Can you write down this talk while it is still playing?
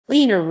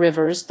Lena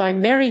Rivers by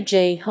Mary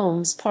J.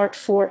 Holmes. Part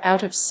 4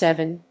 out of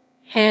 7.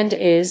 Hand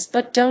is,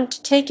 but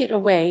don't take it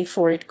away,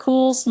 for it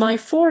cools my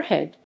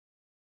forehead.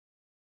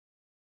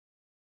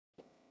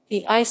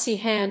 The icy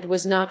hand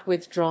was not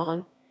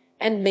withdrawn,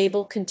 and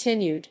Mabel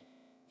continued,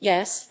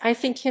 "Yes, I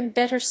think him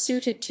better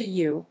suited to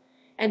you,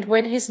 and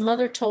when his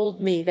mother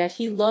told me that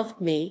he loved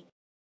me,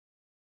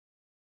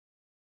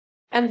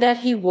 and that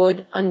he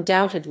would,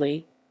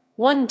 undoubtedly,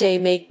 one day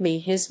make me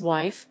his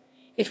wife,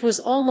 it was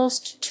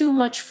almost too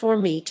much for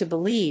me to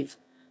believe,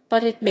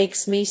 but it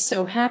makes me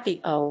so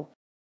happy, oh,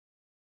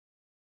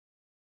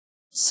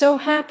 so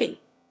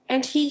happy."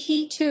 "And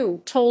he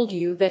too told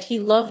you that he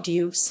loved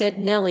you," said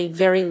Nellie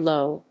very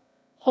low,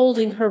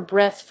 holding her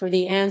breath for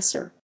the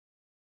answer.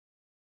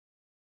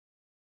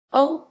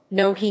 "Oh,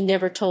 no, he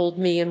never told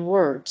me in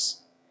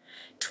words.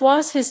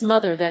 'Twas his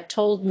mother that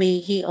told me.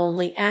 He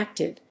only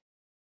acted."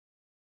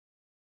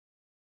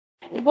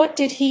 "What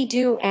did he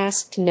do?"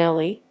 asked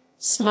Nellie,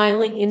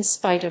 smiling in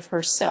spite of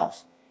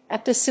herself,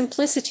 at the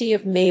simplicity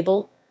of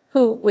Mabel,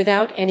 who,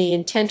 without any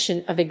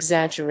intention of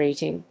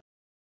exaggerating,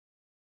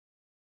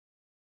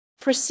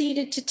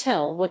 proceeded to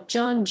tell what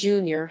John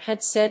Jr.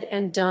 had said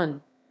and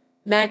done,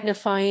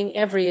 magnifying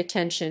every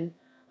attention,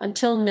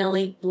 until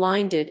Nellie,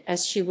 blinded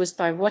as she was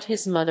by what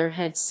his mother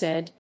had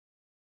said,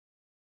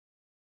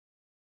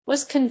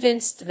 was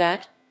convinced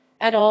that,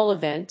 at all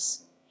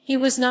events, he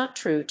was not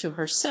true to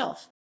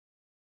herself.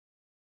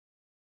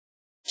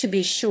 To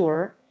be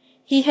sure,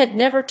 he had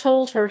never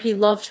told her he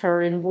loved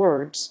her in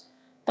words,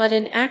 but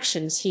in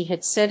actions he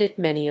had said it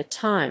many a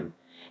time,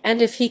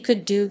 and if he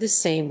could do the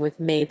same with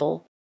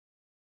Mabel,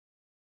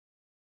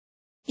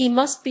 he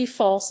must be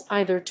false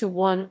either to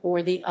one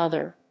or the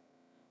other.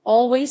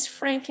 Always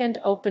frank and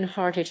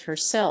open-hearted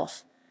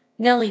herself,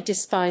 Nellie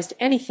despised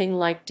anything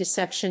like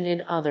deception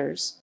in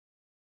others,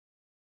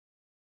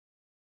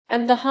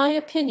 and the high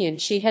opinion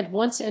she had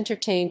once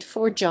entertained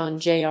for John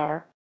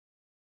Jr.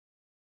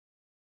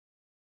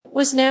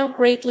 was now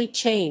greatly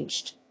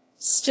changed.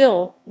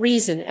 Still,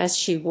 reason as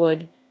she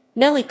would,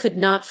 Nellie could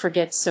not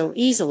forget so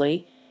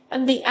easily,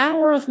 and the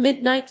hour of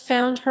midnight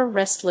found her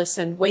restless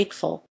and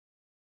wakeful.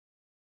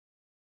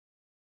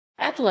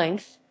 At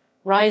length,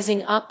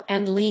 rising up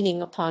and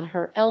leaning upon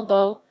her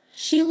elbow,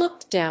 she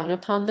looked down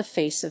upon the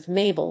face of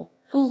Mabel,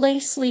 who lay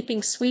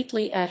sleeping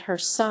sweetly at her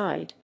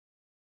side.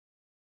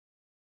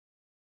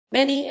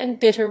 Many and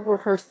bitter were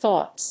her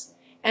thoughts,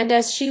 and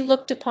as she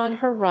looked upon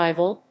her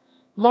rival,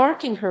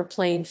 marking her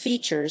plain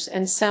features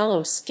and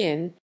sallow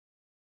skin,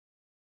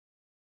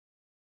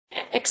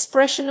 an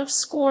expression of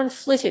scorn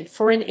flitted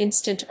for an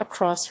instant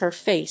across her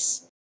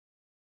face.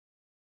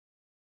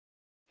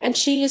 "And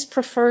she is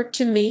preferred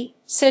to me,"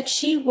 said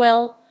she.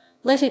 "Well,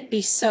 let it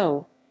be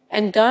so,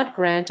 and God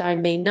grant I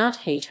may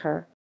not hate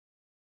her."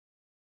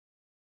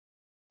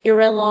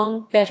 Ere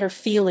long better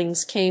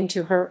feelings came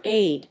to her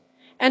aid,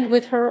 and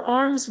with her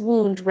arms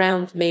wound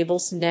round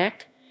Mabel's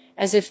neck,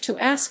 as if to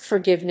ask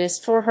forgiveness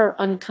for her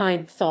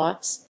unkind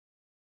thoughts,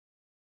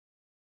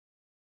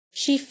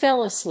 she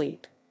fell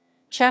asleep.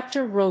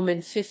 Chapter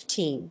Roman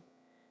 15.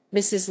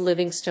 Mrs.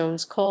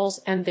 Livingstone's calls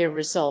and their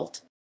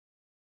result.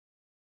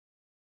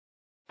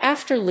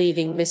 After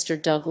leaving Mr.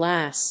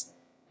 Douglas,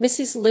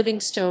 Mrs.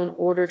 Livingstone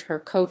ordered her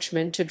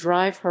coachman to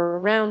drive her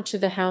around to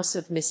the house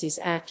of Mrs.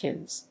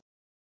 Atkins,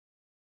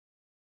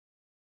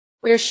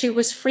 where she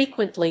was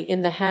frequently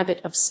in the habit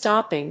of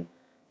stopping,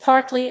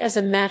 partly as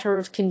a matter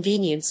of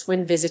convenience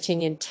when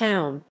visiting in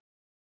town,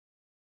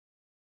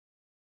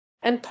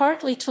 and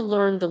partly to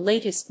learn the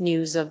latest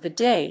news of the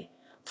day,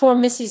 for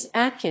Mrs.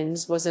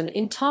 Atkins was an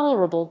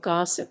intolerable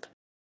gossip.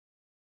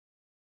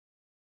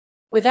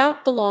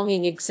 Without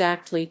belonging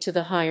exactly to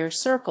the higher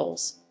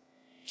circles,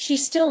 she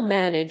still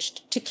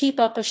managed to keep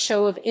up a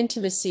show of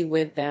intimacy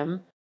with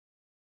them,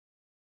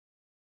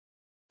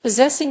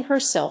 possessing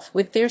herself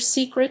with their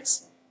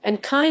secrets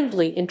and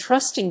kindly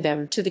entrusting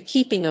them to the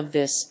keeping of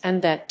this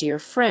and that dear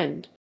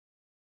friend.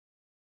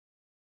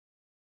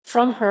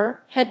 From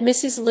her had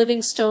Mrs.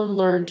 Livingstone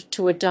learned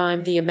to a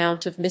dime the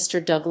amount of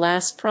Mr.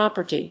 Douglas'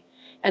 property,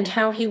 and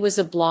how he was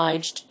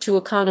obliged to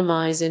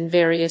economize in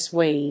various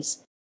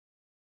ways,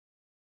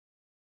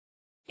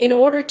 in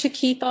order to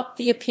keep up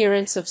the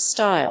appearance of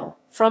style.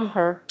 From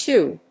her,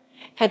 too,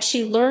 had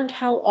she learned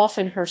how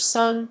often her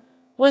son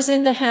was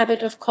in the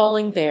habit of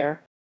calling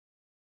there,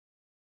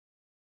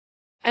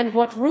 and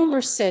what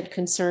rumors said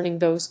concerning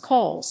those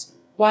calls,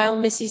 while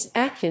Mrs.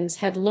 Atkins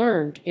had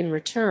learned, in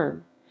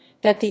return,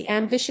 that the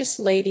ambitious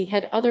lady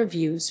had other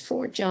views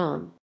for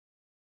John,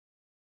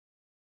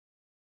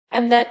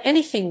 and that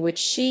anything which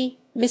she,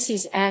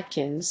 Mrs.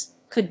 Atkins,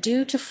 could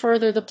do to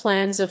further the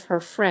plans of her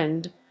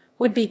friend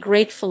would be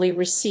gratefully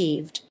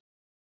received.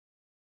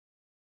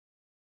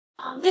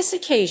 On this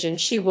occasion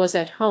she was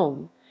at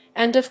home,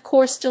 and of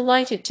course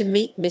delighted to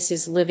meet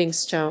Mrs.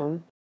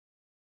 Livingstone.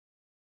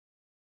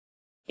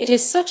 "It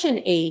is such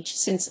an age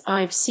since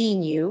I've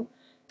seen you,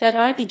 that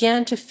I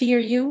began to fear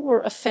you were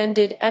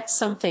offended at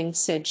something,"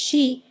 said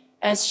she,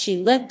 as she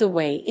led the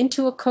way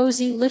into a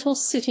cozy little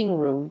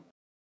sitting-room,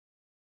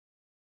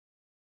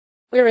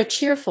 where a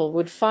cheerful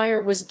wood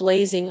fire was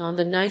blazing on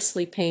the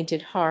nicely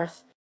painted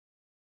hearth.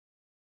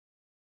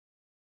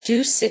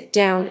 "Do sit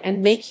down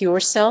and make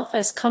yourself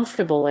as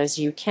comfortable as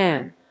you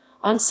can,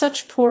 on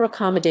such poor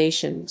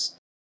accommodations.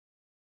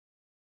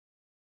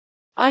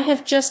 I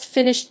have just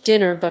finished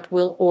dinner, but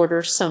will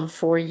order some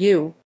for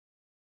you."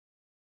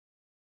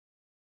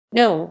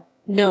 "No,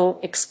 no,"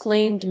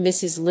 exclaimed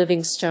Mrs.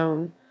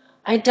 Livingstone.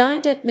 "I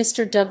dined at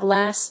Mr.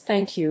 Douglas,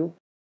 thank you."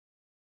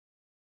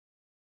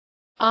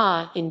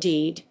 "Ah,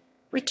 indeed,"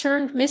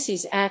 returned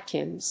Mrs.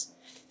 Atkins,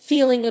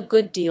 feeling a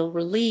good deal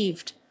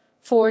relieved,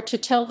 for, to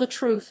tell the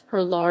truth,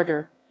 her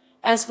larder,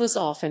 as was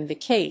often the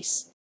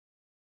case,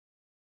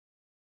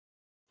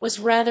 was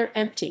rather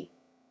empty.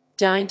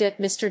 "Dined at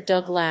Mr.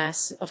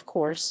 Douglas, of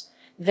course.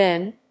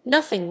 Then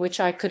nothing which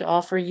I could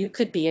offer you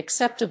could be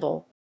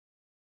acceptable."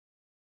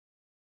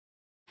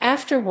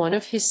 After one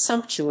of his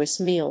sumptuous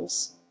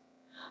meals.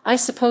 I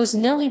suppose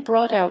Nellie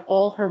brought out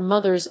all her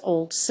mother's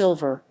old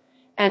silver,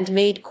 and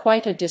made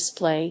quite a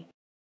display.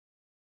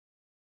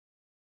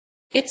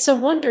 It's a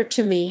wonder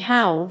to me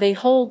how they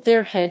hold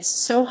their heads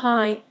so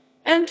high,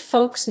 and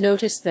folks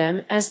notice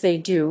them as they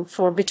do,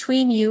 for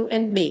between you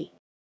and me,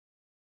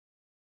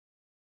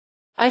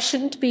 I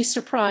shouldn't be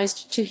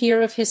surprised to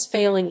hear of his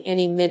failing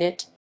any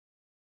minute.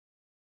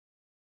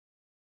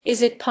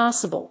 "Is it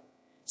possible?"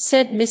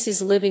 said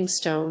Mrs.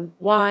 Livingstone.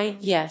 "Why,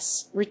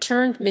 yes,"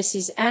 returned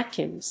Mrs.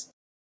 Atkins.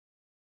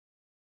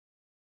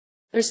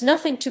 "There's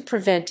nothing to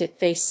prevent it,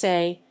 they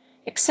say,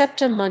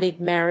 except a moneyed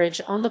marriage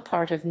on the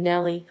part of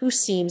Nellie, who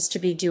seems to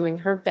be doing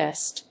her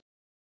best."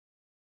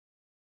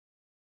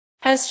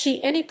 "Has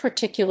she any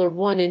particular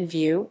one in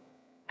view?"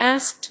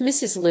 asked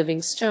Mrs.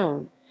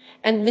 Livingstone,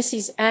 and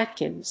Mrs.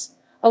 Atkins,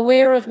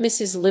 aware of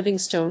Mrs.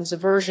 Livingstone's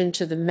aversion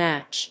to the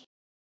match,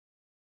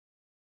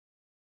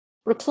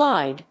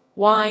 replied,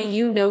 "Why,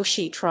 you know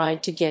she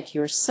tried to get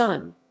your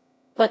son—"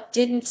 "But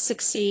didn't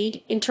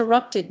succeed,"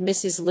 interrupted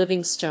Mrs.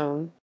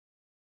 Livingstone.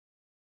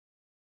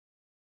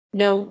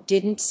 "No,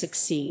 didn't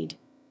succeed.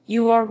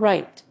 You are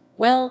right.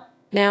 Well,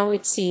 now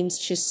it seems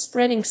she's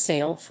spreading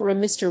sail for a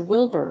Mr.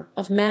 Wilbur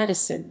of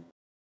Madison."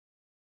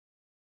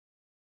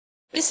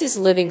 Mrs.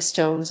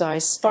 Livingstone's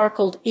eyes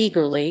sparkled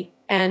eagerly,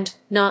 and,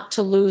 not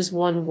to lose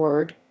one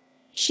word,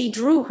 she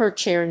drew her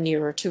chair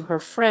nearer to her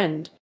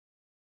friend,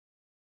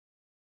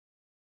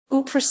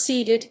 who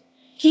proceeded,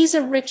 "He's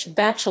a rich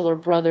bachelor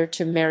brother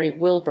to Mary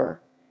Wilbur,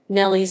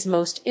 Nellie's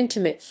most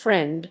intimate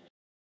friend."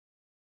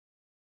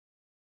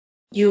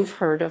 "You've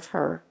heard of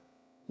her?"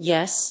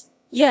 "Yes,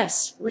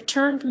 yes,"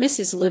 returned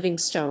Mrs.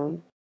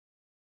 Livingstone.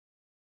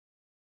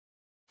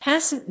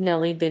 "Hasn't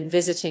Nellie been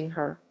visiting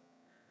her?"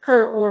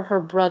 "Her or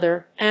her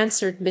brother,"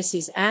 answered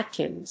Mrs.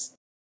 Atkins.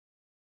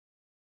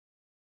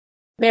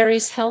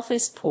 "Mary's health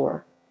is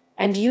poor,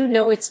 and you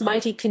know it's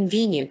mighty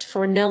convenient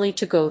for Nellie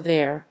to go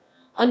there,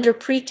 under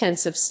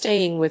pretense of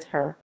staying with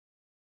her."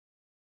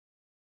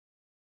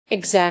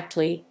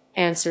 "Exactly,"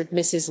 answered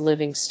Mrs.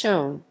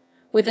 Livingstone,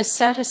 with a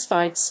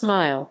satisfied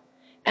smile,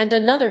 and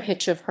another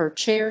hitch of her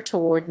chair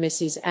toward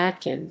Mrs.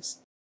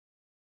 Atkins,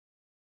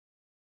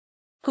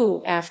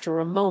 who, after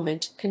a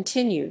moment,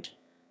 continued,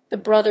 "The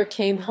brother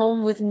came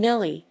home with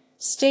Nellie,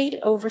 stayed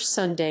over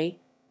Sunday,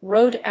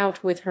 rode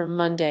out with her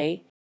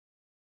Monday,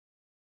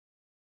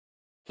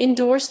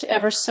 endorsed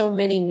ever so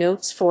many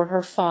notes for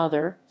her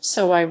father,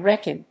 so I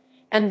reckon,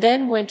 and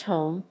then went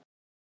home.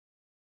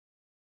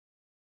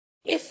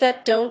 If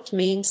that don't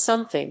mean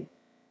something,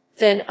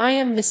 then I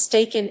am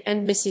mistaken."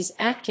 And Mrs.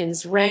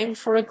 Atkins rang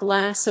for a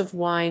glass of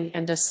wine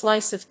and a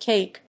slice of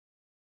cake.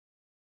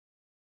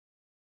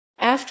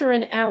 After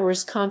an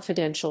hour's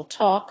confidential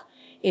talk,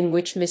 in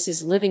which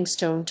Mrs.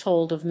 Livingstone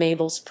told of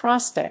Mabel's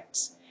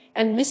prospects,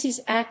 and Mrs.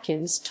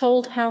 Atkins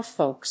told how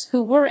folks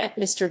who were at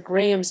Mr.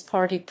 Graham's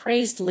party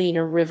praised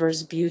Lena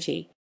Rivers'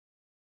 beauty,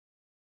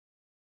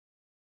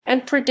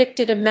 and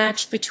predicted a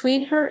match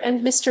between her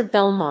and Mr.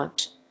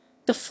 Belmont,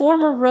 the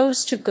former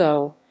rose to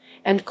go,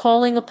 and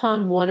calling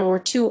upon one or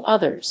two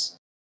others,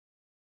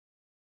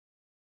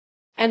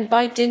 and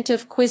by dint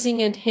of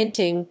quizzing and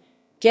hinting,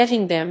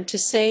 getting them to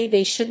say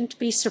they shouldn't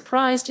be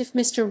surprised if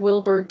Mr.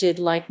 Wilbur did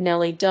like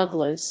Nellie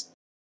Douglas,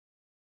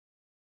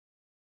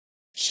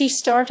 she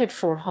started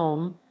for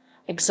home,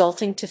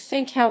 exulting to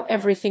think how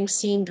everything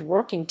seemed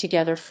working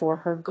together for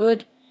her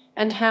good,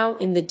 and how,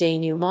 in the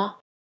denouement,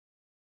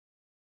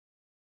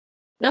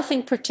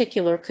 nothing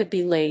particular could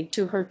be laid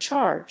to her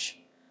charge.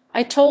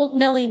 "I told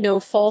Nellie no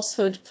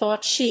falsehood,"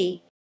 thought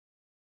she.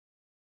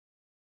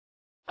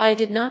 "I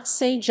did not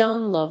say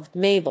John loved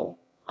Mabel,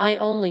 I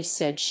only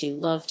said she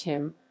loved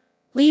him,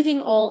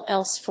 leaving all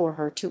else for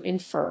her to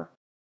infer.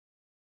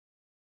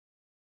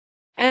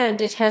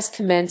 And it has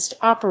commenced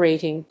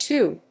operating,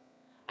 too.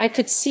 I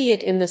could see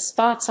it in the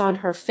spots on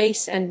her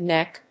face and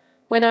neck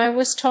when I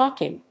was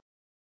talking.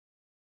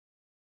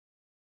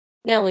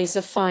 Nellie's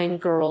a fine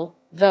girl,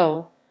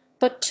 though,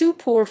 but too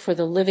poor for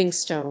the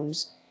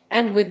Livingstones,"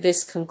 and with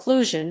this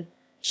conclusion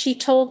she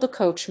told the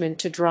coachman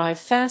to drive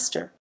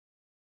faster.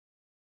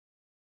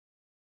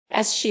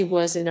 As she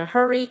was in a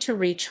hurry to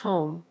reach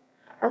home,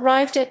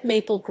 arrived at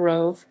Maple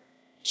Grove,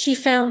 she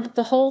found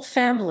the whole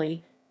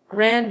family,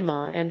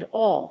 grandma and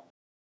all,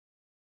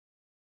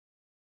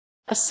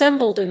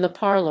 assembled in the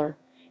parlor,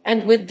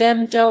 and with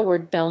them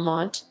Durward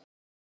Belmont.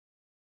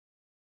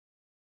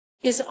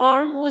 His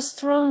arm was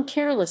thrown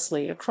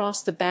carelessly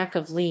across the back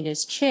of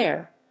Lena's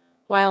chair,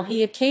 while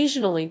he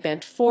occasionally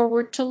bent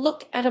forward to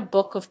look at a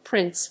book of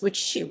prints which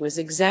she was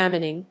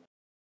examining.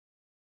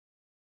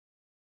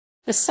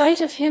 The sight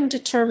of him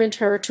determined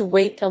her to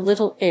wait a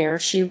little ere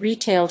she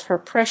retailed her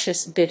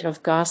precious bit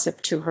of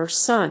gossip to her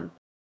son.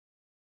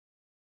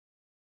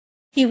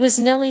 He was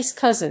Nellie's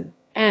cousin,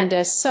 and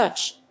as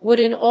such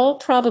would in all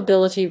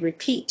probability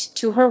repeat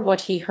to her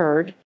what he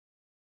heard.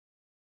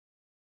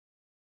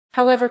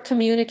 However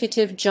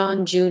communicative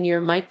John Jr.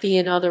 might be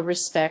in other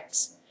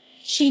respects,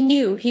 she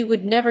knew he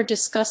would never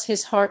discuss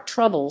his heart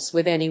troubles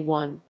with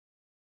anyone.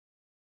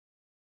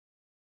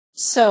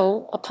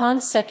 So,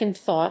 upon second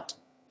thought,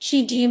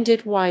 she deemed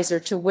it wiser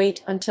to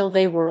wait until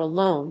they were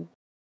alone.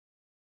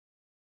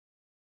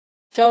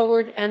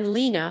 Durward and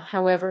Lena,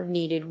 however,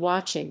 needed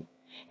watching,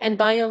 and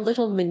by a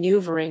little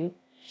maneuvering,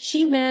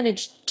 she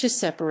managed to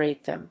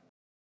separate them.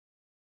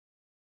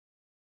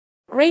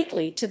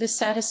 Greatly to the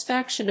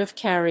satisfaction of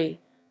Carrie,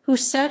 who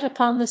sat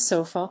upon the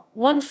sofa,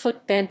 one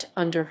foot bent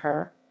under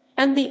her,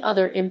 and the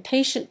other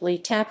impatiently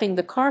tapping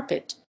the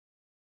carpet.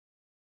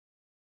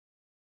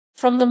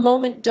 From the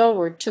moment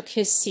Durward took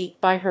his seat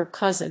by her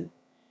cousin,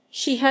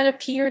 she had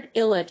appeared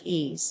ill at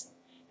ease,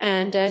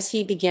 and as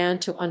he began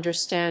to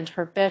understand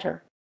her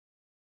better,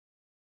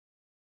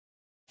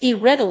 he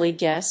readily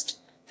guessed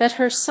that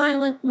her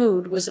silent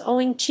mood was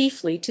owing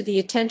chiefly to the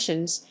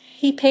attentions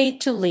he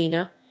paid to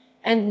Lena,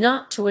 and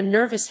not to a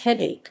nervous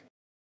headache.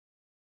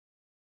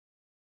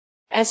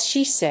 As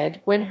she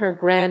said when her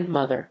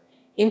grandmother,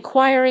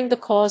 inquiring the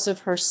cause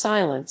of her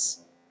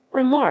silence,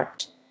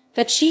 remarked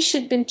that she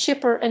should been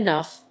chipper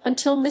enough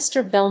until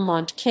Mr.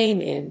 Belmont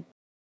came in.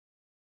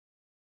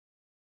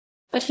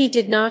 But he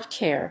did not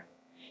care.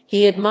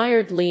 He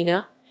admired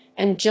Lena,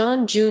 and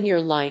John Jr.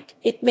 like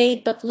it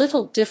made but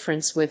little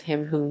difference with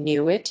him who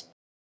knew it.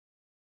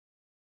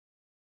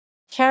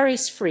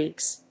 Carrie's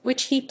freaks,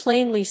 which he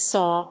plainly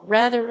saw,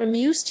 rather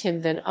amused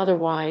him than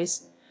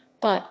otherwise,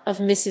 but of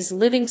Mrs.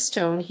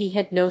 Livingstone he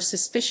had no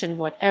suspicion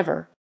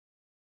whatever.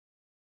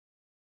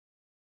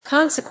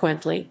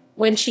 Consequently,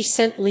 when she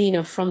sent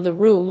Lena from the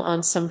room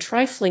on some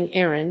trifling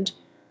errand,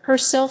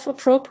 herself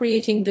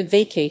appropriating the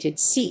vacated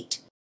seat,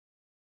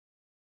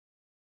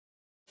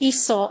 he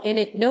saw in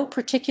it no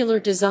particular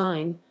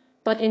design,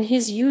 but in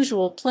his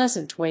usual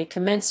pleasant way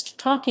commenced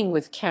talking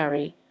with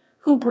Carrie,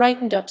 who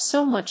brightened up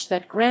so much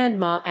that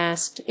Grandma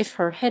asked if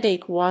her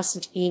headache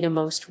wasn't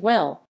most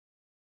well.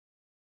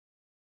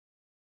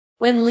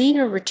 When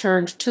Lena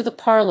returned to the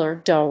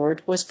parlor,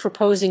 Durward was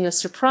proposing a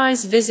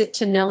surprise visit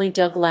to Nellie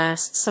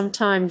Douglas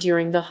sometime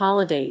during the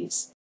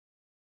holidays.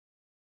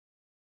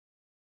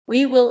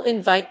 "We will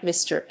invite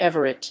Mr.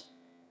 Everett,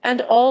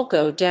 and all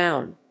go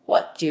down.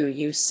 What do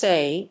you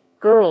say,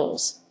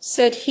 girls?"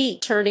 said he,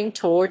 turning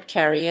toward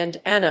Carrie and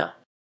Anna.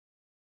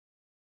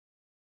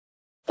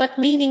 But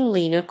meaning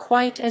Lena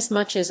quite as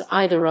much as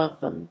either of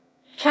them.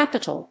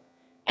 "Capital,"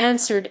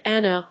 answered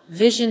Anna,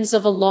 visions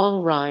of a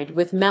long ride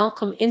with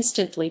Malcolm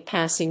instantly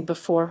passing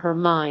before her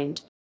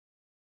mind.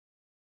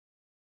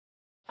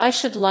 "I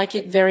should like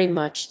it very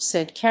much,"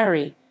 said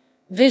Carrie,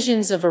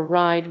 visions of a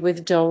ride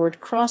with Durward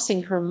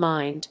crossing her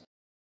mind.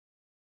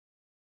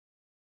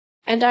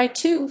 "And I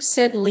too,"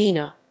 said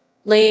Lena,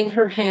 laying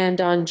her hand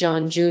on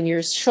John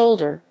Jr.'s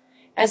shoulder,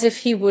 as if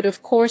he would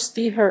of course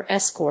be her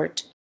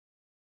escort.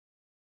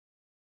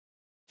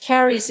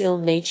 Carrie's ill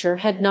nature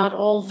had not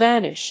all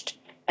vanished,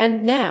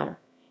 and now,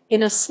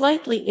 in a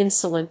slightly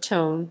insolent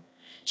tone,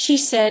 she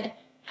said,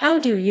 "How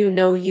do you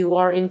know you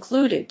are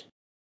included?"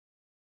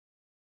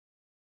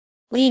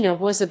 Lena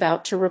was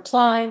about to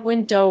reply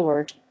when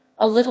Durward,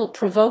 a little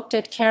provoked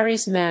at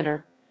Carrie's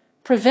manner,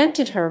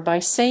 prevented her by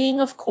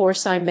saying, "Of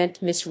course I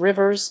meant Miss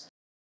Rivers,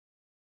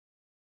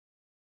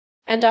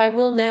 and I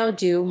will now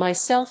do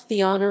myself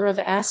the honor of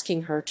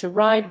asking her to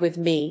ride with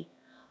me,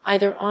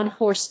 either on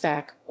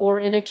horseback or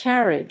in a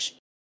carriage,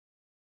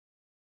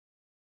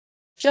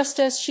 just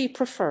as she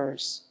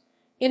prefers."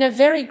 In a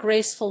very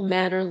graceful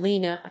manner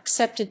Lena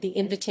accepted the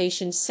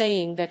invitation,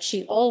 saying that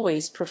she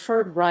always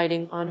preferred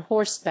riding on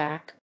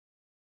horseback,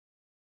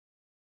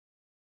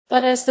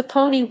 but as the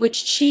pony which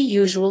she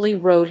usually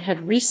rode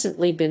had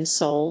recently been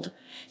sold,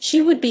 she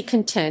would be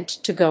content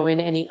to go in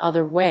any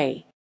other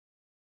way.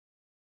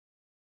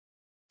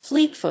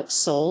 "Fleetfoot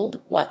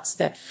sold? What's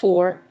that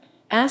for?"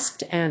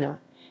 asked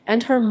Anna,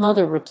 and her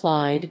mother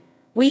replied,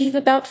 "We've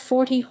about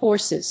 40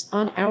 horses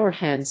on our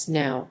hands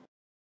now,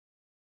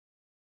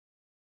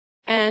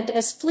 and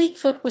as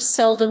Fleetfoot was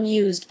seldom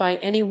used by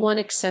anyone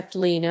except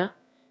Lena,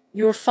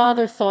 your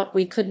father thought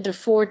we couldn't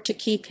afford to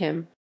keep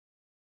him."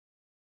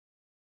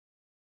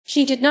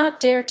 She did not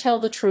dare tell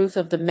the truth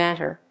of the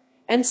matter,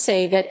 and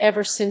say that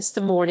ever since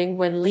the morning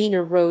when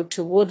Lena rode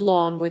to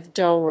Woodlawn with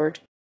Durward,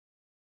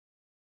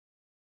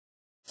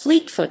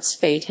 Fleetfoot's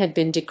fate had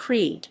been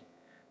decreed.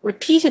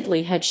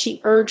 Repeatedly had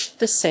she urged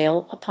the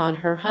sale upon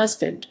her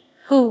husband,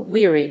 who,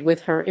 wearied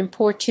with her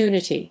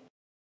importunity,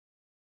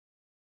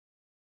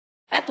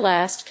 at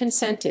last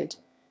consented,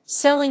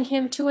 selling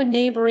him to a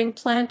neighboring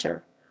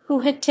planter, who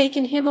had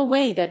taken him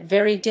away that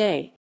very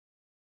day.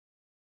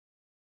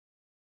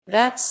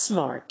 "That's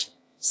smart,"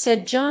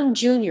 said John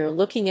Jr.,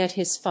 looking at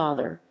his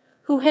father,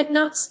 who had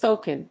not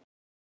spoken.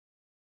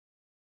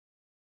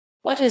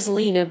 "What is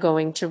Lena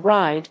going to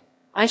ride?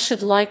 I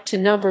should like to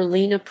know."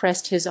 Lena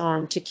pressed his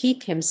arm to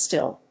keep him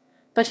still,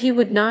 but he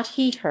would not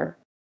heed her.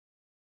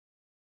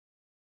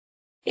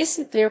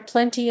 "Isn't there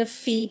plenty of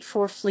feed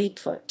for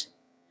Fleetfoot?"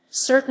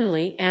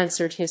 "Certainly,"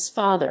 answered his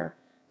father,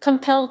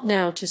 compelled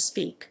now to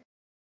speak.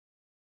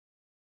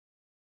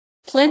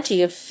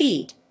 Plenty of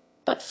feed,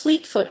 but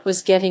Fleetfoot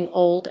was getting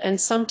old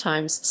and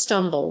sometimes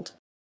stumbled.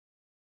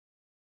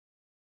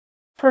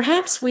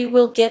 "Perhaps we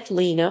will get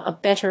Lena a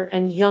better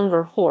and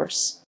younger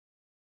horse."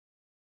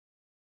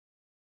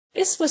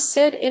 This was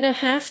said in a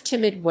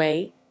half-timid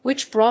way,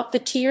 which brought the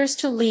tears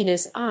to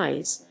Lena's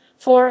eyes,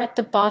 for at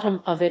the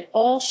bottom of it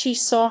all she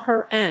saw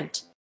her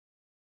aunt,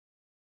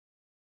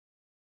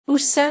 who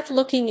sat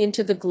looking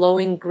into the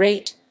glowing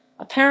grate,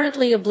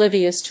 apparently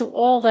oblivious to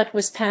all that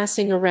was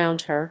passing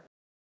around her.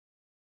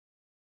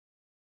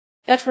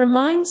 "That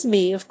reminds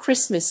me of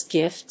Christmas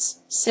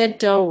gifts," said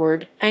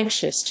Durward,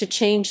 anxious to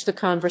change the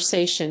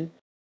conversation.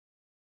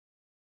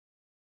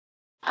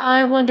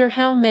 "I wonder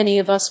how many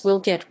of us will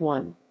get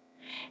one."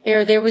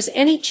 Ere there was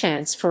any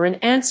chance for an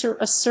answer,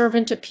 a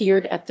servant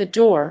appeared at the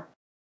door,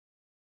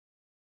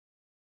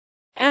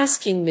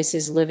 asking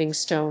Mrs.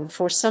 Livingstone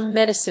for some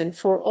medicine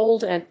for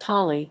old Aunt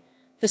Polly,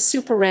 the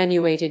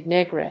superannuated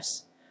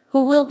negress,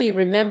 who will be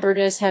remembered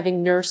as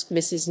having nursed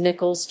Mrs.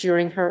 Nichols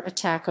during her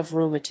attack of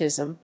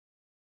rheumatism,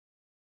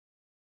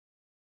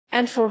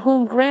 and for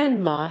whom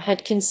Grandma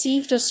had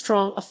conceived a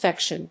strong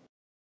affection.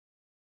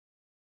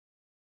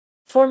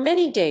 For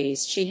many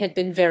days she had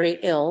been very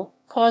ill,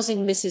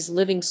 causing Mrs.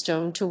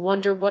 Livingstone to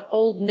wonder what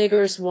old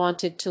niggers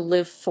wanted to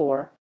live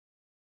for.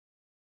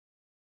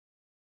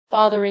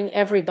 Bothering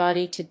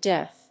everybody to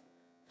death.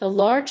 The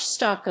large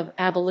stock of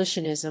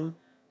abolitionism,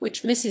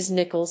 which Mrs.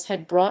 Nichols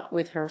had brought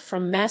with her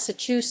from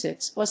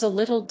Massachusetts, was a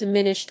little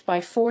diminished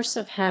by force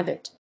of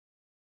habit.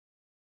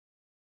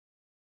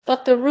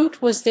 But the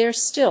root was there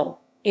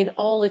still, in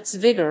all its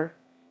vigor,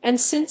 and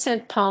since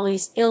Aunt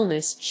Polly's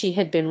illness she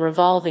had been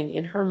revolving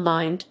in her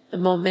mind the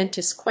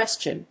momentous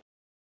question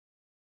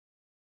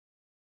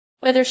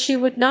whether she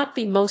would not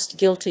be most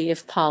guilty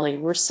if Polly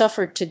were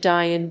suffered to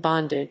die in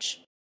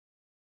bondage.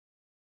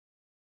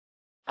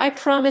 "I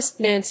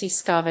promised Nancy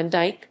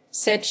Scavendike,"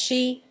 said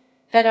she,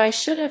 "that I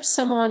should have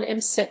some on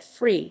 'em set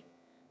free,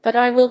 but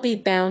I will be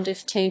bound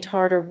if 'tain't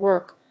harder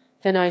work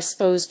than I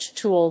s'posed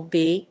 'twould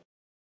be."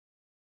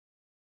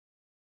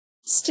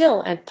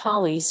 Still Aunt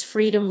Polly's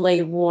freedom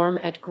lay warm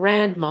at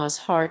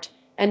Grandma's heart,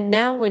 and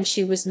now when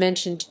she was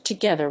mentioned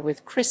together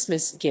with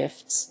Christmas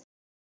gifts,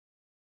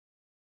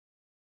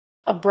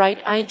 a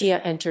bright idea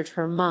entered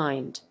her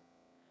mind.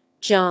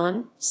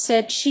 "John,"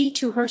 said she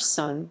to her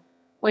son,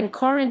 when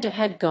Corinda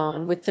had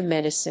gone with the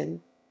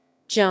medicine,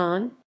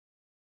 "John,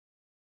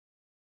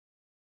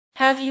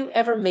 have you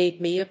ever made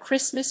me a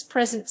Christmas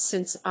present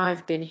since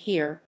I've been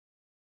here?"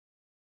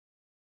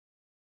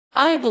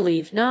 "I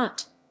believe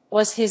not,"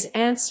 was his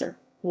answer.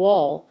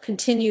 "Wall,"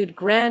 continued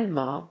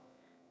Grandma,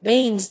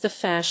 "vain's the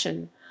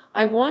fashion.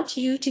 I want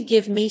you to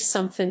give me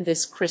something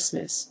this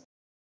Christmas."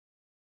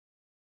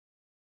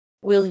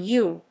 "Will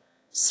you?"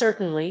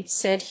 "Certainly,"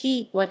 said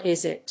he. "What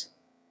is it?"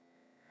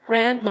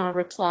 Grandma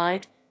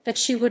replied that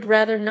she would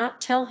rather not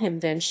tell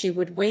him than she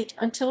would wait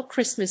until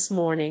Christmas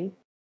morning,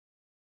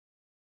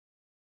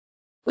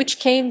 which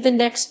came the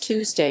next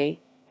Tuesday,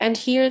 and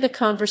here the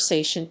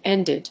conversation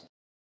ended.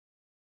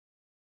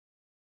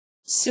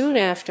 Soon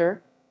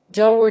after,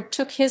 Durward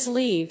took his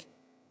leave,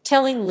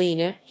 telling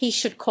Lena he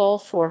should call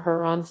for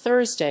her on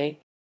Thursday.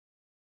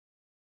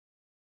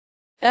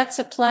 "That's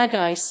a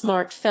plaguey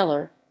smart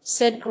feller,"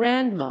 said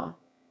Grandma,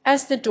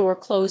 as the door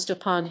closed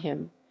upon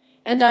him,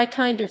 "and I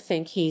kinder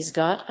think he's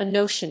got a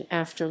notion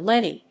after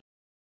Lenny."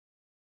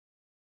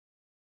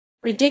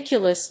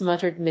 "Ridiculous,"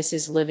 muttered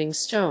Mrs.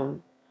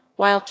 Livingstone,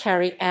 while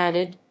Carrie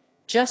added,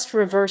 "Just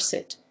reverse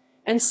it,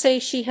 and say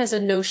she has a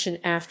notion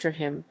after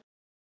him."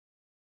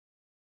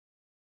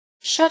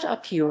 "Shut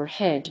up your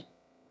head,"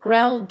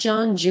 growled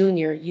John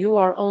Jr. "You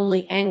are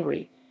only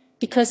angry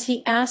because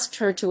he asked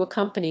her to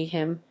accompany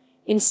him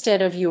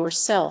instead of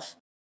yourself."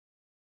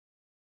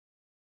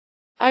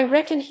 "I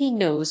reckon he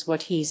knows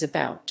what he's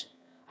about.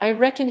 I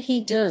reckon he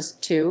does,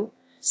 too,"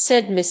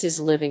 said Mrs.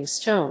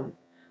 Livingstone,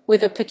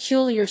 with a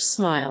peculiar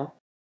smile,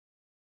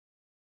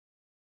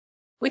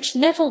 which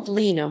nettled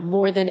Lena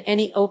more than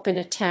any open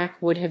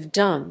attack would have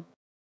done.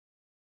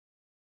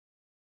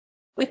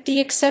 With the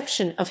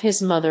exception of his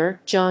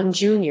mother, John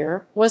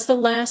Jr. was the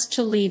last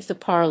to leave the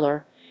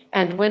parlor,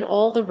 and when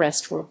all the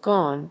rest were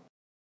gone,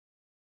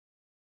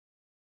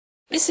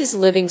 Mrs.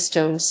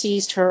 Livingstone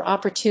seized her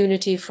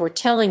opportunity for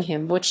telling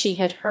him what she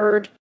had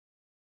heard.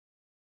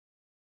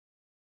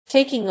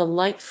 Taking a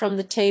light from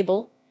the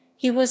table,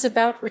 he was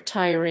about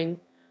retiring,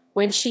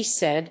 when she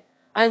said,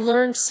 I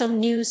learned some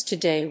news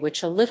today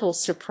which a little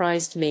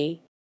surprised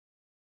me."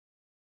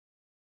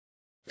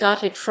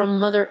 "Got it from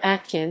Mother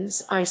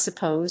Atkins, I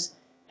suppose,"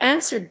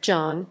 answered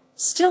John,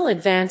 still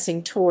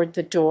advancing toward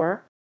the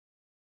door.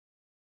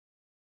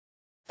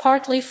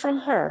 "Partly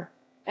from her,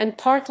 and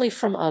partly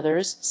from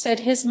others,"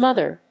 said his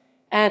mother,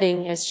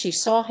 adding as she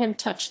saw him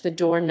touch the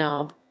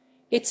door-knob,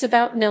 "It's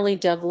about Nellie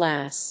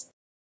Douglas."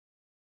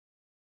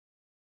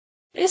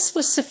 This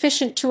was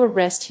sufficient to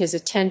arrest his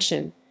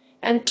attention,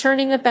 and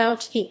turning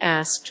about he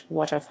asked,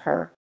 "What of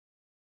her?"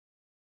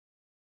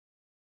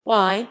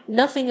 "Why,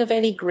 nothing of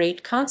any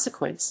great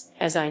consequence,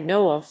 as I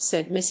know of,"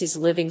 said Mrs.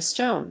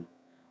 Livingstone.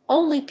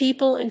 "Only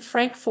people in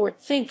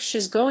Frankfort think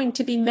she's going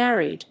to be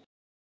married."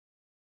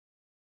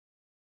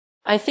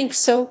 "I think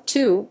so,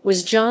 too,"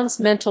 was John's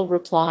mental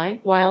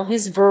reply, while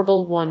his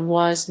verbal one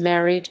was,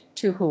 "Married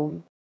to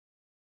whom?"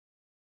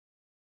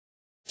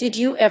 "Did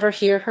you ever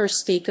hear her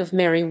speak of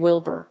Mary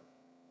Wilbur?"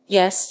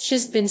 "Yes,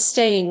 she's been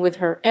staying with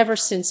her ever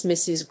since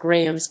Mrs.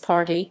 Graham's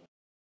party."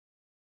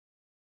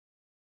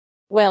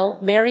 "Well,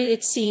 Mary,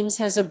 it seems,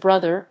 has a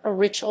brother, a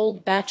rich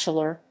old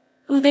bachelor,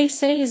 who they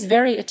say is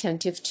very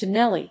attentive to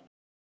Nellie.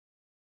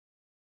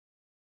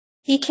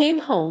 He came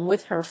home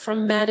with her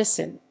from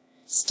Madison,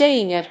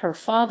 staying at her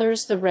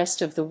father's the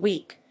rest of the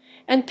week,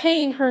 and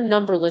paying her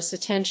numberless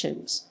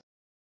attentions."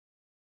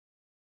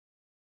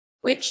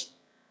 "Which,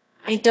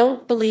 I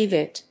don't believe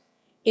it,"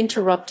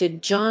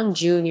 interrupted John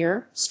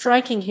Jr.,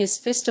 striking his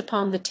fist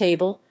upon the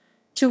table,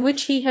 to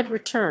which he had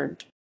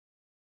returned.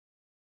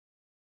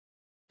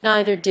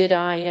 "Neither did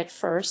I at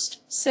first,"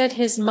 said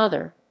his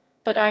mother,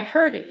 "but I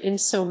heard it in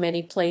so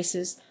many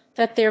places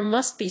that there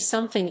must be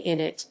something in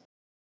it.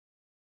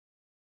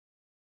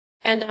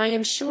 And I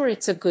am sure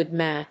it's a good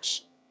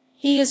match.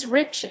 He is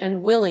rich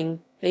and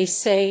willing, they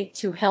say,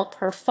 to help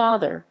her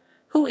father,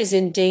 who is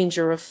in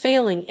danger of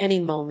failing any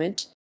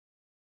moment."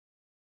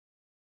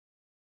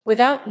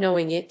 Without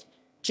knowing it,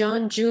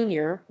 John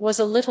Jr. was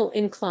a little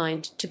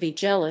inclined to be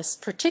jealous,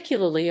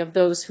 particularly of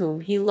those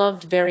whom he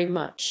loved very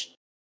much.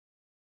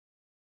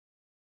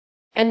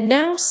 And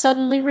now,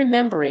 suddenly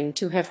remembering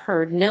to have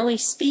heard Nellie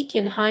speak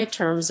in high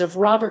terms of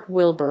Robert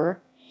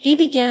Wilbur, he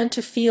began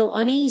to feel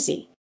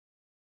uneasy,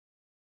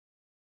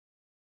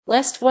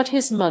 lest what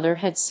his mother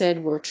had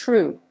said were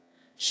true.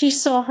 She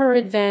saw her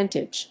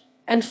advantage,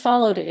 and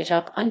followed it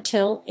up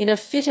until, in a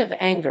fit of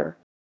anger,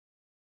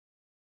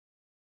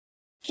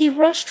 he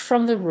rushed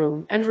from the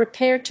room and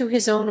repaired to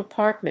his own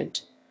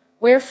apartment,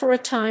 where for a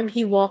time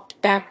he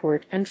walked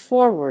backward and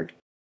forward,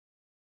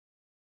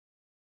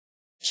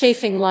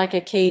 chafing like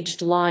a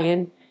caged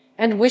lion,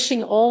 and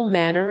wishing all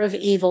manner of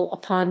evil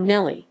upon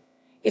Nellie,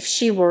 if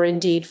she were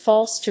indeed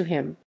false to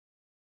him.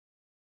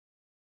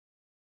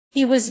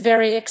 He was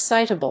very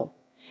excitable,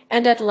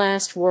 and at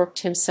last worked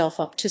himself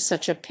up to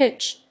such a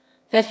pitch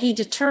that he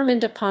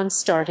determined upon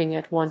starting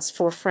at once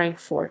for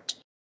Frankfort,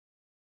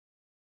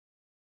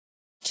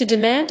 to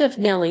demand of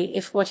Nellie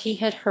if what he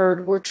had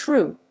heard were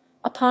true.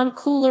 Upon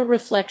cooler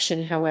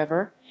reflection,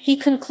 however, he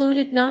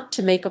concluded not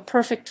to make a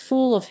perfect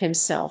fool of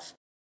himself,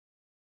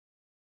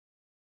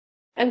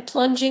 and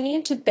plunging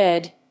into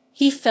bed,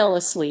 he fell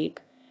asleep,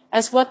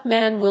 as what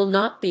man will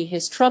not be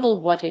his trouble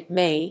what it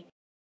may?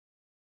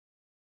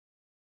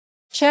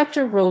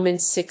 Chapter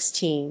Romans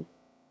 16.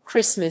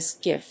 Christmas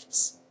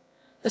Gifts.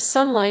 The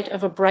sunlight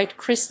of a bright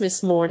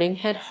Christmas morning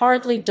had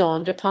hardly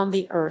dawned upon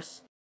the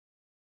earth,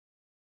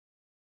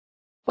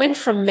 when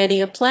from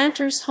many a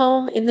planter's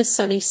home in the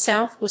sunny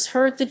South was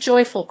heard the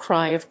joyful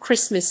cry of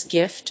 "Christmas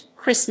gift,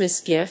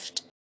 Christmas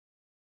gift,"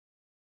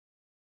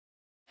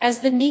 as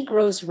the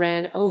negroes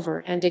ran over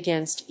and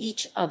against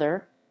each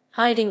other,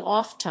 hiding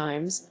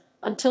ofttimes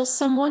until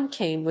someone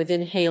came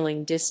within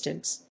hailing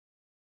distance,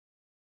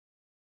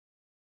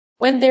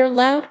 when their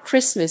loud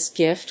Christmas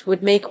gift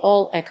would make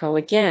all echo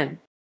again.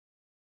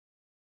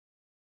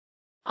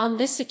 On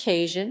this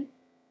occasion,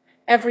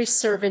 every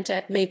servant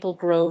at Maple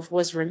Grove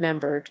was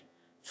remembered,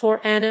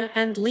 for Anna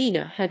and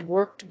Lena had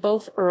worked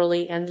both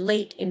early and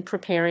late in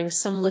preparing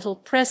some little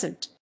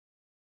present,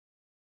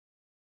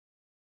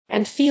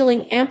 and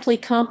feeling amply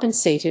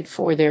compensated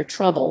for their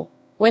trouble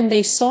when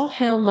they saw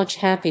how much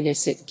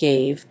happiness it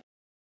gave.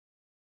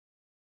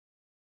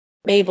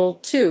 Mabel,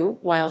 too,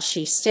 while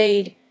she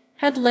stayed,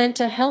 had lent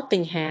a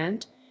helping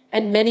hand,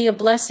 and many a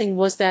blessing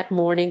was that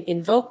morning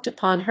invoked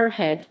upon her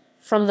head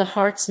from the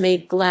hearts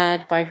made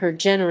glad by her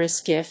generous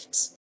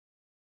gifts.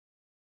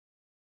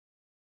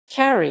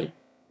 Carrie,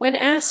 when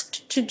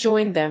asked to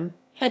join them,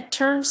 had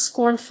turned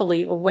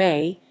scornfully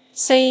away,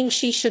 saying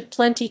she should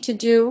plenty to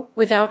do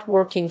without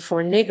working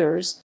for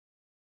niggers,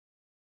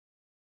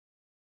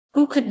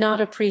 who could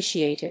not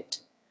appreciate it.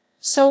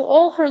 So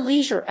all her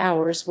leisure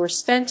hours were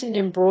spent in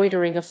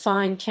embroidering a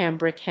fine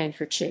cambric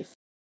handkerchief,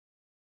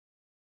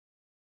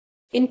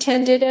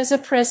 intended as a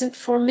present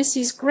for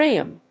Mrs.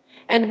 Graham,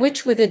 and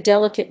which with a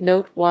delicate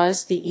note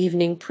was, the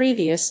evening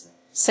previous,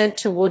 sent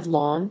to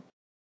Woodlawn,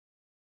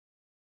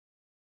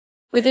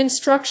 with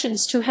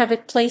instructions to have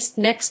it placed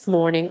next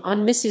morning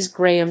on Mrs.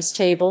 Graham's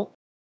table.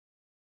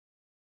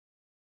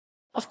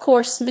 Of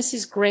course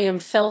Mrs. Graham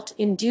felt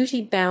in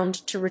duty bound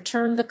to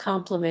return the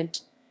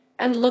compliment,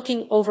 and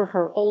looking over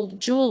her old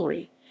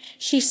jewelry,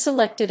 she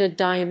selected a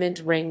diamond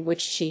ring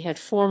which she had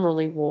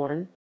formerly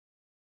worn,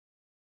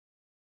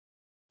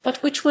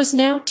 but which was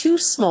now too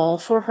small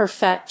for her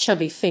fat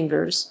chubby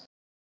fingers.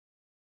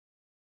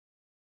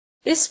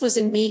 This was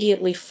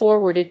immediately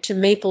forwarded to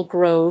Maple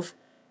Grove,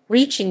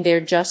 reaching there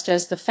just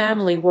as the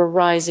family were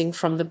rising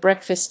from the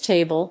breakfast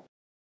table.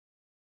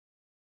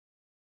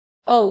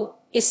 "Oh,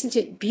 isn't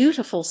it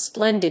beautiful,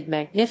 splendid,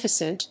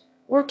 magnificent!"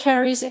 were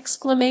Carrie's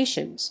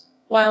exclamations,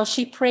 while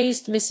she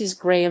praised Mrs.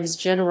 Graham's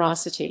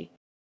generosity,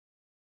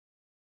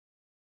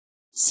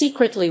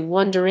 secretly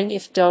wondering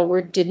if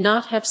Durward did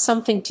not have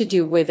something to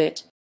do with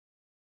it.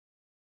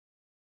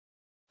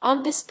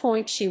 On this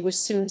point she was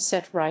soon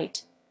set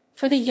right,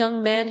 for the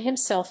young man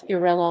himself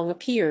ere long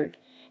appeared,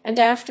 and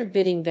after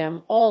bidding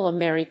them all a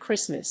Merry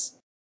Christmas,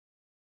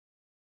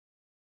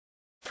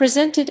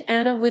 presented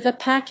Anna with a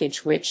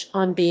package which,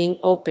 on being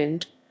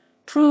opened,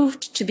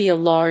 proved to be a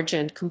large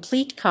and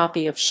complete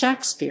copy of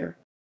Shakespeare,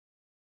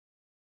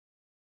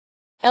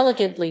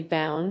 elegantly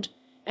bound,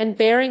 and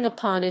bearing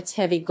upon its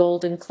heavy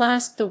golden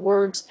clasp the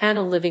words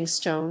 "Anna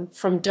Livingstone,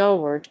 from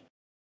Durward."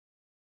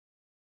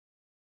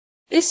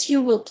 "This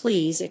you will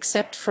please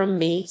accept from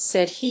me,"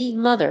 said he.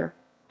 "Mother,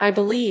 I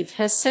believe,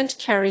 has sent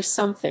Carrie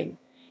something,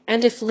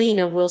 and if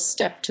Lena will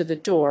step to the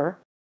door,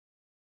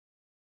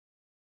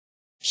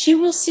 she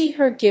will see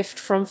her gift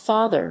from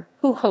father,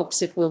 who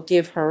hopes it will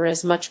give her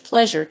as much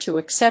pleasure to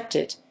accept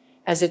it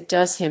as it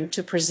does him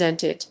to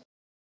present it."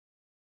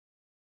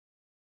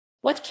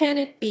 "What can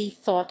it be?"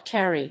 thought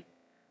Carrie,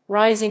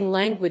 rising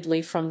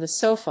languidly from the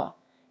sofa,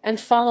 and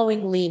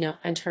following Lena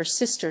and her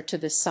sister to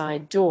the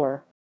side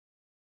door,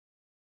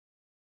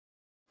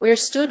 where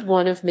stood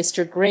one of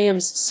Mr.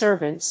 Graham's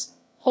servants,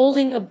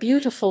 holding a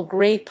beautiful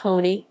gray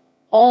pony,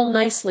 all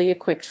nicely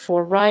equipped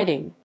for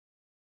riding.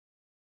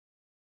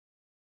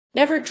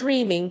 Never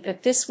dreaming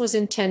that this was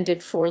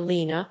intended for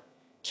Lena,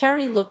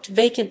 Carrie looked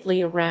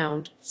vacantly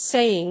around,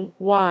 saying,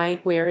 "Why,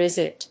 where is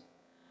it?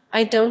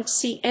 I don't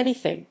see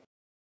anything."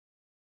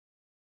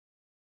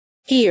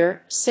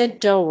 "Here," said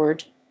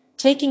Durward,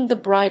 taking the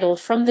bridle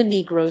from the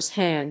negro's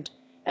hand,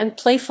 and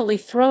playfully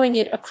throwing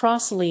it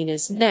across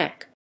Lena's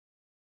neck.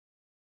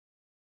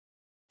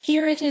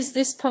 "Here it is,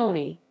 this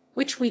pony,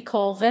 which we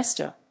call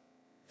Vesta.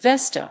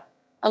 Vesta,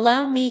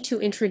 allow me to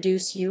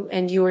introduce you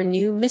and your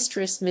new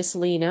mistress, Miss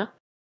Lena,"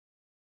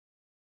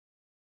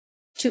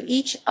 to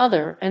each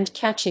other, and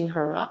catching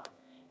her up,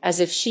 as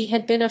if she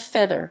had been a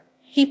feather,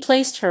 he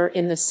placed her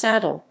in the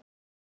saddle.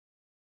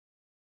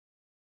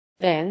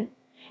 Then,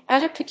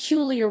 at a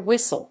peculiar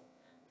whistle,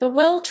 the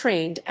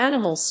well-trained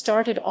animal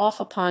started off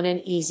upon an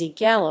easy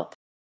gallop,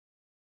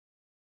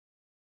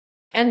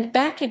 and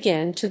back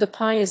again to the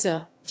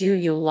piazza. "Do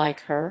you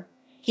like her?"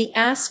 he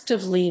asked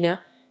of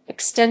Lena,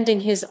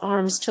 extending his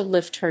arms to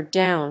lift her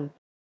down.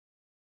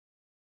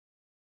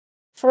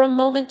 For a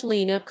moment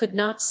Lena could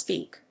not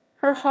speak,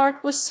 her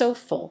heart was so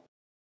full.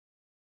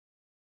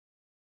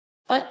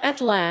 But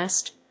at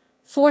last,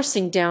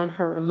 forcing down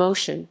her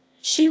emotion,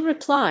 she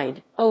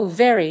replied, "Oh,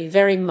 very,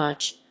 very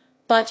much,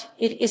 but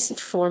it isn't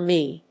for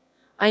me.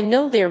 I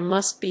know there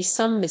must be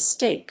some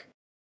mistake.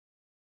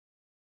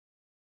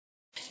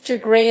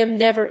 Mr. Graham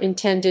never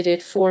intended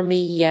it for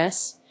me."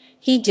 "Yes,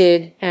 he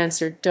did,"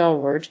 answered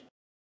Durward.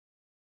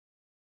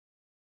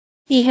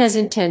 "He has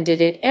intended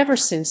it ever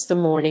since the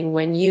morning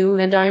when you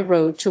and I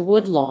rode to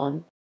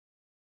Woodlawn.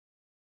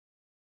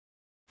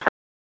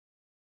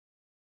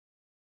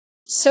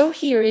 So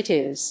here it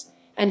is,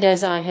 and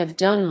as I have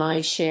done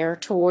my share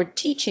toward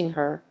teaching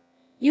her,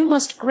 you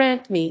must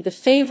grant me the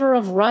favor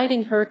of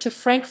riding her to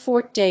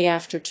Frankfort day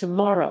after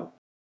tomorrow."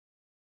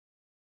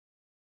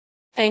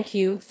 Thank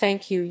you,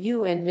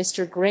 you and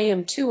Mr.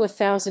 Graham too,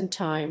 1,000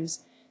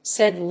 times,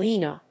 said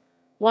Lena,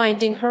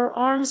 winding her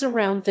arms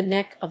around the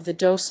neck of the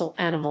docile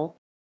animal,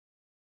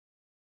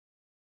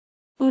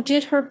 who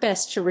did her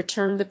best to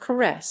return the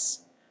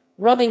caress,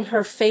 rubbing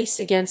her face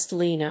against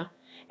Lena,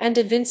 and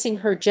evincing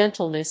her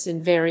gentleness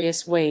in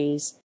various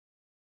ways.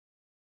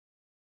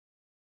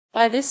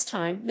 By this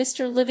time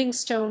Mr.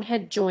 Livingstone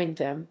had joined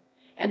them,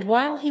 and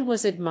while he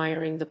was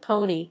admiring the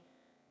pony,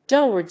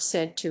 Durward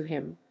said to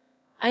him,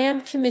 "I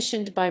am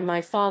commissioned by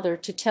my father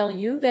to tell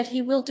you that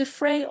he will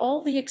defray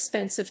all the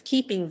expense of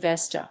keeping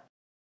Vesta."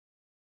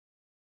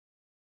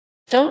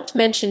 "Don't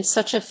mention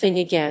such a thing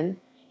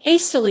again,"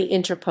 hastily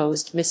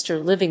interposed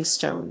Mr.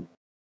 Livingstone.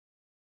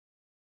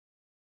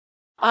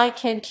 "I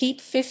can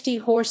keep 50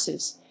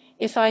 horses,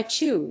 if I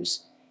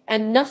choose,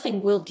 and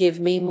nothing will give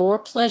me more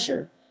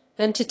pleasure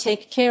than to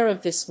take care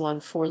of this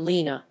one for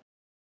Lena,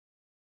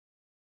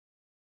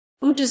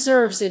 who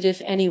deserves it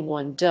if any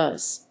one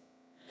does.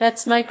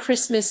 That's my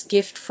Christmas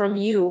gift from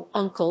you,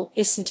 uncle,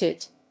 isn't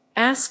it?"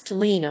 asked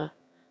Lena,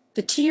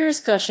 the tears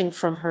gushing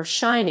from her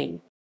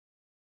shining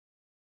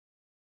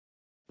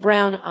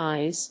brown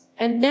eyes.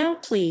 "And now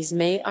please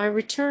may I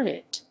return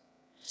it?"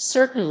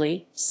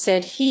 "Certainly,"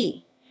 said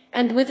he,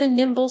 and with a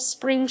nimble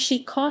spring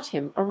she caught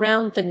him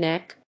around the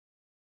neck,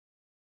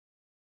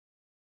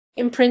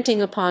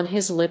 imprinting upon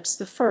his lips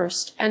the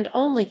first and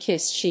only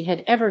kiss she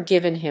had ever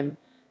given him.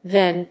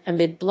 Then,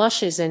 amid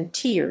blushes and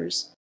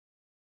tears,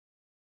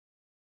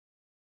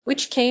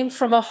 which came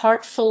from a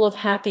heart full of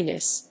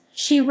happiness,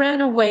 she ran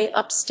away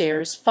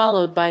upstairs,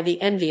 followed by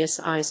the envious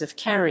eyes of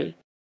Carrie,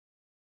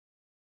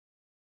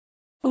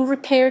 who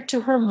repaired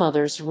to her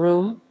mother's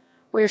room,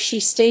 where she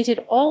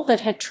stated all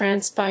that had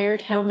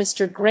transpired, how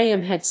Mr.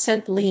 Graham had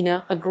sent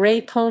Lena a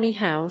gray pony,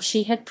 how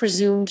she had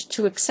presumed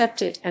to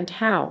accept it, and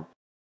how,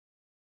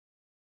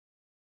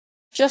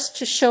 just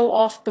to show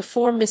off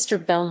before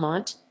Mr.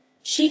 Belmont,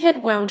 she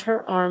had wound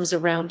her arms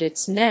around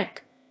its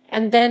neck,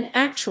 and then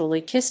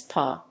actually kissed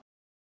Pa.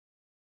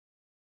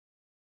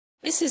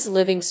 Mrs.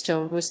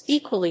 Livingstone was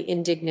equally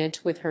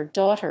indignant with her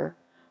daughter,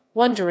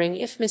 wondering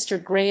if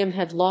Mr. Graham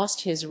had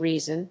lost his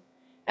reason,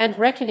 and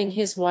reckoning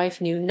his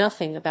wife knew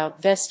nothing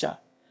about Vesta,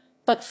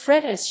 but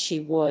fret as she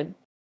would,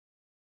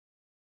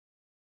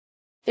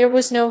 there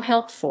was no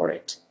help for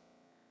it.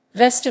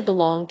 Vesta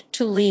belonged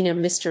to Lena.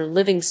 Mr.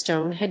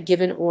 Livingstone had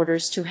given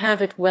orders to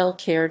have it well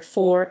cared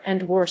for,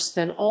 and worse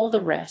than all the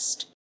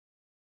rest,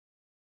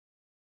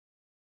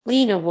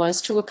 Lena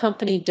was to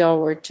accompany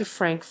Dorward to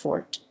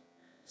Frankfort.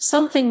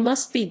 Something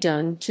must be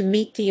done to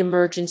meet the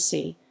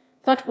emergency,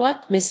 but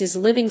what, Mrs.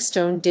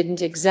 Livingstone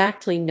didn't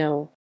exactly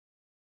know,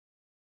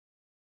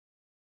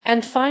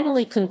 and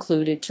finally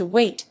concluded to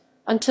wait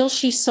until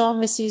she saw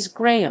Mrs.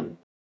 Graham.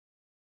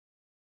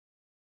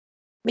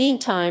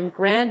 Meantime,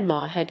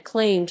 Grandma had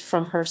claimed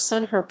from her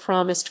son her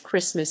promised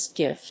Christmas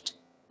gift,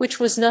 which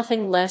was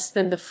nothing less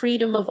than the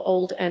freedom of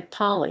old Aunt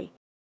Polly.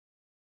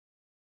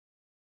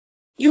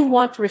 "You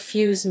won't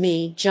refuse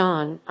me,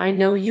 John, I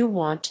know you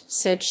won't,"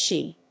 said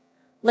she,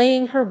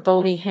 laying her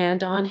bony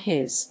hand on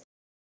his.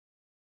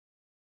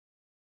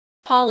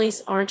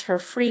 "Polly's aren't her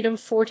freedom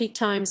 40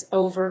 times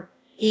over,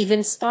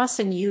 even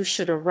s'posin' you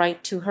should a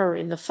right to her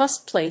in the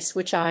fust place,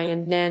 which I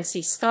and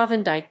Nancy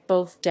Scavendike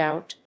both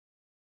doubt.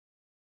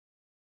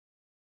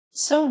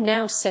 So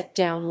now set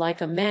down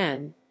like a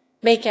man,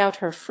 make out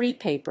her free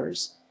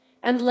papers,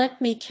 and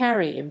let me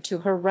carry 'em to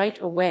her right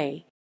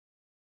away."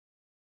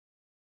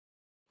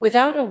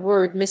 Without a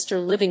word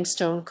Mr.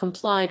 Livingstone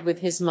complied with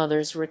his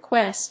mother's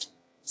request,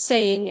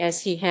 saying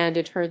as he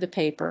handed her the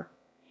paper,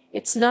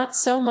 "It's not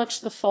so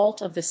much the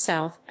fault of the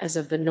South as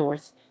of the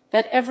North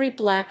that every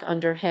black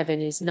under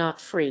heaven is not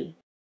free."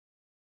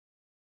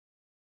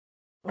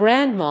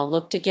 Grandma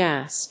looked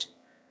aghast.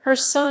 Her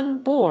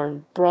son,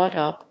 born, brought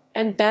up,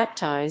 and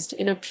baptized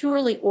in a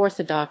purely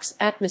orthodox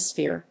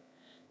atmosphere,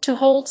 to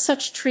hold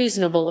such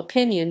treasonable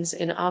opinions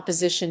in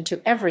opposition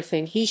to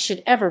everything he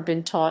should ever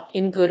been taught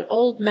in good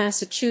old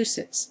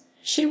Massachusetts,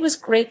 she was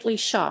greatly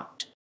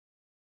shocked.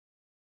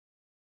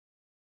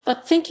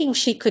 But thinking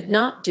she could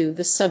not do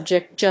the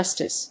subject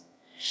justice,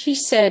 she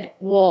said,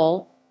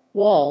 Wall,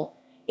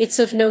 it's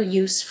of no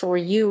use for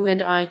you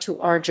and I to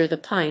arger the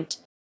pint,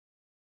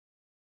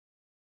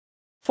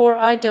 for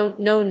I don't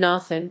know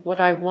nothin' what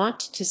I want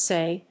to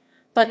say,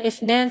 but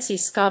if Nancy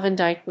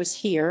Scavendike was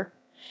here,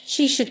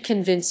 she should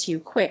convince you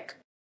quick,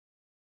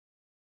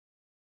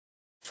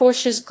 for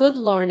she's good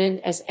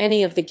larnin' as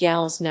any of the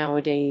gals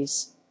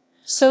nowadays."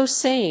 So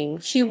saying,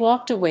 she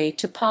walked away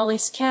to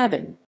Polly's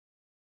cabin.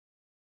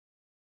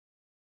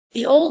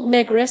 The old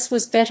negress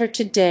was better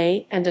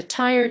to-day, and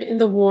attired in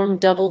the warm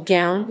double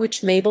gown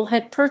which Mabel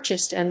had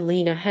purchased and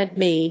Lena had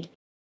made.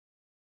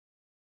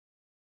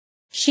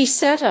 She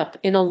sat up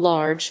in a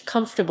large,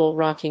 comfortable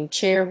rocking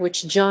chair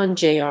which John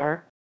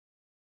Jr.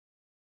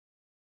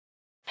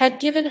 had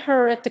given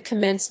her at the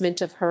commencement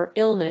of her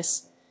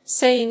illness,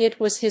 saying it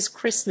was his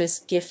Christmas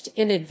gift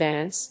in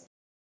advance.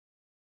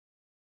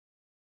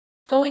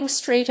 Going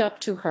straight up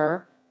to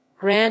her,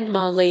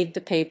 Grandma laid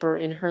the paper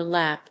in her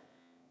lap,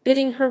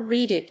 bidding her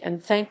read it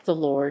and thank the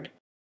Lord.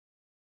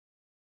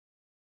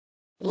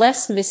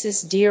 "Bless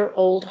Mrs. dear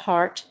old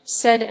heart,"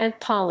 said Aunt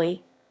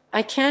Polly,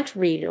 "I can't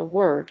read a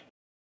word."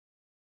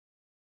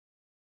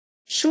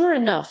 "Sure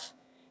enough,"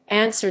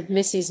 answered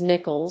Mrs.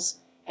 Nichols,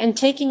 and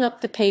taking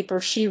up the paper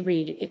she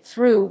read it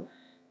through,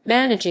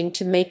 managing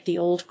to make the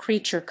old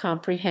creature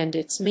comprehend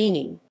its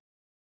meaning.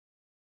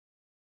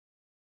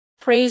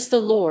 "Praise the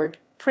Lord,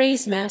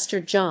 praise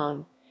Master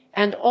John,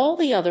 and all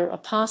the other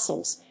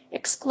apostles,"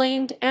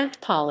 exclaimed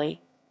Aunt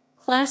Polly,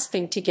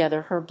 clasping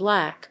together her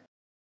black,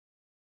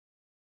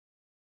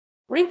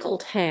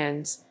 wrinkled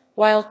hands,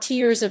 while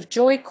tears of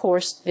joy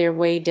coursed their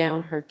way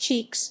down her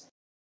cheeks.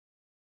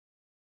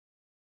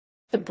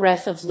 "The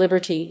breath of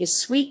liberty is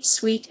sweet,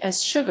 sweet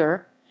as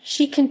sugar,"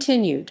 she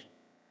continued,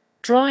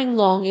 drawing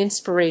long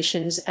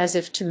inspirations as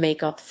if to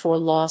make up for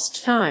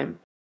lost time.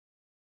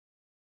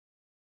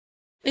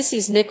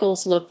 Mrs.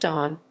 Nichols looked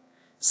on,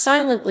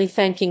 silently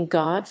thanking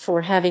God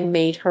for having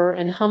made her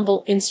an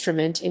humble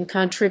instrument in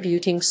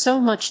contributing so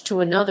much to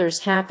another's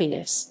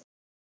happiness.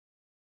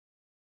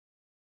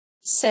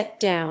 "Set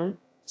down,"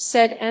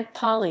 said Aunt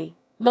Polly,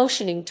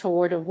 motioning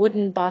toward a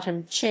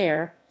wooden-bottomed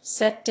chair.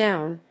 "Set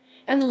down,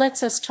 and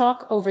let's us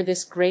talk over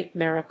this great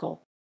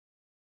miracle,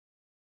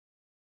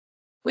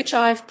 which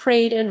I've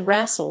prayed and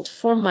wrastled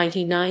for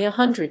mighty nigh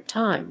 100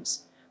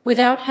 times,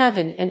 without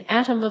having an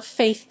atom of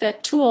faith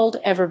that 'twould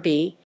ever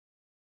be.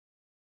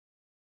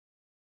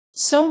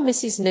 So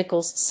Mrs.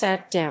 Nichols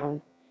sat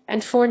down,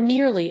 and for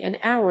nearly an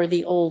hour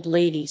the old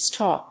ladies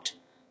talked,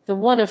 the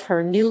one of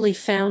her newly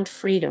found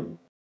freedom,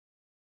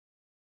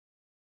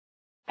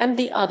 and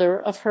the other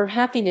of her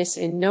happiness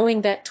in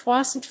knowing that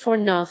 'twasn't for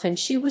nothing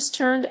she was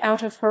turned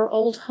out of her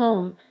old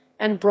home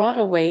and brought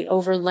away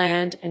over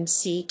land and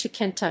sea to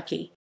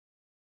Kentucky.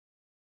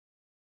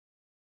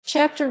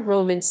 Chapter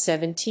Romans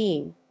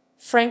 17.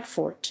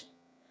 Frankfort.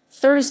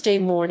 Thursday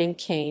morning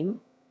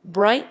came,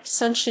 bright,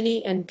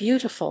 sunshiny, and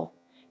beautiful,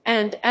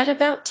 and at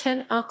about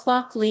 10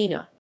 o'clock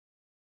Lena,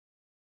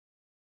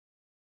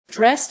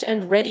 dressed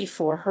and ready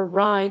for her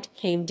ride,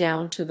 came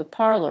down to the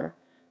parlor,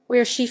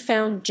 where she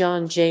found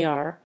John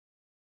Jr.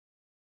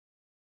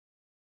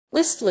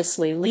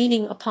 listlessly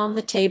leaning upon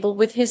the table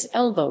with his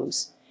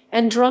elbows,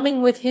 and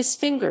drumming with his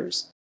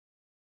fingers.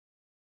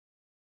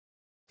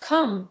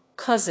 "Come,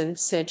 cousin,"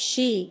 said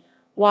she,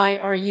 "why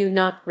are you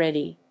not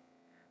ready?"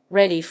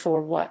 "Ready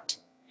for what?"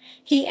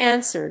 he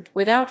answered,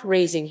 without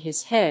raising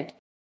his head.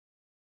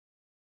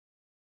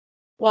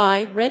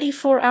 "Why, ready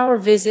for our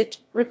visit,"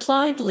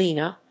 replied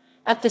Lena,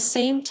 at the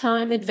same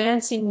time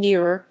advancing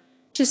nearer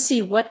to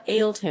see what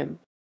ailed him.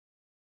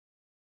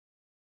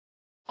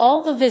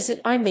 "All the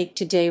visit I make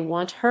today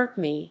won't hurt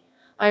me,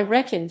 I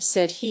reckon,"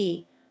 said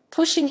he,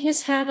 pushing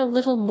his hat a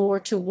little more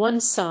to one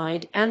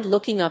side and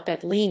looking up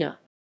at Lena,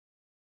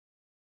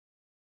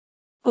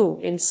 who,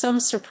 in some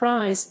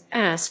surprise,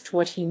 asked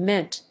what he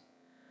meant.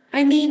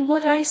 "I mean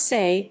what I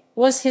say,"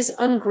 was his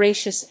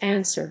ungracious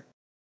answer.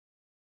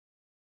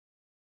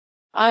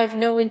 "I've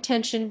no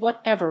intention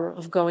whatever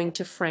of going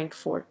to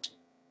Frankfort."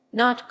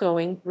 "Not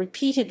going,"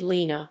 repeated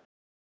Lena.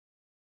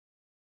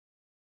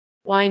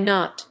 "Why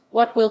not?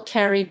 What will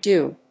Carrie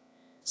do?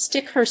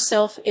 Stick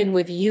herself in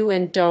with you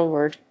and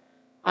Durward,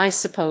 I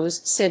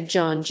suppose," said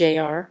John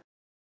Jr.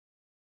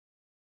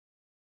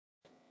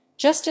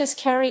 Just as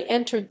Carrie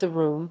entered the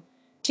room,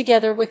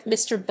 together with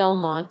Mr.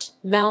 Belmont,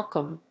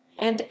 Malcolm,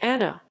 and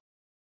Anna.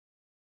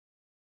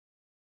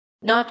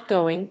 "Not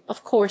going,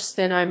 of course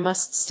then I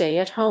must stay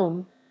at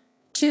home,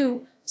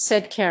 too,"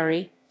 said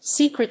Carrie,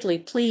 secretly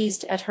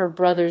pleased at her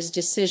brother's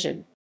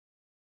decision.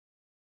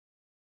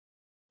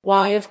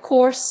 "Why, of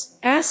course?"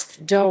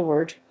 asked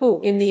Durward, who,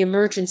 in the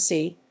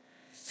emergency,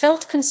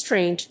 felt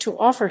constrained to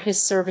offer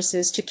his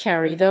services to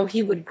Carrie, though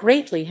he would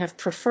greatly have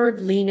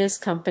preferred Lena's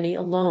company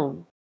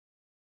alone.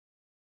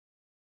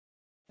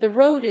 "The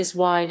road is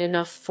wide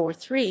enough for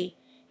three,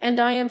 and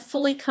I am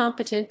fully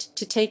competent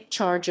to take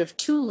charge of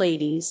two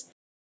ladies.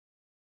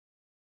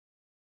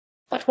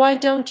 But why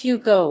don't you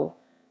go?"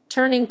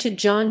 turning to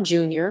John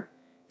Jr.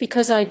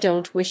 "Because I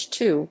don't wish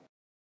to.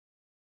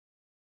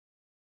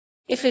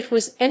 If it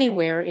was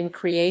anywhere in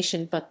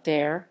creation but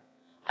there,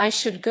 I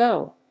should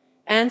go,"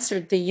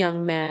 answered the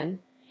young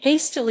man,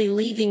 hastily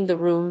leaving the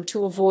room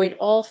to avoid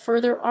all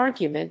further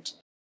argument.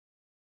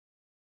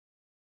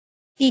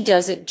 "He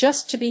does it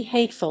just to be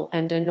hateful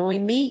and annoy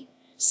me,"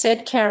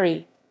 said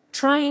Carrie,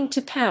 trying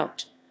to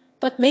pout,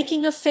 but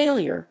making a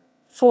failure,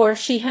 for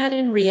she had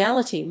in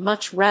reality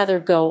much rather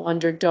go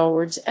under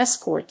Durward's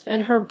escort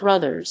than her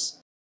brother's.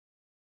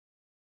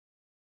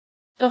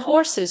 The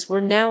horses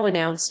were now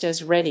announced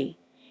as ready,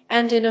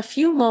 and in a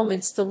few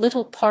moments the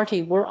little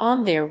party were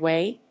on their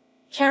way,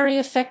 Carrie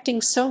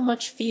affecting so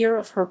much fear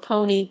of her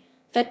pony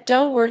that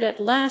Durward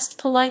at last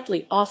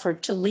politely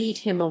offered to lead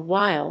him a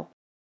while.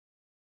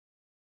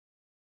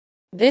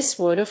 This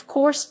would of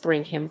course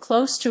bring him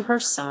close to her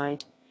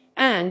side,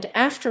 and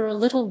after a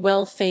little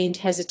well-feigned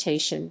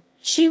hesitation,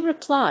 she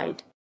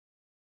replied,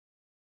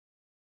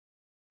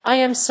 "I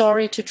am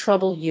sorry to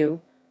trouble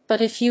you,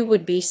 but if you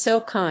would be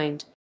so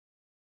kind."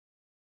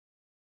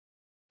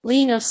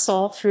 Lena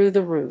saw through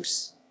the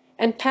ruse,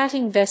 and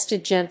patting Vesta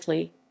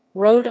gently,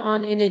 rode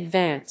on in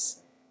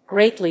advance,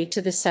 greatly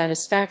to the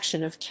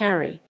satisfaction of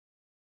Carrie,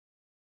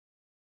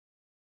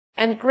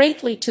 and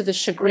greatly to the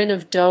chagrin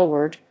of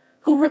Durward,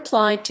 who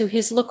replied to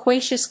his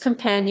loquacious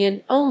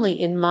companion only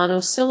in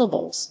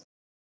monosyllables.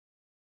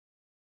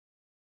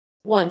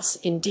 Once,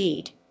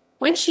 indeed,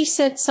 when she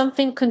said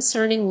something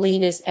concerning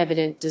Lena's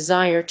evident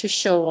desire to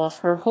show off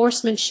her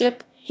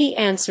horsemanship, he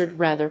answered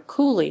rather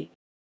coolly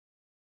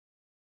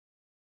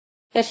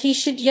that he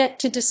should yet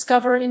to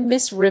discover in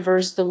Miss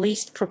Rivers the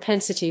least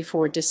propensity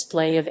for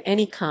display of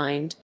any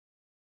kind.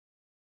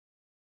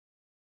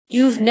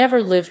 "You've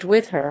never lived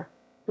with her,"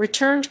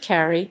 returned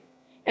Carrie,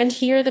 and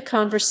here the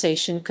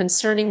conversation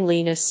concerning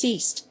Lena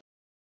ceased.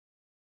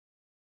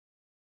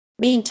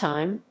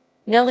 Meantime,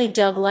 Nellie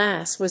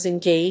Douglas was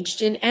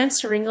engaged in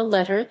answering a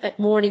letter that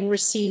morning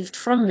received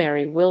from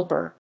Mary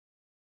Wilbur.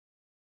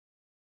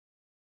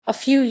 A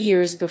few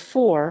years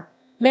before,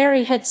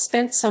 Mary had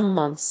spent some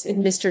months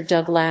in Mr.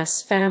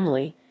 Douglas'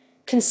 family,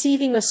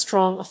 conceiving a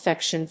strong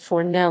affection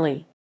for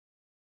Nellie,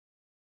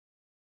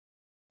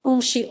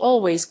 whom she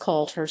always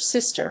called her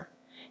sister,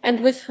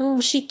 and with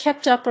whom she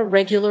kept up a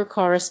regular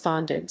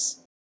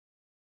correspondence.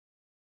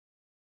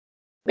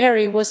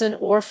 Mary was an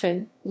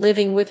orphan,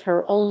 living with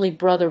her only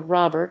brother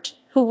Robert,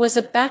 who was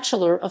a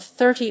bachelor of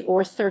 30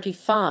 or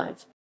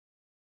 35.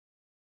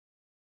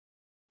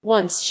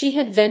 Once she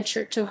had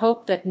ventured to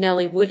hope that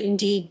Nellie would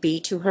indeed be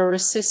to her a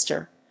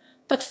sister,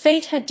 but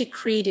fate had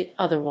decreed it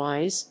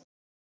otherwise,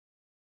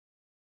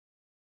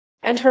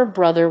 and her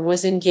brother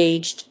was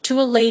engaged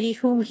to a lady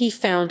whom he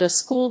found a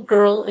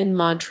schoolgirl in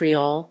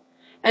Montreal,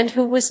 and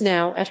who was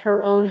now at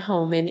her own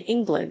home in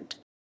England.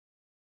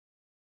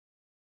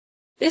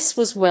 This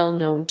was well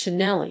known to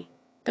Nellie,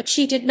 but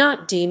she did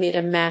not deem it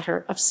a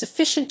matter of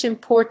sufficient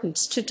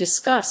importance to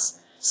discuss,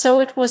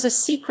 so it was a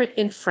secret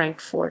in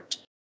Frankfort,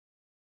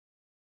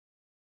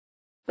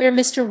 where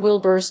Mr.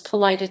 Wilbur's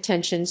polite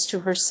attentions to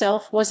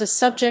herself was a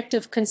subject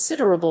of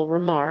considerable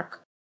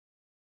remark.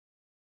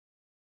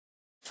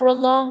 For a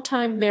long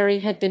time Mary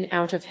had been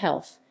out of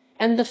health,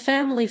 and the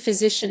family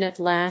physician at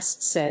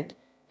last said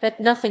that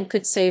nothing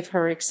could save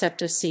her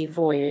except a sea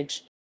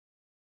voyage.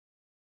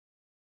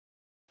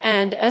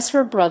 And as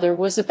her brother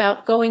was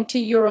about going to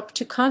Europe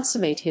to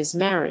consummate his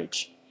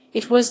marriage,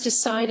 it was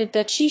decided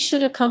that she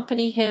should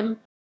accompany him.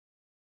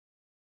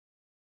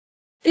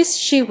 This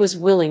she was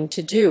willing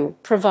to do,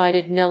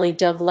 provided Nellie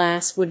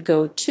Douglas would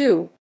go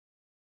too.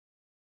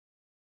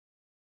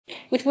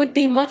 It would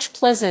be much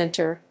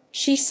pleasanter,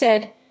 she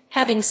said,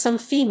 having some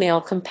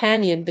female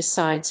companion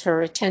besides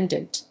her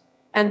attendant.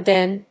 And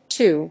then,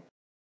 too,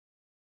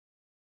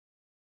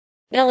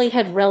 Nellie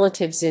had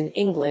relatives in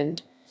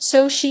England,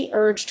 so she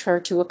urged her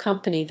to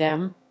accompany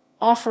them,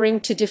 offering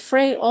to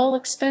defray all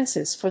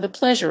expenses for the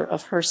pleasure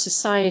of her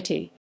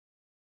society.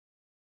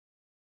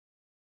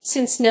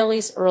 Since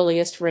Nellie's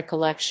earliest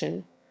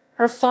recollection,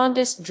 her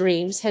fondest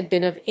dreams had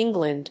been of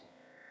England,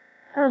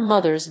 her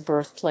mother's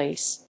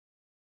birthplace.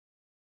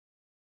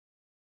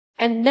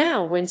 And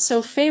now, when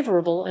so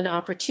favorable an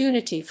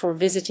opportunity for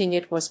visiting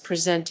it was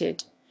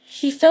presented,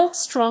 she felt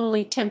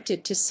strongly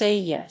tempted to say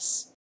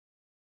yes.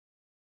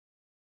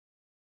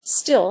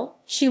 Still,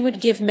 she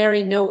would give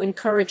Mary no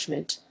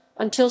encouragement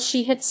until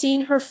she had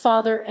seen her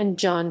father and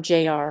John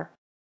Jr.,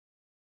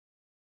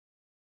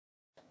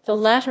 the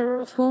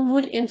latter of whom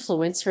would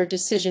influence her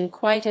decision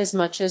quite as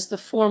much as the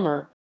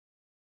former.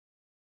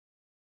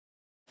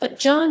 But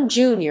John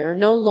Jr.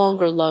 no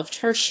longer loved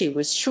her, she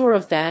was sure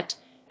of that,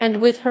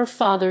 and with her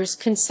father's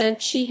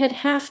consent she had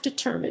half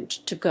determined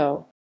to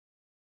go.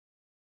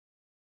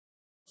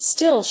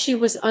 Still she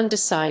was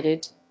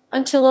undecided,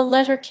 until a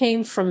letter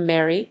came from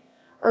Mary,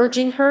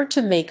 urging her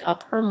to make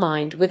up her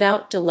mind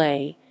without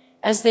delay,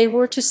 as they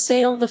were to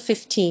sail the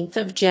 15th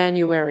of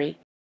January.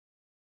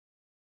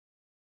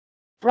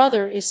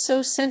 "Brother is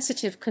so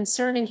sensitive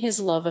concerning his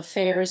love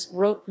affairs,"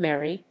 wrote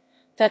Mary,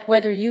 "that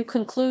whether you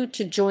conclude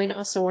to join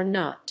us or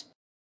not,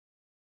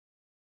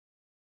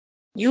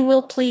 you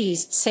will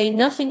please say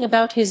nothing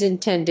about his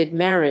intended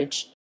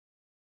marriage."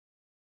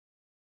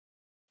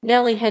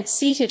 Nellie had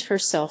seated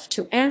herself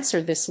to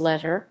answer this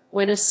letter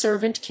when a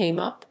servant came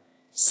up,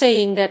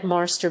 saying that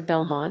Master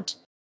Belmont,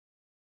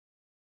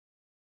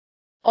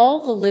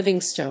 all the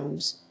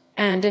Livingstones,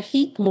 and a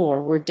heap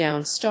more were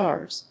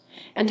downstairs,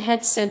 and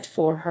had sent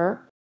for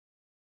her.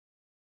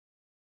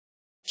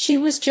 She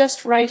was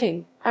just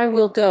writing, "I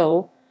will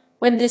go,"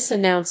 when this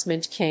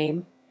announcement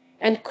came,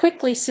 and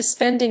quickly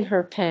suspending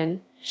her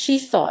pen, she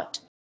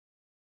thought,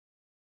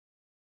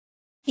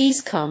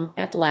 "He's come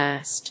at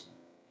last.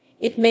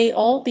 It may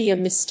all be a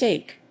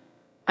mistake.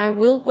 I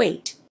will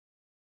wait."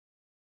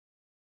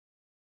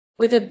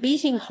 With a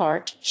beating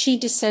heart she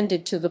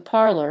descended to the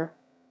parlor,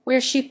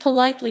 where she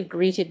politely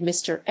greeted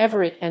Mr.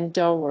 Everett and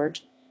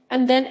Durward,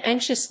 and then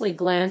anxiously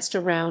glanced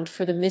around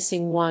for the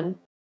missing one.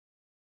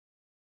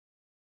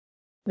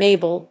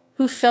 Mabel,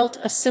 who felt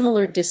a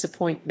similar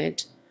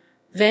disappointment,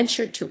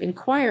 ventured to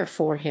inquire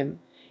for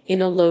him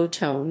in a low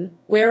tone,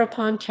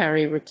 whereupon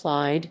Carrie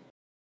replied,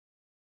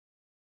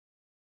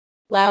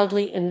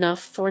 loudly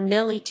enough for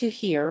Nellie to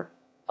hear,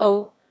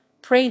 "Oh,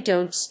 pray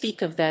don't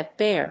speak of that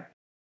bear.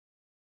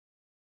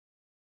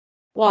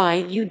 Why,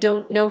 you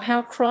don't know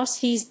how cross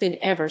he's been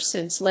ever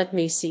since, let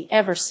me see,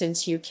 ever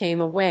since you came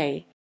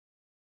away.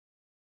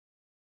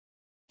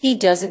 He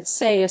doesn't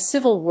say a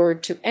civil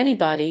word to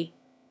anybody,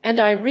 and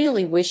I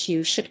really wish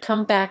you should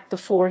come back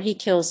before he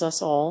kills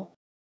us all."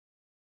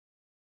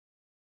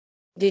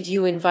 "Did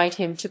you invite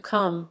him to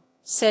come?"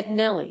 said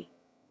Nellie.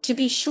 "To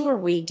be sure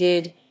we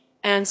did,"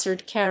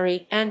 answered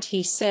Carrie, "and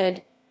he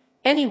said,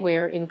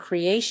 anywhere in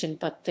creation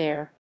but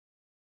there."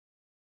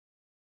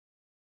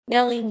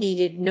 Nellie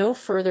needed no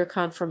further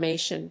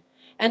confirmation,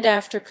 and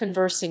after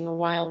conversing a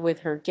while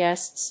with her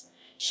guests,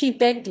 she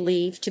begged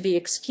leave to be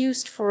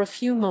excused for a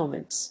few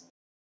moments,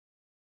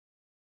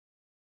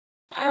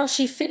 while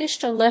she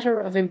finished a letter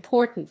of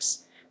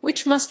importance,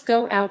 which must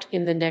go out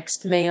in the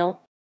next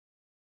mail.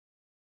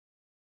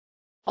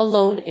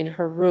 Alone in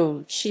her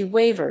room, she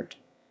wavered,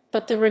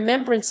 but the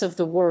remembrance of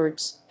the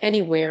words,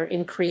 "anywhere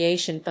in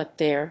creation but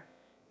there,"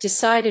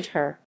 decided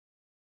her.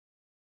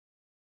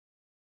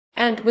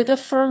 And with a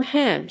firm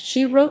hand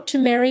she wrote to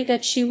Mary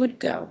that she would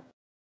go.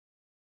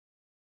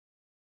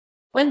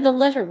 When the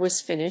letter was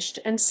finished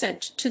and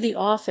sent to the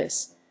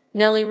office,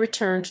 Nellie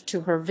returned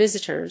to her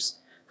visitors,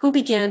 who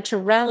began to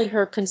rally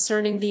her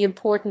concerning the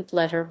important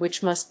letter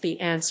which must be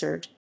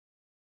answered.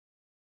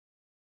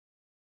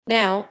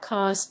 "Now,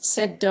 Cos,"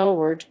 said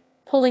Durward,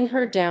 pulling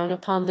her down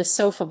upon the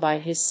sofa by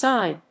his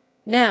side,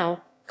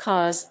 "now,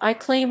 Cos, I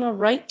claim a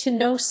right to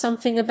know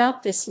something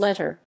about this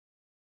letter.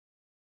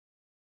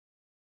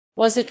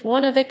 Was it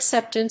one of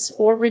acceptance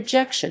or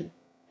rejection?"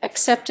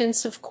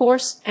 "Acceptance, of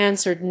course,"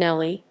 answered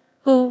Nellie,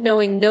 who,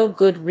 knowing no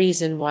good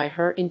reason why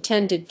her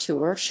intended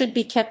tour should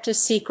be kept a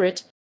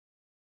secret,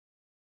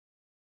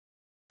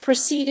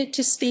 proceeded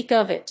to speak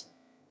of it,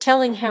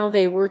 telling how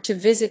they were to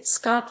visit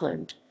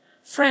Scotland,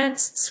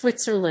 France,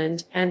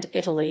 Switzerland, and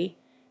Italy,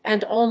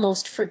 and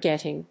almost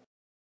forgetting,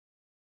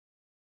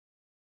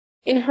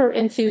 in her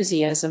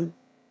enthusiasm,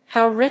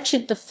 how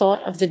wretched the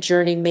thought of the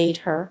journey made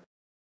her.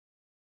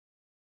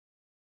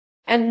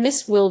 "And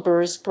Miss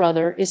Wilbur's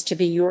brother is to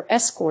be your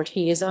escort.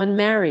 He is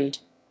unmarried,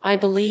 I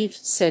believe,"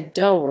 said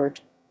Durward,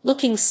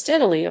 looking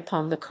steadily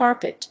upon the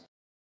carpet.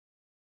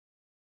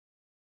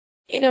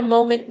 In a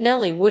moment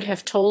Nellie would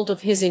have told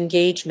of his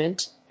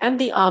engagement and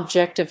the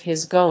object of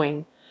his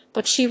going,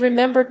 but she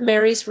remembered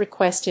Mary's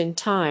request in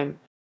time,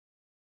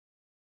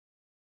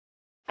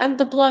 and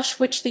the blush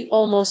which the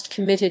almost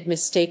committed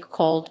mistake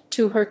called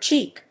to her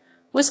cheek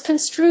was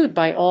construed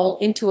by all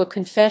into a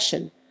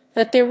confession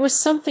that there was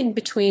something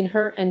between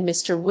her and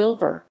Mr.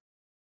 Wilbur.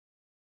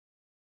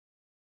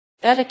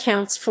 "That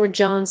accounts for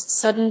John's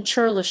sudden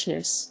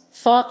churlishness,"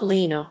 thought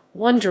Lena,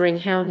 wondering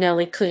how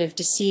Nellie could have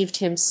deceived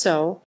him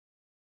so.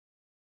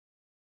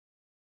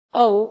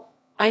 "Oh,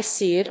 I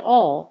see it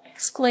all,"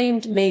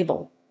 exclaimed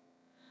Mabel.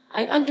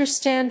 "I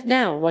understand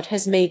now what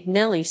has made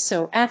Nellie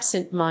so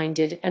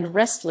absent-minded and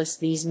restless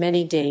these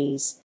many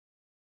days.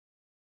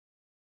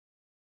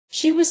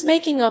 She was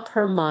making up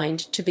her mind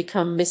to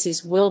become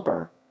Mrs.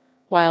 Wilbur,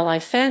 while I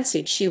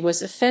fancied she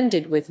was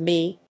offended with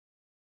me."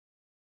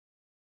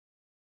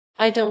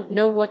 "I don't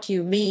know what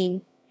you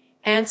mean,"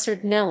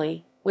 answered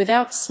Nellie,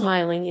 without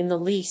smiling in the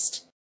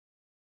least.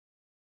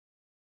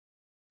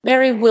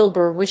 "Mary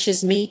Wilbur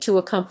wishes me to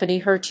accompany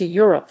her to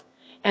Europe,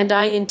 and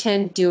I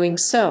intend doing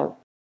so.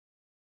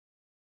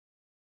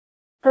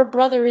 Her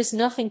brother is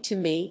nothing to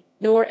me,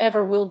 nor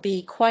ever will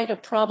be. Quite a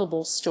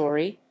probable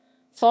story,"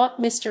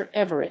 thought Mr.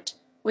 Everett,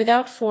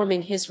 without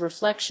forming his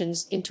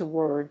reflections into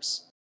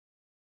words.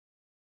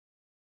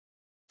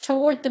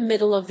 Toward the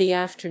middle of the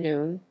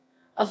afternoon,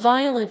 a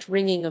violent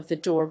ringing of the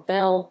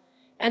door-bell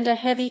and a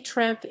heavy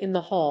tramp in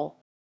the hall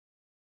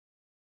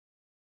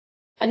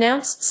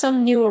announced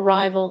some new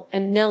arrival,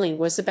 and Nellie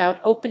was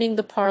about opening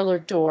the parlor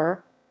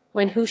door,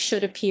 when who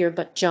should appear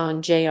but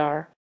John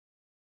Jr.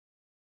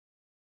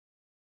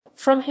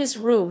 From his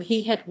room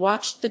he had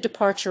watched the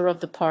departure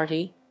of the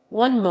party,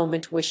 one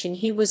moment wishing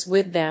he was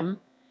with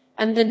them,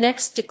 and the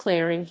next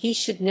declaring he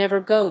should never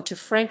go to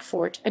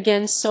Frankfort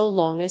again so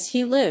long as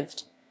he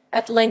lived,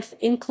 at length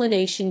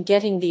inclination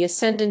getting the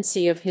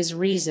ascendancy of his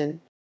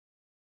reason.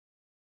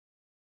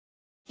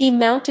 He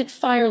mounted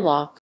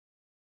firelock.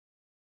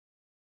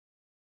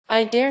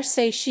 "I dare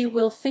say she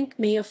will think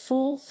me a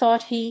fool,"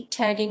 thought he,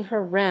 tagging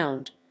her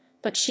round,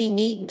 "but she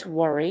needn't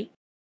worry.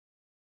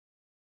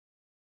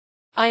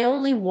 I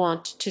only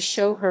want to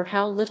show her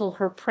how little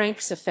her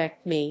pranks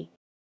affect me."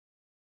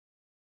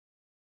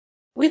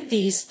 With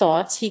these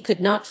thoughts he could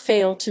not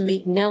fail to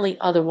meet Nellie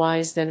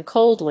otherwise than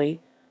coldly,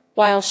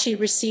 while she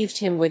received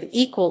him with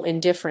equal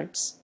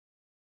indifference.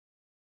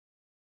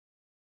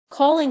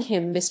 Calling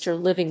him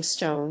Mr.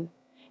 Livingstone,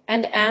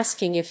 and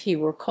asking if he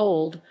were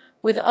cold,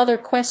 with other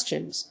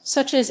questions,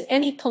 such as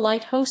any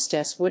polite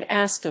hostess would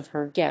ask of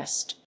her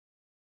guest.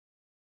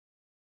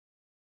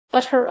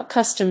 But her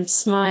accustomed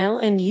smile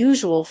and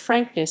usual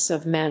frankness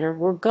of manner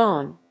were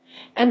gone,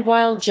 and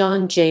while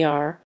John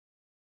Jr.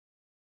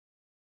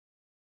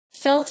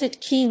 felt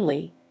it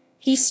keenly,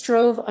 he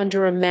strove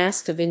under a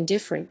mask of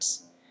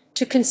indifference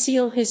to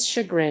conceal his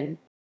chagrin.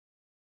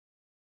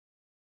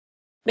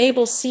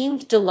 Mabel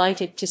seemed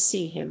delighted to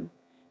see him,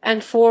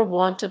 and for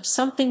want of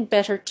something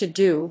better to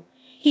do,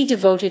 he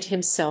devoted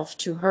himself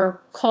to her,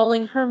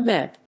 calling her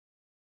Meb,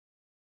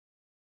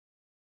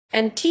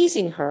 and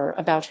teasing her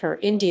about her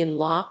Indian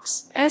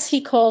locks, as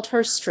he called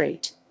her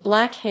straight,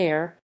 black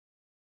hair.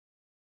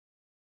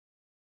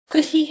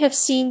 Could he have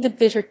seen the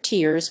bitter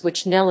tears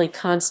which Nellie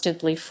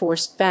constantly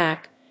forced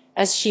back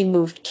as she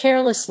moved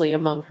carelessly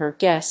among her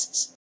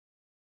guests,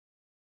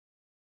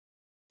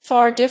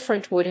 far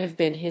different would have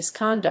been his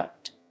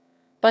conduct.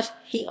 But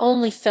he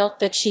only felt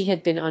that she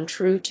had been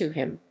untrue to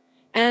him,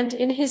 and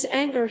in his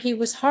anger he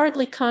was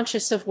hardly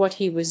conscious of what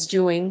he was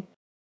doing.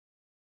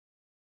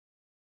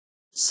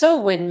 So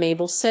when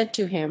Mabel said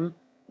to him,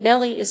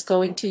 "Nellie is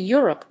going to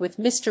Europe with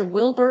Mr.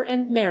 Wilbur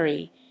and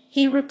Mary,"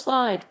 he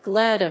replied,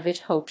 "Glad of it,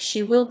 hope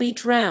she will be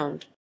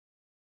drowned."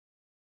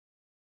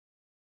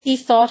 He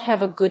thought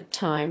have a good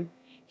time,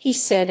 he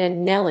said,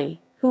 and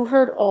Nellie, who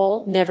heard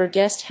all, never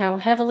guessed how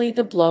heavily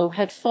the blow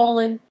had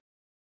fallen,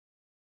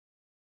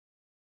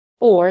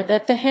 or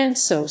that the hand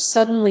so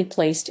suddenly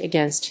placed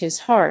against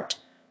his heart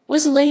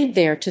was laid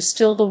there to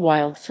still the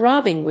wild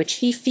throbbing which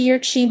he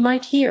feared she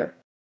might hear.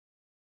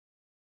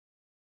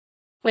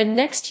 When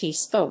next he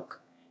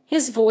spoke,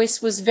 his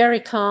voice was very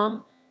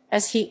calm,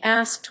 as he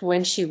asked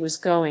when she was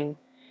going,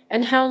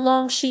 and how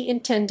long she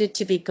intended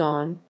to be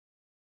gone.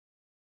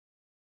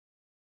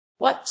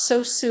 "What,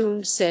 so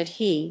soon?" said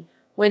he,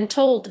 when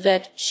told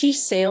that she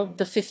sailed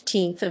the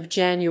 15th of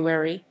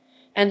January,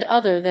 and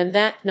other than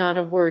that not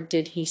a word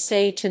did he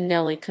say to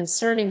Nelly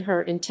concerning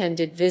her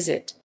intended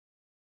visit,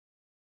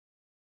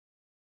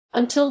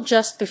 until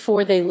just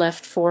before they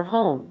left for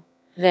home.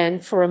 Then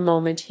for a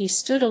moment he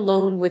stood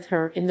alone with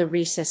her in the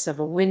recess of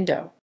a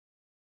window.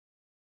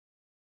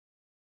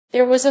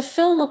 There was a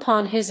film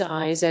upon his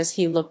eyes as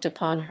he looked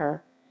upon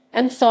her,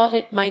 and thought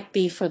it might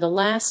be for the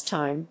last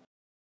time.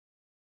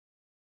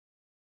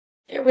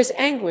 There was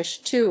anguish,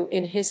 too,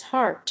 in his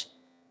heart,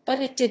 but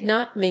it did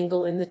not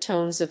mingle in the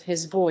tones of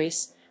his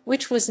voice,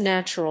 which was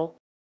natural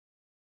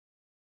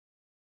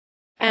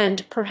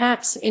and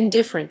perhaps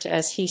indifferent,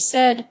 as he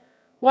said,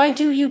 "Why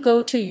do you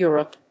go to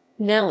Europe,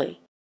 Nelly?"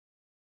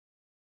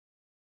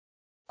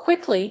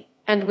 Quickly,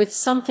 and with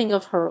something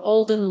of her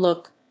olden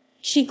look,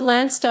 she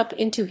glanced up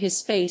into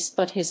his face,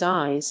 but his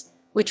eyes,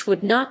 which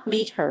would not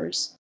meet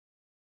hers,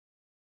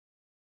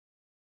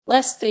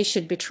 lest they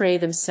should betray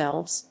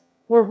themselves,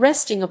 were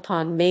resting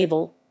upon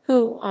Mabel,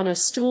 who, on a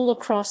stool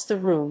across the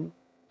room,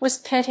 was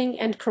petting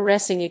and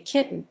caressing a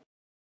kitten.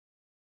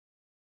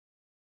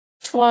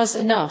 "'Twas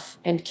enough,"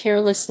 and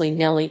carelessly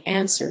Nelly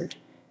answered,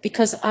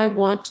 "because I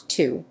want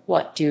to.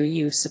 What do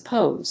you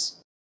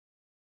suppose?"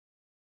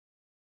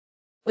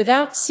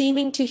 Without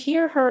seeming to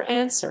hear her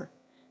answer,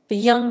 the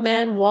young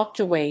man walked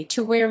away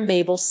to where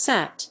Mabel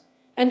sat,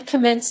 and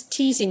commenced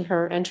teasing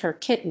her and her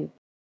kitten,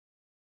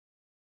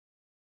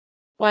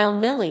 while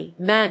Nelly,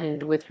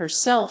 maddened with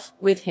herself,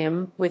 with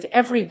him, with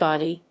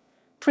everybody,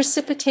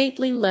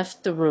 precipitately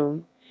left the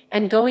room,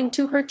 and going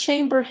to her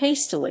chamber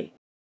hastily,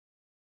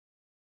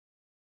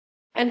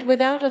 and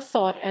without a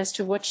thought as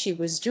to what she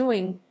was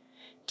doing,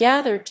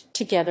 gathered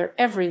together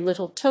every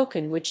little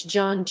token which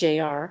John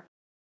Jr.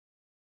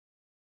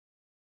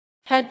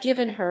 had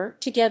given her,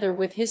 together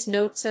with his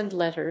notes and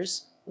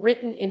letters,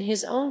 written in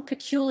his own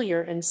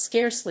peculiar and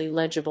scarcely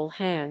legible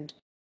hand.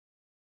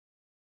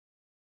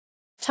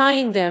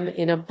 Tying them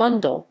in a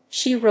bundle,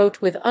 she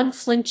wrote with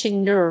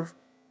unflinching nerve,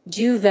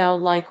 "Do thou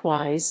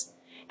likewise,"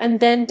 and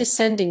then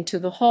descending to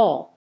the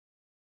hall,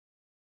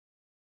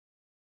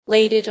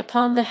 laid it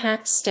upon the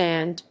hat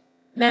stand,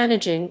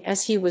 managing,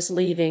 as he was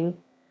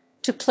leaving,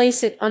 to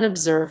place it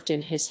unobserved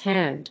in his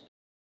hand.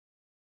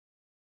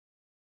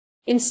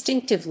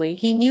 Instinctively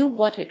he knew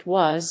what it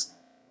was,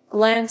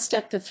 glanced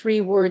at the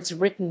 3 words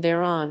written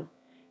thereon,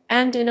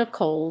 and in a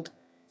cold,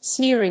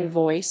 sneering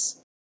voice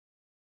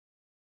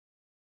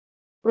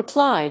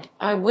replied,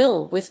 "I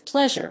will, with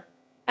pleasure,"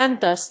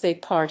 and thus they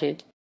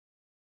parted.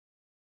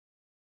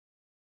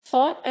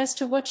 Thought as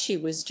to what she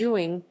was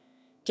doing,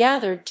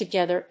 gathered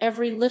together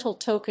every little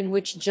token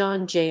which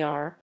John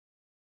Jr.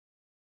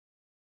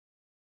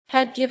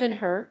 had given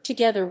her,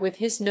 together with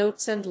his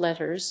notes and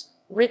letters,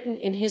 written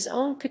in his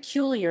own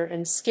peculiar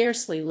and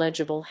scarcely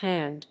legible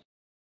hand.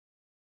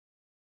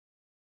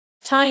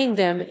 Tying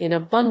them in a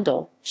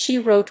bundle, she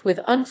wrote with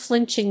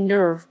unflinching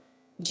nerve,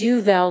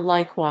 "Do thou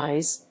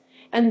likewise,"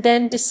 and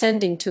then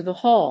descending to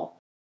the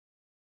hall,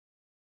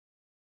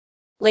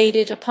 laid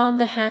it upon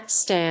the hat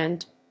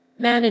stand,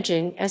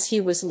 managing, as he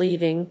was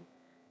leaving,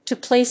 to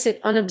place it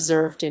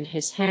unobserved in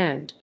his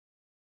hand.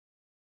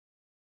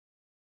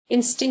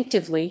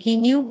 Instinctively he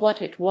knew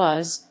what it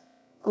was,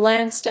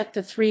 glanced at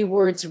the 3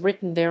 words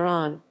written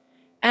thereon,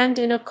 and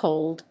in a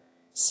cold,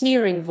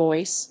 sneering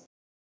voice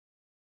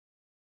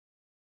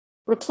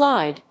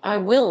replied, "I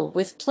will,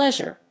 with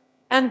pleasure,"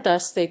 and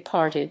thus they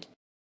parted.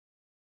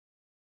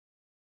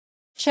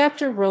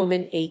 Chapter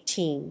Roman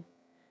 18.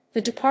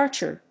 The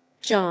departure.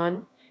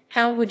 "John,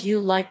 how would you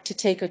like to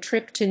take a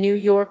trip to New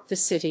York, the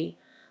city,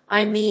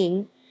 I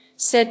mean,"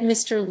 said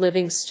Mr.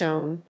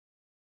 Livingstone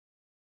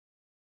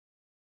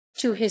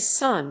to his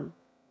son,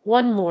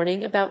 one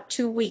morning about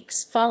 2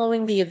 weeks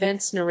following the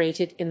events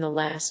narrated in the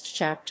last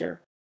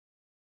chapter.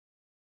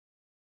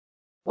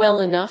 "Well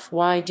enough,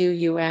 why do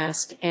you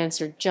ask?"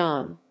 answered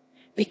John.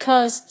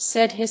 "Because,"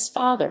 said his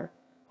father,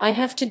 "I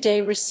have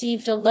today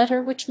received a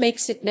letter which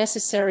makes it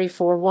necessary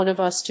for one of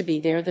us to be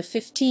there the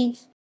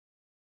 15th.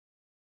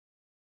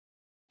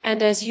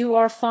 And as you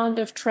are fond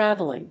of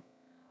traveling,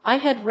 I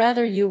had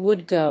rather you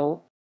would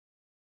go.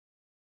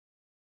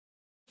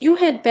 You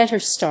had better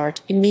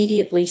start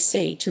immediately,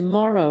 say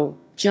tomorrow."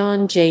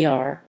 John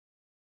Jr.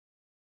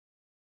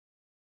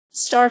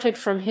 started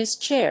from his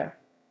chair.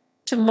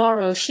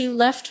 Tomorrow she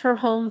left her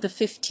home, the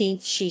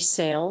 15th she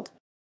sailed.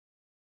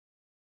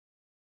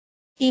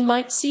 He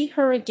might see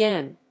her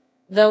again,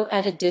 though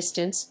at a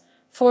distance,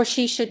 for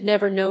she should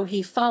never know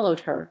he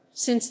followed her,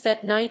 since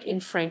that night in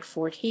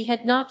Frankfort he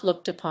had not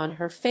looked upon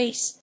her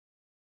face.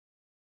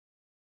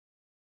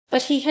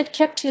 But he had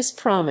kept his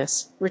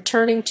promise,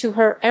 returning to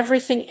her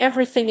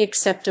everything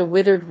except a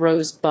withered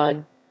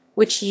rosebud,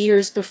 which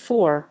years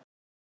before,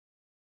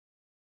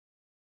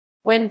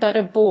 when but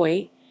a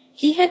boy,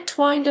 he had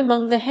twined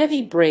among the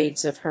heavy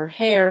braids of her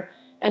hair,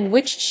 and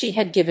which she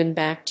had given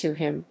back to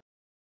him.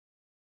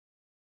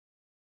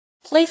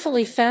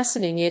 playfully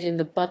fastening it in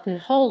the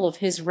buttonhole of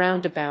his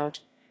roundabout.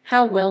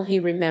 How well he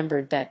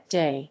remembered that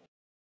day.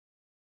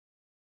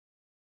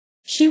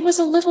 She was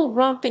a little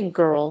romping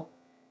girl,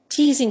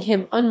 teasing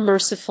him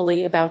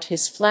unmercifully about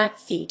his flat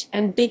feet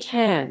and big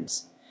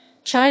hands,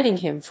 chiding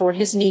him for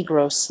his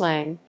Negro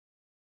slang,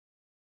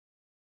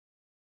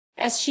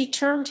 as she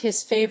termed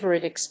his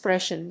favorite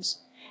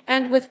expressions,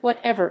 and with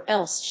whatever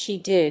else she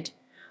did,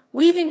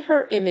 weaving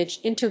her image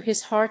into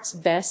his heart's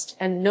best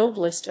and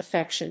noblest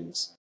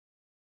affections,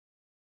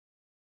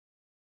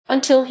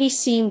 until he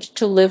seemed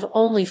to live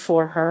only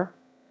for her.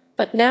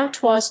 But now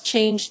 'twas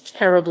changed,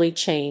 terribly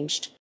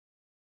changed.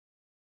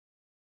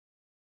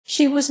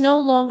 She was no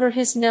longer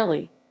his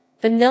Nellie,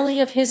 the Nellie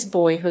of his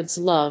boyhood's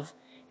love,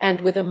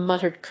 and with a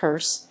muttered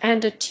curse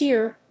and a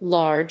tear,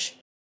 large,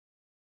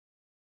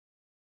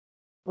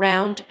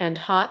 round, and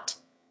hot,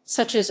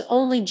 such as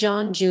only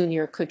John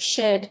Jr. could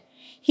shed,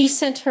 he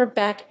sent her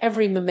back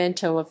every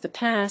memento of the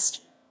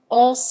past,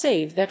 all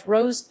save that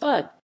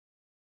rosebud,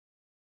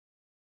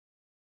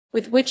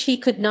 with which he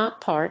could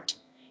not part.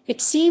 It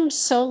seemed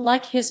so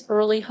like his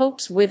early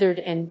hopes withered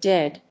and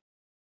dead.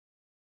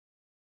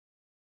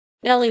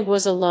 Nellie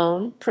was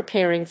alone,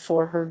 preparing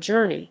for her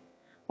journey,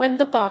 when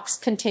the box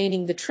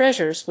containing the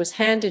treasures was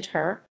handed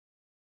her.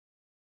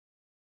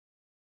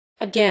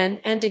 Again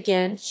and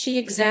again she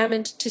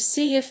examined to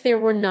see if there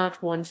were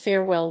not one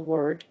farewell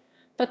word,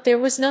 but there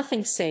was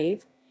nothing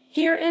save,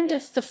 "Here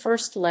endeth the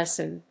first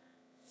lesson,"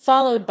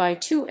 followed by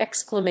 2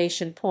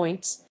 exclamation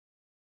points,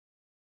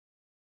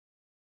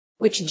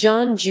 which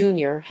John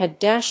Jr. had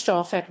dashed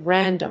off at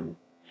random.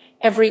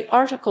 Every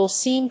article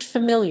seemed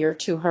familiar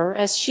to her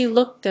as she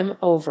looked them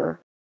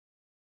over,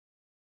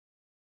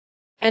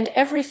 and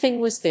everything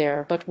was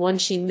there but one.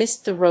 She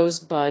missed the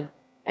rosebud,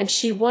 and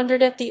she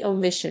wondered at the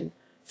omission,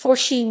 for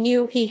she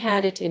knew he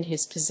had it in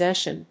his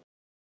possession.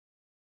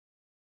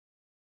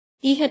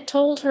 He had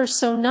told her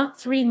so not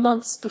 3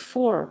 months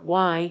before.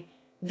 Why,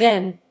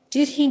 then,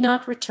 did he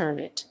not return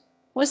it?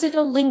 Was it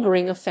a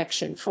lingering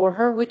affection for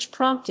her which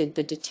prompted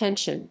the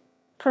detention?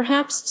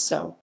 Perhaps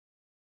so.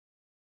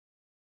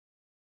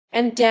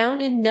 And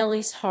down in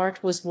Nellie's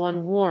heart was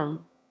one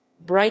warm,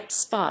 bright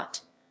spot,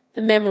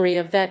 the memory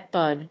of that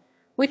bud,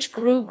 which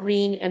grew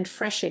green and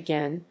fresh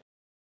again,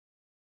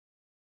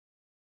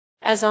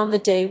 as on the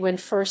day when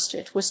first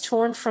it was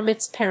torn from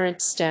its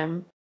parent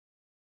stem,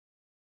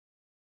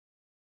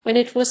 when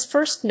it was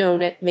first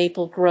known at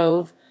Maple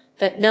Grove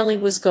that Nellie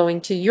was going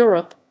to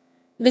Europe.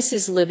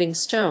 Mrs.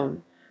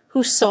 Livingstone,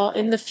 who saw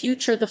in the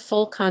future the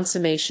full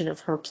consummation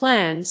of her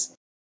plans,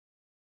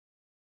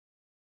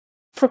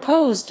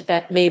 proposed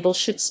that Mabel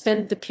should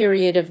spend the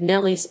period of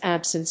Nellie's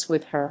absence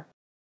with her.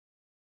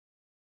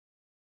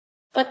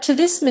 But to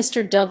this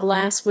Mr.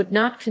 Douglas would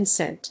not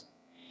consent.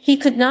 He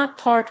could not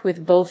part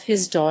with both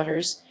his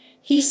daughters,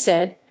 he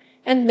said,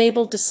 and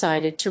Mabel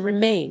decided to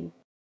remain,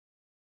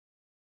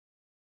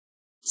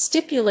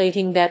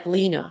 stipulating that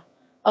Lena,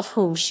 of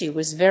whom she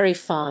was very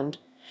fond,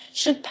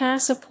 should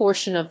pass a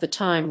portion of the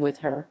time with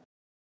her.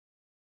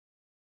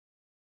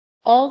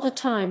 "All the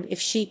time, if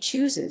she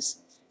chooses,"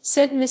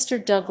 said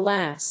Mr.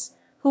 Douglas,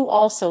 who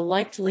also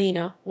liked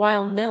Lena,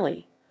 while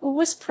Nellie, who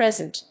was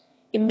present,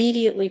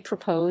 immediately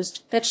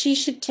proposed that she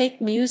should take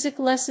music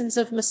lessons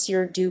of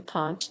Monsieur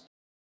Dupont,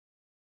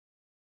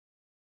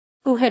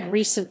 who had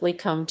recently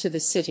come to the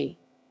city,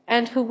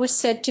 and who was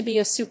said to be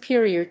a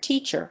superior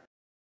teacher.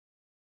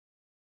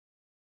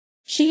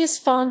 "She is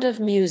fond of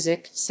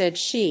music," said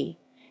she,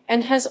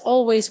 "and has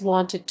always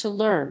wanted to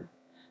learn,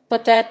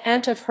 but that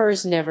aunt of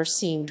hers never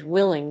seemed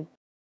willing."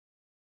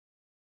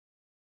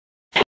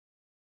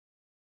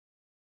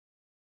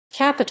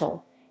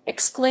 "Capital!"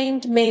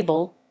 exclaimed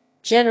Mabel,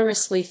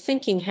 generously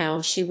thinking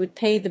how she would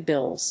pay the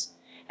bills,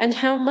 and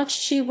how much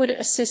she would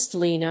assist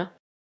Lena.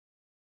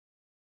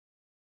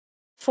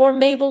 For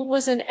Mabel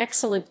was an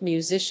excellent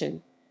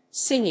musician,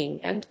 singing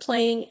and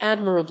playing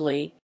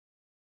admirably.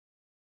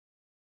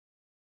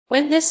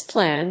 When this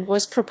plan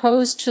was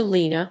proposed to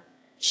Lena,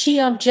 she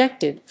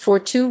objected for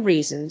 2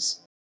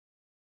 reasons.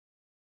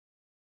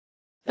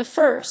 The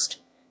first,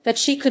 that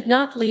she could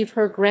not leave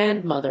her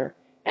grandmother,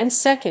 and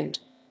second,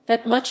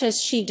 that much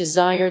as she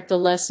desired the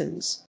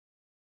lessons,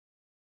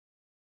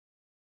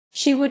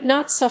 she would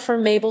not suffer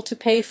Mabel to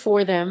pay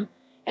for them,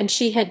 and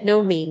she had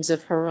no means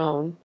of her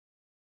own.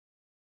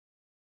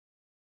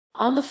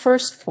 On the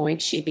first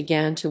point she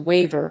began to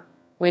waver,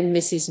 when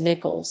Mrs.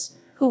 Nichols,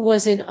 who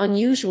was in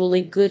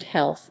unusually good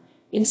health,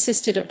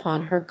 insisted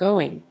upon her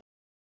going.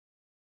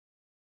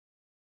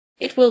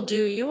 "It will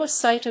do you a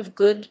sight of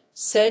good,"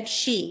 said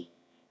she,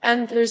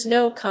 "and there's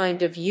no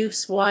kind of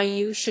use why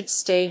you should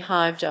stay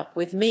hived up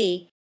with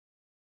me.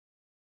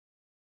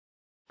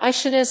 I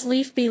should as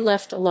lief be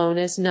left alone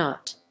as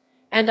not,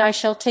 and I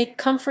shall take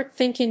comfort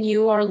thinking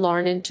you are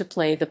larnin' to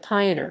play the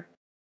pioneer.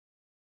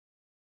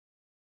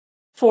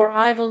 For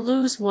I've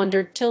always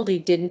wondered Tildy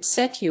didn't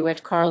set you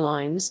at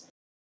Carline's.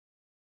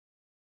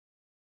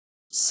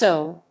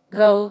 So,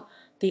 go,"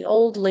 the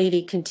old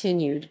lady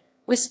continued,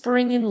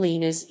 whispering in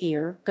Lena's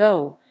ear,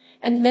 "go,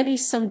 and maybe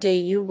some day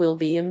you will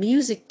be a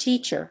music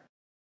teacher."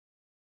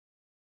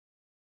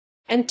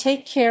 and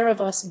take care of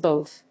us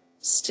both."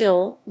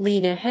 Still,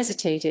 Lena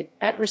hesitated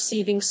at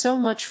receiving so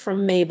much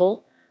from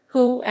Mabel,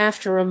 who,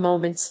 after a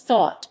moment's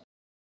thought,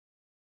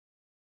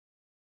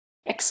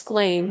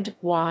 exclaimed,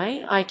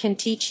 "Why, I can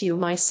teach you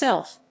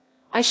myself.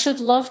 I should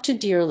love to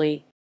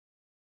dearly.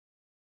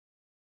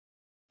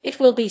 It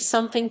will be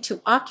something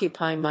to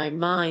occupy my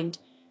mind,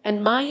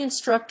 and my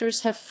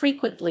instructors have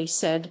frequently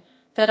said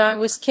that I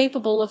was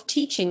capable of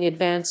teaching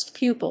advanced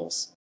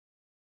pupils.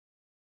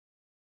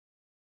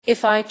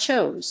 If I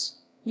chose.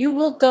 You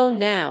will go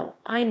now,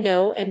 I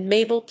know." And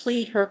Mabel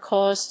plead her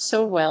cause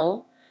so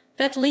well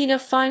that Lena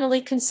finally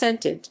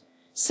consented,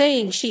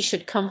 saying she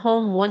should come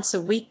home once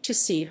a week to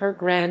see her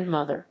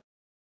grandmother.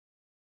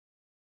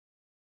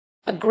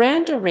 "A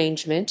grand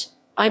arrangement,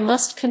 I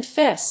must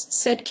confess,"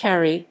 said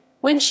Carrie,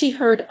 when she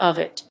heard of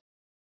it.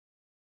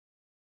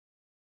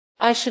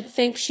 "I should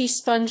think she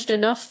sponged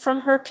enough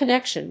from her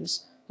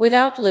connections,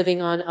 without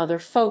living on other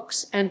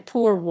folks, and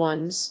poor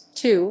ones,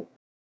 too.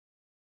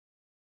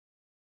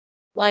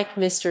 Like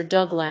Mr.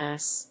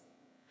 Douglas."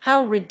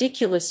 "How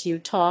ridiculous you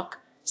talk,"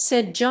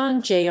 said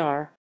John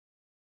Jr.,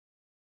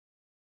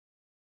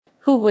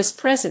 who was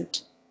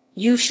present.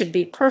 "You should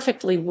be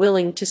perfectly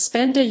willing to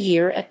spend a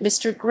year at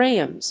Mr.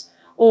 Graham's,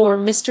 or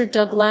Mr.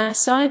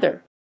 Douglas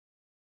either,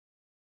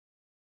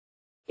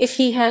 if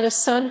he had a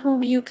son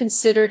whom you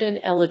considered an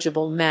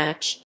eligible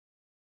match.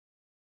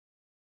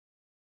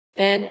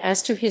 Then,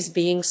 as to his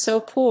being so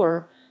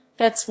poor,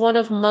 that's one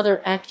of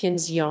Mother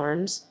Atkins's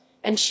yarns,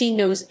 and she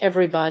knows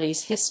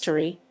everybody's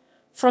history,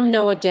 from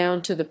Noah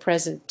down to the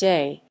present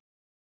day.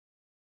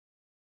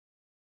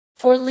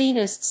 For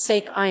Lena's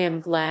sake I am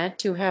glad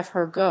to have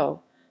her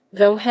go,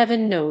 though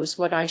heaven knows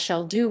what I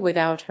shall do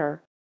without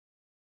her."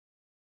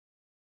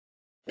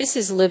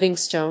 Mrs.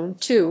 Livingstone,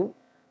 too,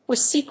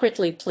 was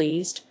secretly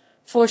pleased,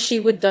 for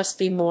she would thus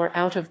be more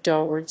out of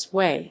Dorward's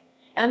way,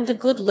 and the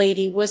good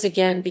lady was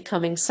again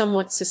becoming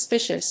somewhat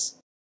suspicious.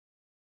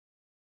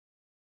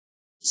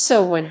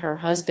 So when her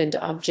husband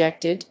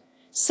objected,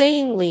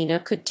 saying Lena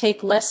could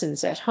take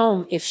lessons at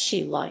home if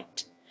she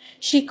liked,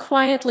 she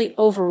quietly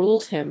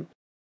overruled him,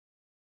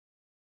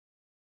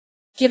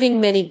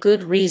 giving many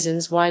good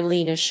reasons why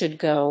Lena should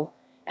go,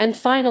 and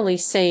finally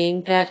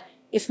saying that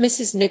if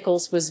Mrs.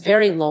 Nichols was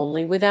very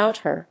lonely without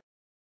her,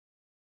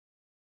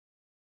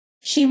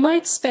 she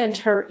might spend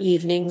her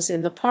evenings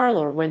in the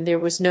parlor when there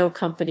was no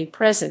company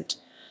present,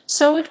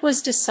 so it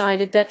was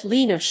decided that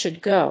Lena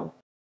should go.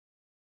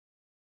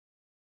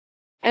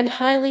 And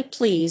highly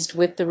pleased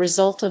with the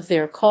result of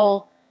their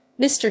call,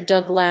 Mr.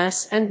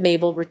 Douglas and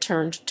Mabel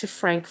returned to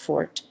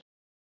Frankfort.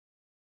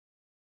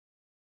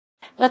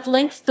 At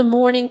length the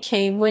morning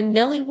came when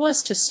Nellie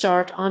was to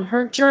start on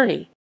her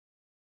journey.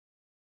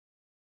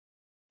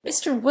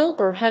 Mr.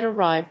 Wilbur had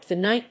arrived the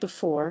night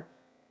before,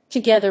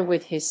 together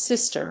with his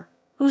sister,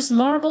 whose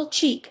marble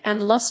cheek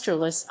and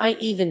lustreless eye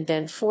even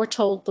then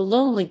foretold the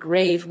lonely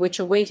grave which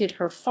awaited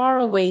her far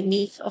away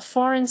 'neath a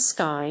foreign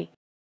sky.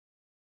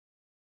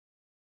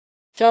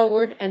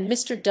 Dorward and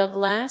Mr.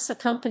 Douglas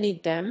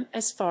accompanied them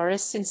as far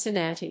as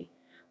Cincinnati,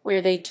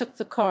 where they took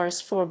the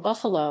cars for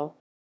Buffalo.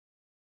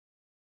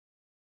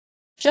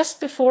 Just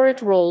before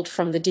it rolled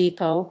from the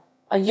depot,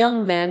 a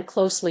young man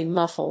closely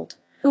muffled,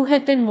 who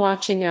had been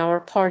watching our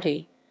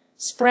party,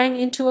 sprang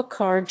into a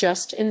car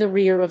just in the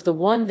rear of the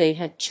one they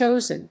had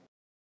chosen,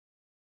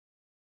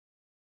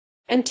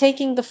 and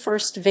taking the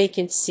first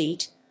vacant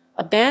seat,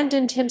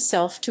 abandoned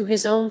himself to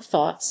his own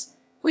thoughts,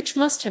 which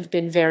must have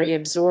been very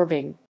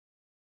absorbing,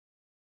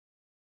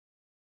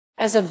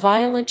 as a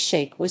violent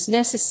shake was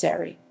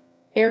necessary,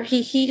 ere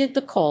he heeded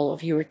the call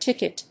of "Your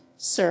ticket,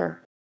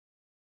 sir."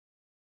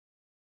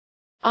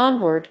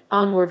 Onward,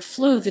 onward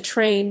flew the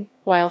train,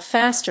 while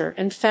faster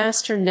and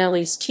faster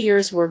Nellie's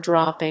tears were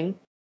dropping.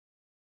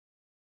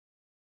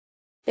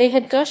 They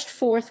had gushed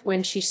forth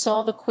when she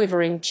saw the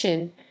quivering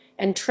chin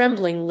and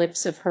trembling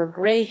lips of her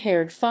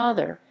gray-haired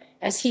father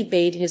as he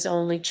bade his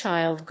only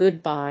child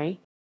good-bye.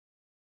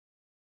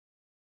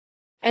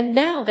 And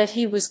now that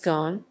he was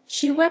gone,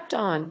 she wept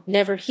on,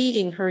 never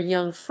heeding her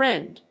young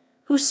friend,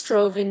 who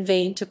strove in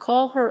vain to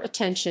call her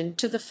attention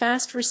to the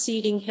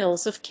fast-receding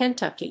hills of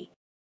Kentucky,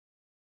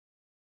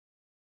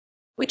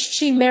 which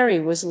she, Mary,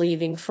 was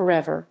leaving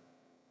forever.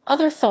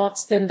 Other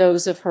thoughts than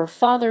those of her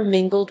father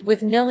mingled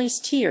with Nellie's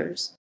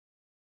tears,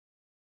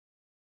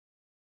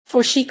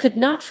 for she could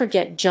not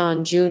forget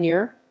John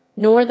Jr.,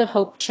 nor the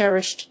hope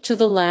cherished to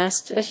the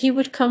last that he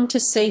would come to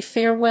say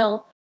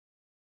farewell.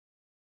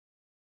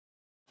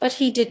 But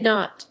he did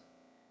not.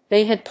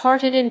 They had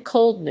parted in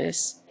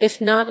coldness, if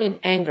not in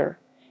anger,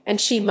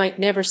 and she might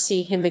never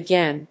see him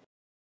again.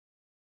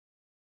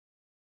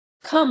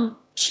 "Come,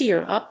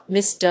 cheer up,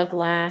 Miss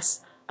Douglas.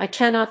 I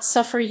cannot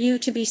suffer you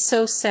to be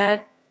so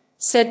sad,"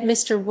 said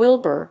Mr.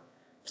 Wilbur,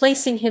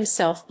 placing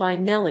himself by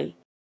Nellie,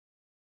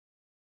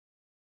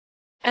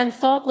 and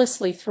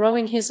thoughtlessly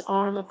throwing his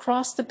arm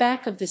across the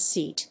back of the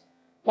seat,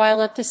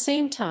 while at the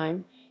same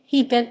time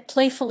he bent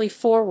playfully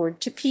forward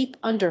to peep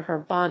under her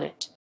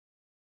bonnet.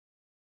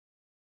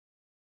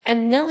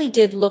 And Nellie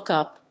did look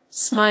up,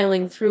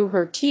 smiling through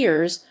her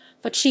tears,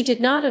 but she did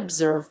not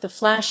observe the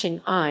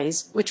flashing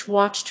eyes which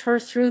watched her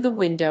through the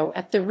window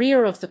at the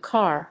rear of the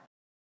car.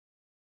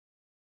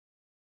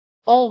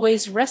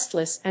 Always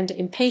restless and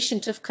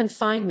impatient of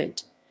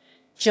confinement,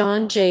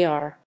 John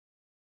Jr.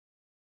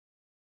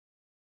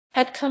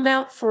 had come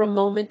out for a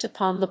moment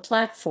upon the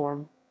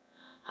platform,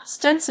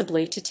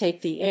 ostensibly to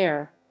take the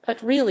air,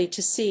 but really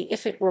to see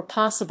if it were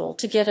possible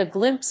to get a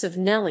glimpse of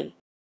Nellie.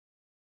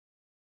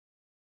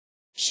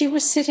 She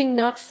was sitting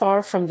not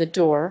far from the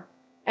door,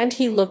 and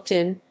he looked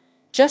in,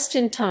 just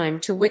in time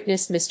to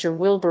witness Mr.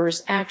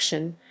 Wilbur's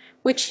action,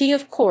 which he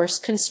of course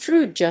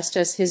construed just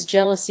as his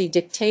jealousy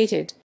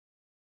dictated.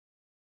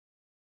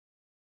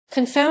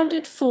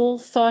 "Confounded fool,"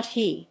 thought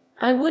he,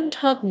 "I wouldn't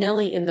hug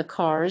Nellie in the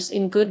cars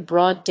in good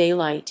broad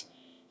daylight,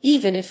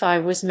 even if I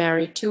was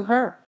married to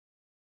her."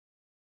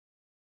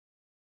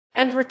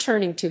 And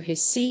returning to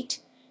his seat,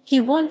 he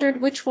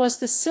wondered which was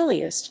the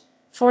silliest,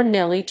 for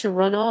Nellie to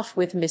run off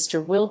with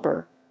Mr.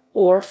 Wilbur,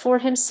 or for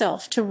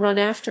himself to run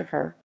after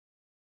her.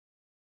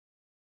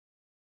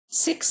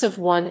 6 of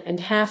one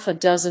and half a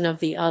dozen of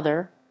the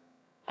other,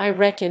 I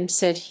reckon,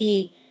 said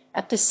he,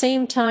 at the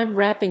same time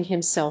wrapping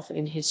himself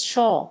in his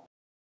shawl.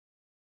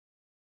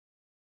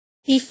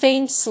 He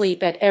feigned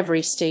sleep at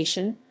every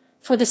station,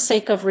 for the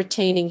sake of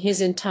retaining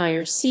his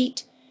entire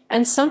seat,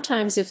 and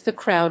sometimes if the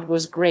crowd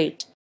was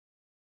great,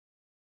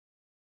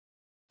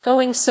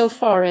 going so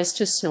far as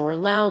to snore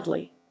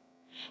loudly.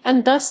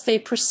 And thus they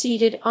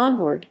proceeded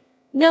onward,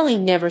 Nellie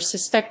never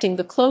suspecting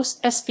the close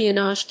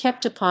espionage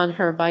kept upon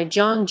her by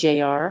John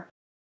Jr.,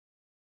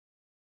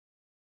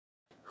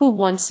 who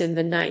once in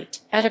the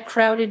night, at a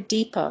crowded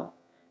depot,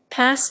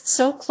 passed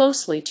so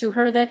closely to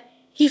her that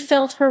he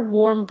felt her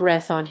warm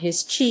breath on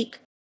his cheek.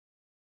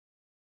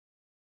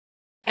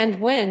 And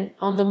when,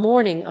 on the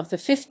morning of the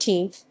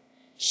 15th,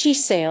 she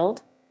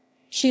sailed,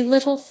 she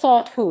little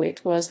thought who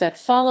it was that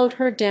followed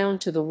her down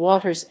to the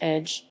water's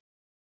edge,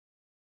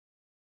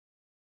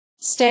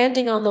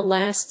 standing on the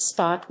last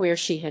spot where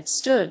she had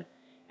stood,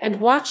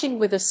 and watching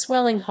with a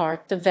swelling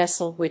heart the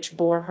vessel which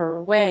bore her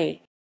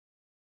away.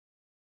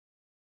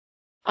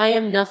 "I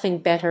am nothing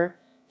better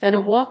than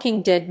a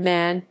walking dead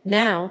man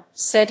now,"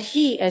 said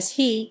he as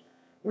he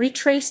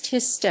retraced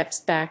his steps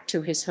back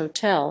to his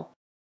hotel.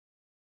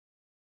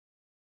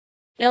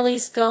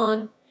 "Nellie's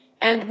gone,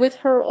 and with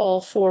her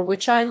all for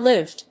which I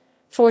lived,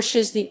 for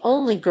she's the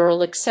only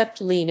girl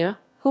except Lena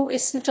who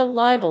isn't a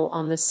libel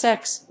on the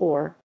sex,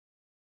 or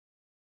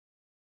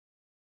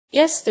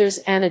yes, there's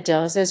Anna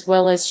does as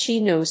well as she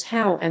knows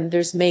how, and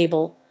there's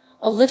Mabel,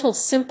 a little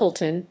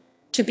simpleton,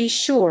 to be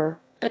sure,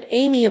 but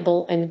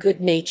amiable and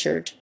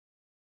good-natured,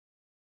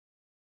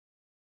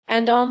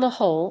 and on the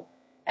whole,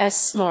 as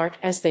smart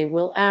as they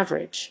will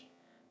average.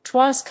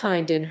 'Twas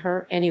kind in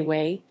her,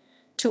 anyway,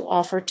 to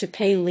offer to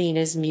pay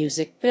Lena's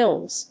music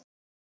bills."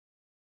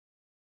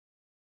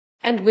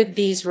 And with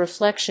these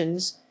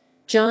reflections,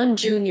 John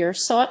Jr.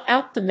 sought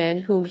out the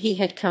men whom he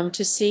had come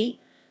to see,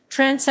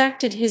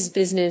 transacted his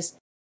business,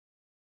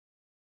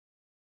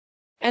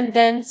 and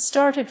then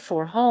started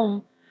for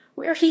home,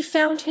 where he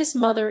found his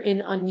mother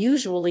in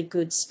unusually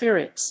good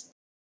spirits.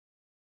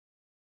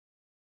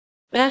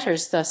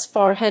 Matters thus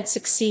far had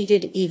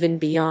succeeded even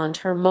beyond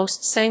her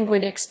most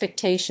sanguine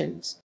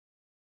expectations.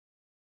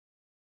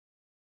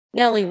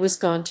 Nellie was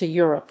gone to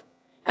Europe,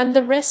 and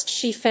the rest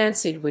she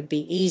fancied would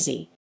be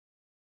easy.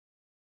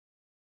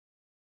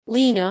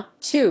 Lena,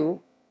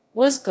 too,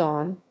 was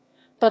gone,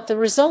 but the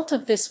result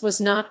of this was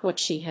not what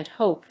she had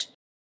hoped.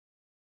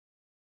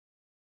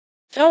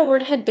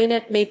 Howard had been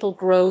at Maple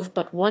Grove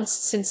but once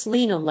since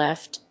Lena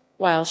left,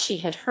 while she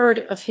had heard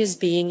of his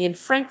being in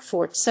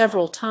Frankfort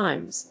several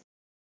times.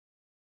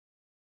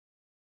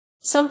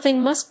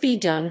 Something must be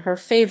done, her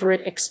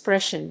favorite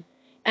expression,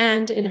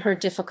 and in her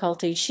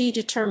difficulty she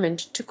determined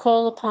to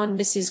call upon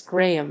Mrs.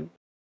 Graham,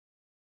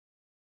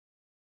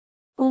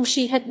 whom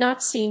she had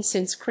not seen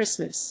since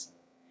Christmas.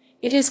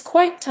 It is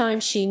quite time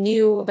she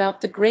knew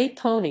about the gray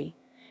pony,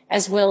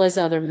 as well as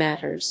other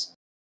matters,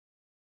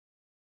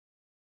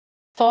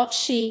 thought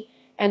she,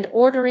 and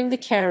ordering the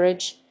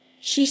carriage,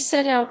 she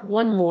set out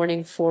one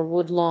morning for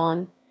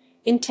Woodlawn,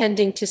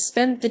 intending to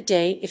spend the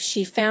day if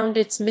she found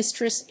its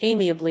mistress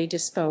amiably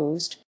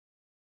disposed,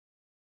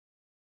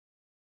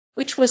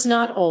 which was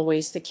not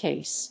always the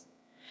case.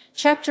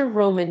 Chapter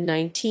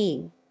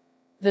XIX.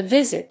 The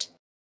Visit.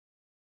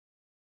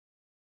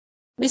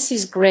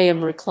 Mrs.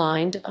 Graham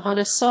reclined on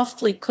a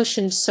softly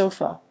cushioned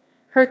sofa,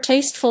 her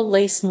tasteful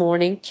lace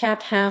morning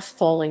cap half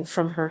falling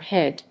from her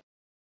head,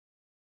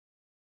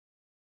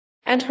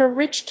 and her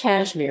rich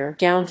cashmere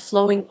gown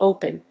flowing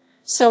open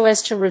so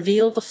as to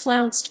reveal the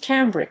flounced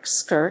cambric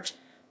skirt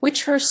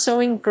which her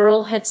sewing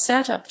girl had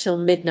sat up till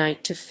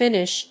midnight to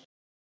finish.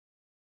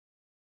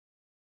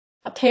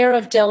 A pair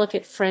of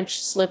delicate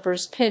French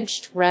slippers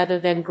pinched rather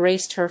than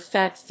graced her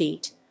fat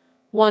feet,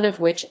 one of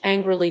which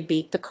angrily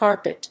beat the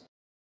carpet,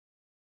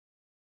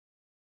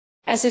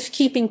 as if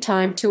keeping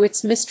time to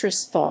its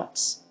mistress'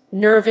 thoughts.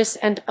 Nervous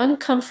and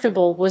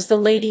uncomfortable was the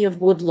lady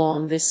of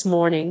Woodlawn this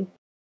morning,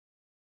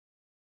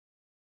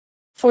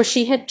 for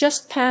she had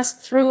just passed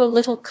through a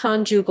little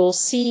conjugal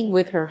scene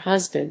with her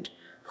husband,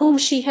 whom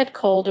she had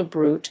called a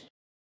brute,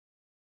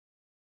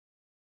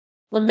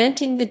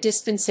 lamenting the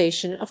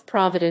dispensation of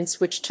Providence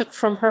which took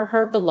from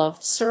her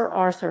beloved Sir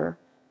Arthur,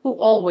 who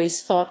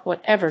always thought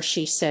whatever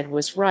she said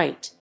was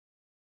right,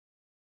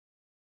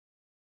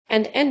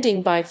 and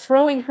ending by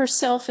throwing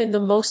herself in the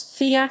most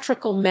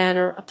theatrical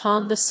manner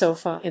upon the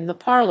sofa in the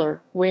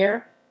parlour,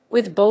 where,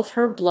 with both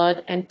her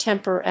blood and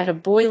temper at a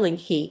boiling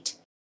heat,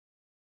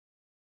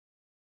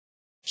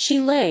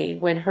 she lay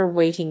when her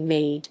waiting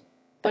maid,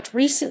 but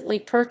recently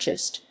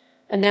purchased,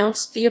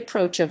 announced the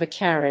approach of a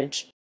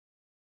carriage.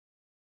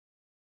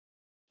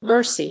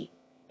 "Mercy!"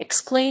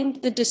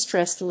 exclaimed the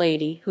distressed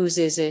lady, "whose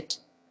is it?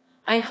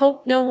 I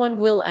hope no one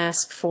will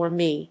ask for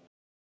me."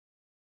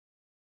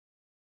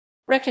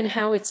 "Reckon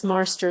how it's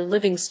Marster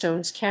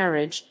Livingstone's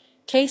carriage,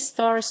 case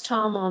thar's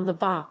Tom on the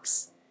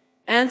box,"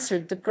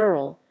 answered the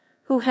girl,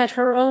 who had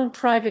her own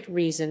private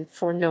reason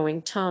for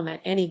knowing Tom at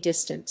any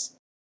distance.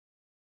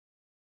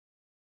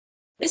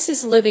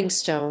 "Mrs.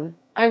 Livingstone,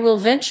 I will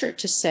venture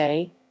to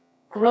say,"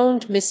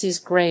 groaned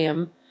Mrs.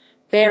 Graham,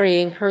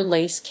 burying her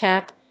lace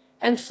cap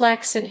and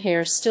flaxen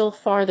hair still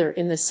farther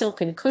in the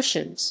silken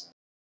cushions,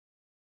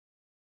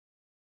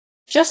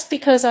 "just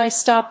because I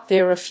stopped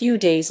there a few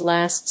days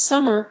last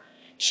summer,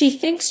 she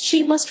thinks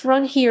she must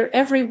run here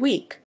every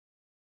week.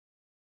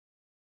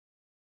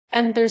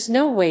 And there's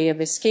no way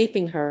of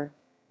escaping her.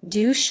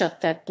 Do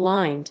shut that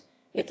blind,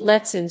 it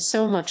lets in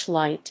so much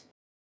light."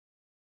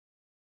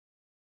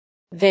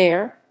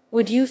 "There,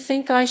 would you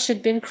think I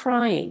should been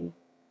crying?"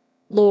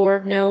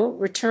 "Lor, no,"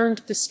 returned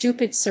the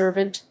stupid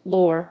servant,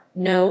 "lor,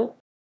 no.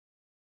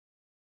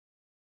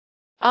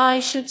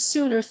 I should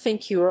sooner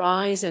think your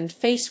eyes and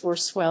face were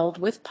swelled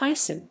with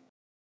pison."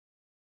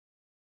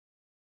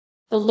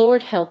 "The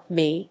Lord help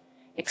me!"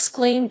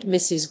 exclaimed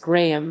Mrs.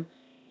 Graham.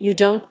 "You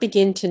don't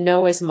begin to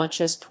know as much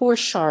as poor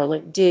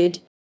Charlotte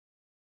did.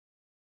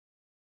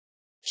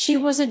 She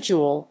was a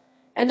jewel,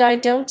 and I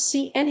don't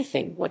see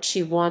anything what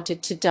she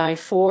wanted to die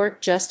for,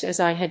 just as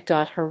I had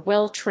got her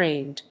well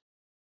trained.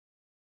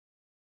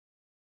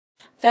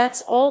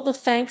 That's all the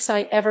thanks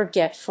I ever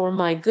get for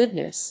my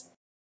goodness.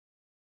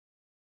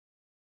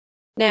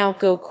 Now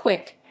go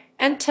quick,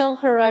 and tell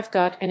her I've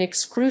got an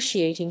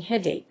excruciating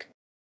headache."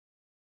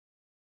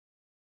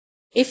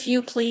 "If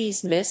you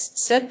please, miss,"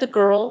 said the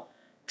girl,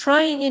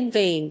 trying in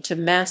vain to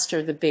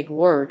master the big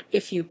word,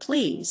 "if you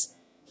please,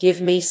 give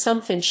me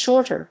something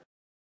shorter."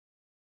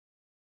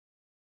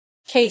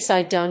 "Case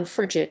I done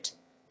forget,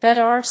 that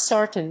are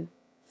sartin,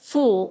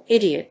 fool,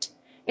 idiot,"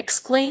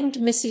 exclaimed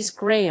Mrs.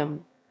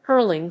 Graham,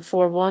 hurling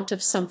for want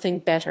of something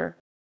better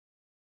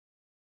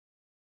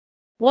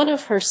one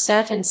of her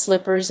satin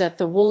slippers at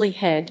the woolly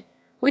head,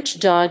 which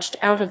dodged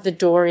out of the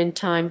door in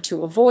time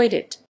to avoid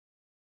it.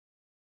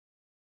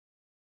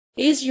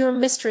 "Is your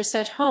mistress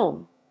at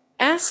home?"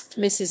 asked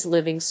Mrs.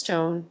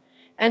 Livingstone,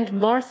 and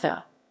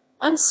Martha,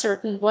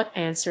 uncertain what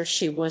answer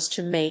she was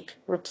to make,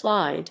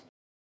 replied,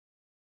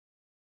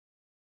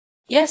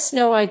 "Yes,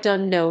 no, I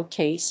done know,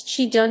 case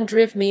she done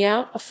driv me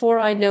out afore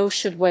I know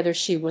should whether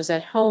she was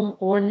at home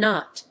or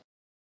not."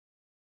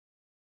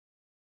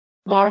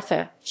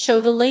 "Martha, show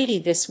the lady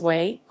this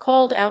way,"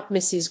 called out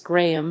Mrs.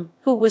 Graham,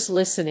 who was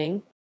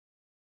listening.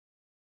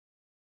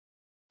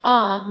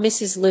 "Ah,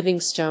 Mrs.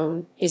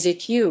 Livingstone, is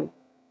it you?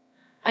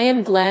 I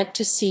am glad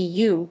to see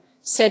you,"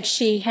 said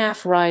she,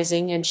 half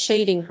rising and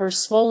shading her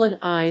swollen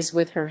eyes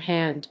with her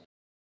hand,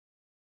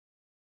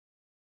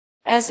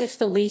 as if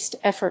the least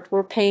effort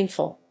were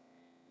painful.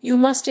 "You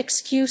must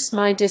excuse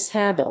my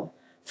dishabille,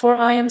 for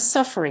I am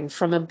suffering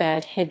from a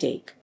bad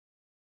headache."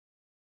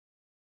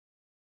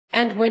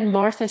 And when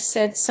Martha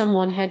said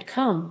someone had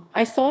come,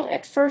 I thought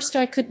at first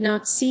I could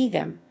not see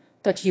them,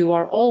 but you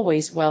are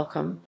always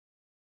welcome.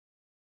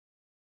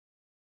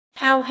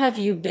 How have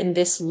you been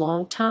this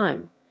long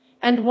time,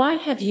 and why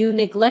have you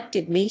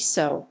neglected me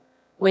so,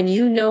 when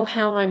you know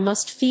how I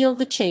must feel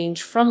the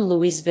change from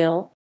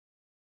Louisville,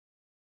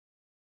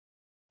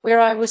 where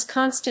I was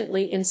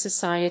constantly in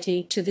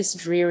society, to this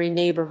dreary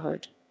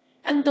neighborhood?"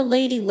 And the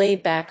lady lay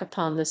back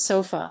upon the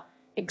sofa,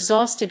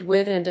 exhausted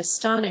with and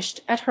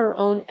astonished at her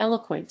own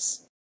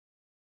eloquence.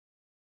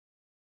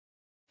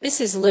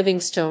 Mrs.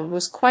 Livingstone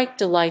was quite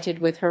delighted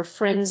with her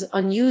friend's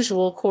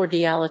unusual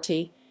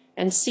cordiality,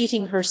 and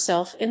seating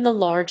herself in the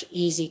large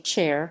easy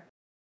chair,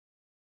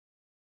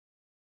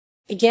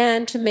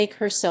 began to make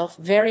herself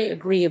very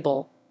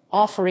agreeable,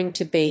 offering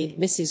to bathe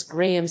Mrs.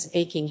 Graham's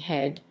aching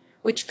head,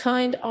 which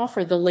kind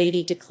offer the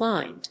lady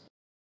declined,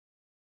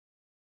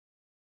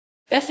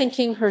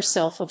 bethinking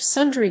herself of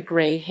sundry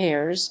grey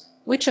hairs,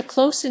 which a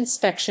close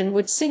inspection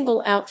would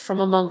single out from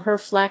among her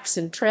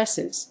flaxen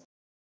tresses.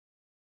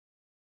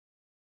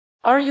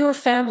 "Are your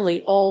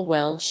family all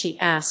well?" she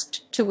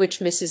asked, to which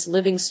Mrs.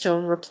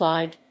 Livingstone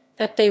replied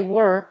that they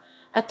were,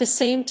 at the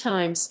same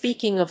time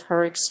speaking of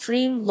her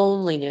extreme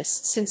loneliness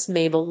since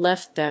Mabel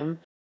left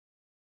them.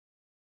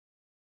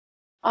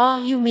 "Ah,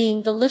 you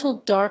mean the little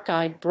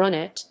dark-eyed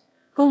brunette,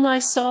 whom I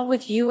saw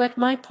with you at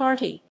my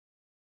party.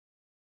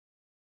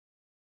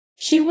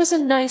 She was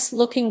a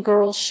nice-looking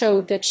girl,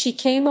 showed that she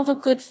came of a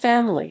good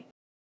family.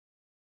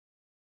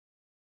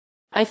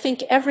 I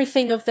think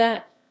everything of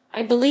that.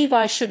 I believe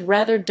I should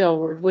rather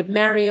Durward would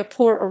marry a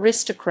poor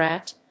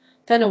aristocrat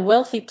than a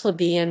wealthy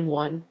plebeian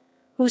one,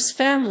 whose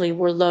family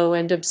were low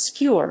and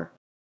obscure.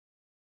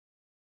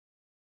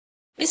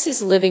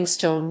 Mrs.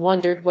 Livingstone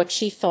wondered what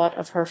she thought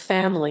of her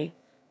family,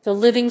 the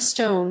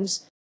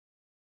Livingstones.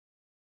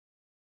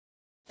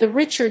 The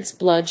Richards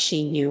blood,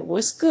 she knew,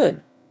 was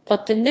good,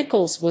 but the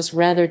Nichols was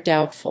rather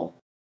doubtful.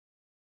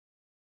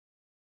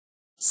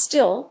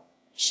 Still,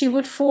 she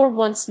would for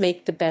once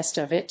make the best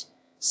of it,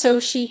 so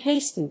she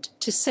hastened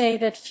to say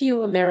that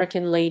few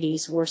American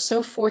ladies were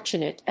so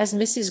fortunate as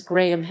Mrs.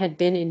 Graham had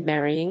been in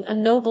marrying a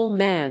noble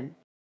man.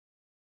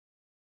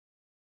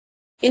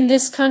 "In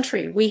this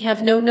country we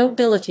have no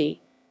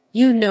nobility,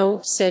 you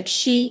know," said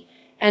she,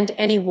 "and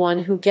any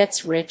one who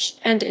gets rich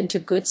and into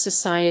good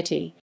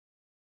society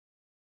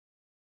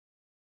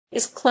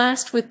is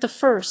classed with the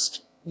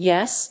first."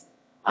 "Yes,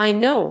 I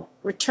know,"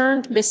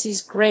 returned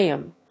Mrs.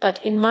 Graham,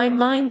 "but in my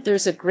mind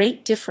there's a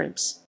great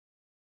difference.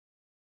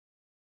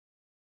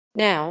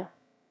 Now,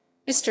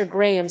 Mr.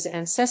 Graham's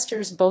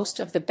ancestors boast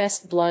of the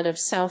best blood of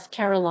South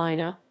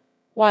Carolina,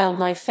 while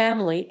my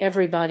family,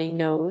 everybody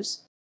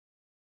knows,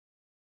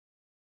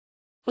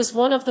 was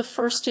one of the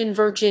first in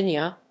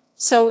Virginia,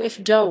 so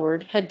if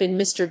Durward had been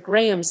Mr.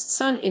 Graham's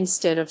son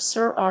instead of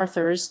Sir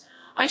Arthur's,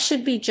 I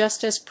should be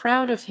just as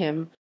proud of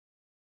him,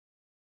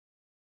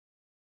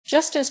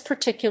 just as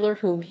particular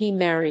whom he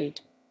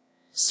married."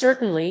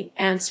 "Certainly,"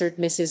 answered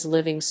Mrs.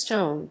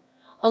 Livingstone,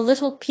 a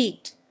little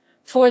piqued,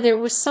 for there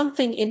was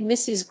something in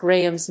Mrs.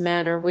 Graham's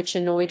manner which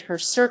annoyed her.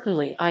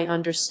 "Certainly I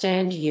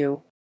understand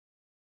you.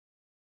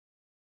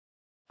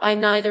 I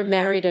neither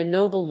married a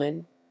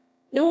nobleman,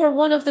 nor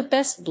one of the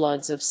best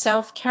bloods of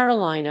South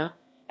Carolina,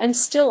 and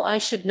still I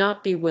should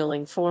not be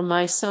willing for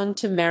my son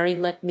to marry,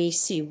 let me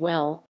see,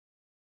 well,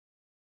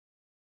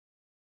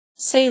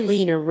 say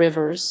Lena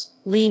Rivers."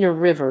 "Lena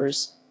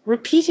Rivers,"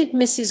 repeated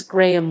Mrs.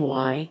 Graham.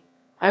 "Why,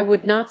 I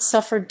would not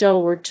suffer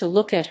Durward to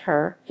look at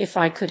her, if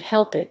I could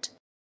help it.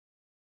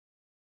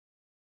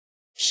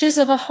 She's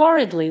of a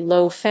horridly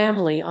low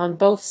family on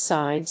both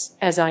sides,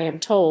 as I am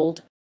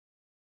told."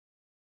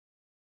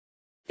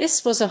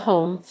 This was a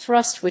home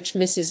thrust which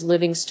Mrs.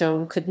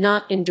 Livingstone could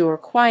not endure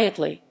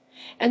quietly,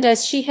 and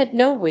as she had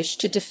no wish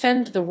to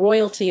defend the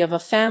royalty of a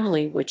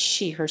family which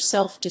she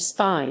herself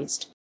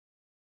despised,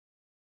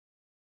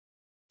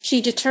 she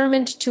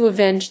determined to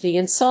avenge the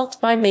insult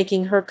by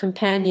making her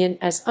companion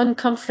as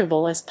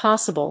uncomfortable as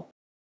possible.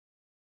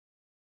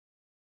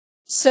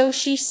 So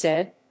she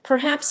said,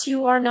 "Perhaps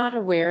you are not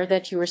aware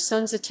that your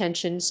son's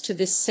attentions to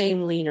this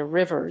same Lena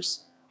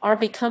Rivers are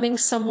becoming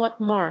somewhat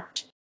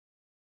marked."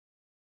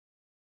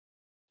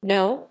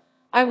 "No,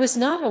 I was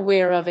not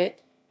aware of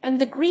it," and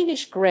the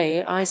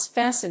greenish-gray eyes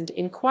fastened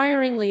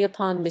inquiringly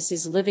upon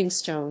Mrs.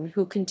 Livingstone,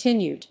 who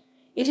continued,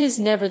 "It is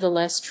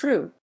nevertheless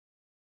true.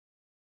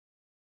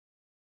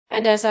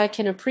 And as I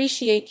can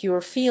appreciate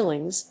your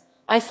feelings,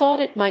 I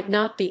thought it might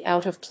not be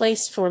out of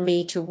place for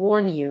me to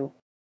warn you."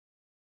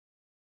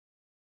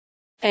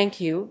 "Thank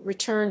you,"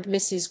 returned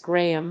Mrs.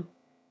 Graham,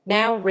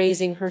 now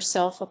raising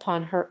herself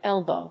upon her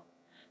elbow.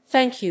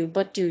 "Thank you,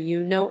 but do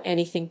you know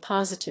anything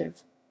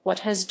positive? What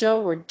has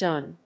Durward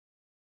done?"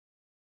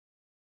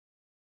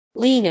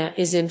 "Lena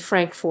is in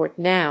Frankfort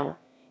now,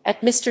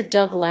 at Mr.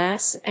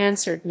 Douglas,"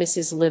 answered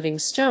Mrs.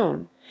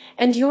 Livingstone,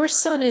 "and your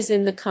son is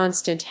in the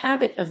constant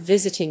habit of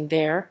visiting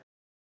there.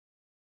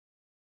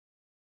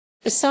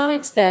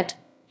 Besides that,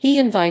 he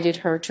invited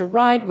her to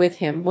ride with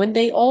him when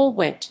they all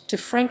went to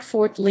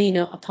Frankfort,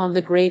 Lena upon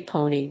the gray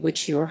pony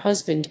which your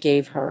husband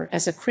gave her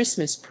as a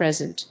Christmas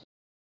present."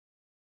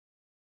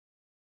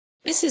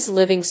 Mrs.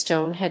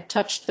 Livingstone had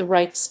touched the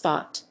right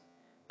spot.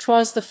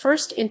 'Twas the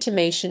first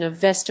intimation of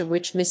Vesta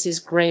which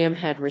Mrs. Graham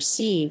had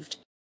received.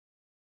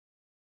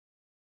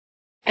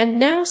 And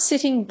now,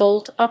 sitting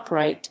bolt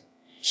upright,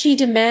 she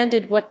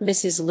demanded what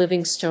Mrs.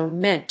 Livingstone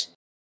meant.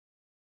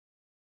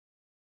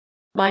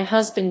 "My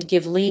husband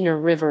give Lena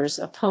Rivers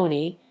a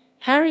pony?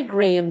 Harry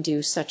Graham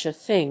do such a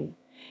thing?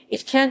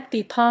 It can't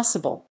be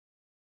possible."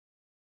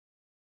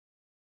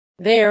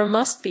 "There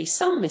must be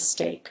some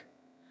mistake."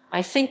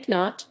 "I think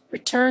not,"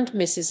 returned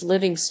Mrs.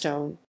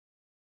 Livingstone.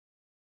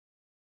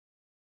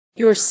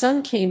 "Your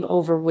son came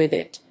over with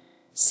it,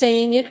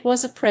 saying it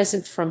was a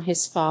present from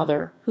his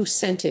father, who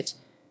sent it,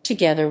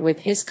 together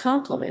with his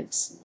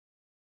compliments."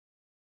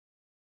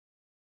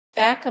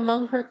 Back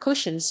among her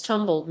cushions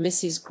tumbled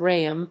Mrs.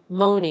 Graham,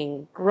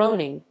 moaning,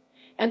 groaning,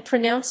 and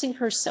pronouncing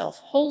herself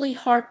wholly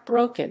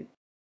heartbroken.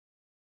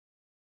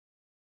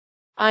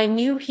 "I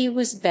knew he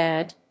was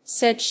bad,"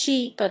 said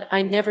she, "but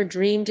I never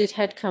dreamed it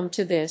had come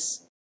to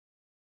this.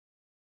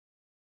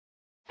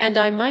 And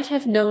I might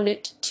have known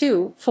it,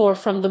 too, for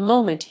from the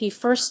moment he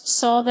first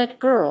saw that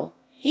girl,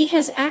 he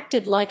has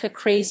acted like a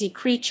crazy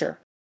creature.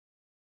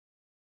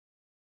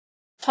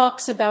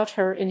 Talks about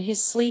her in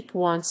his sleep,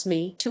 wants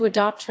me to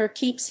adopt her,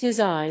 keeps his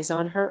eyes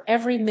on her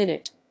every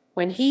minute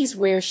when he's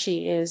where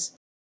she is.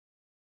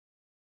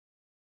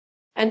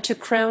 And to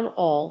crown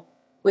all,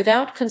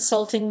 without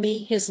consulting me,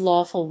 his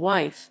lawful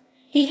wife,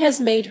 he has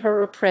made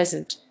her a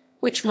present,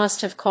 which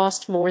must have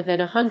cost more than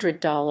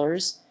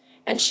 $100,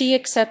 and she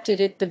accepted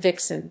it, the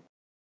vixen.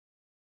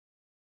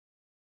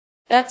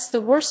 That's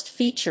the worst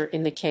feature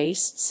in the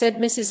case, said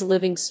Mrs.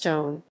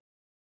 Livingstone.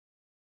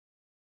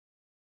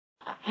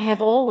 I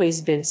have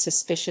always been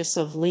suspicious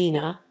of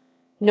Lena,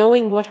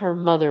 knowing what her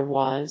mother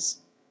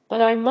was,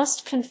 but I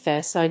must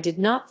confess I did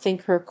not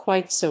think her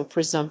quite so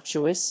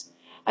presumptuous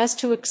as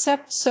to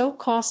accept so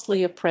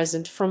costly a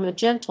present from a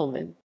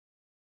gentleman.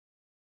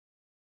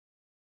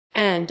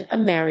 And a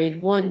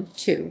married one,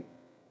 too.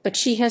 But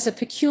she has a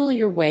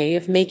peculiar way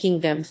of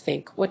making them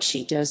think what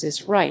she does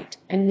is right,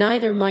 and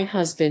neither my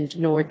husband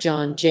nor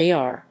John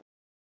Jr.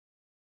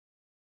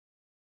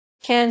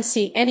 can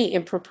see any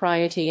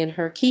impropriety in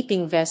her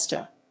keeping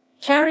Vesta.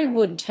 Carrie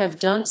wouldn't have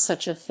done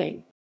such a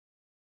thing.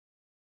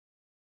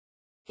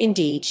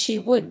 Indeed, she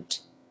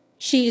wouldn't.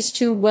 She is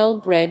too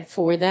well-bred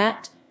for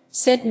that,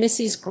 said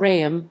Mrs.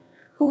 Graham,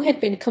 who had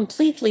been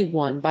completely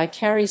won by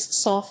Carrie's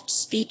soft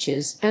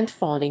speeches and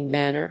fawning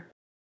manner.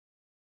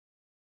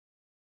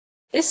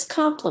 This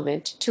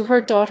compliment to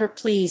her daughter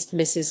pleased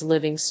Mrs.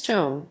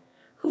 Livingstone,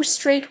 who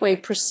straightway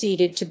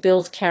proceeded to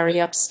build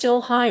Carrie up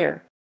still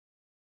higher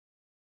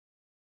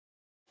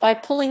by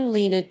pulling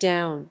Lena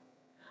down.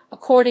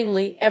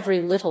 Accordingly,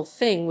 every little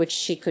thing which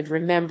she could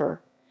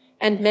remember,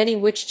 and many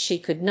which she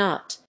could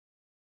not,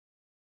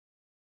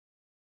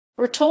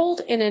 were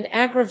told in an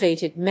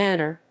aggravated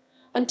manner,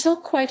 until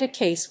quite a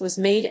case was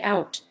made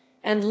out,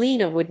 and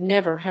Lena would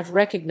never have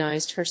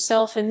recognized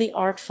herself in the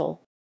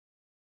artful,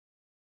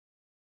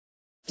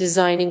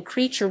 designing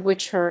creature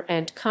which her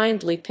aunt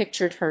kindly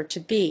pictured her to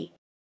be.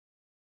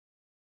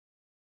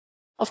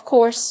 Of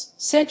course,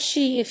 said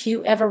she, if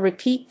you ever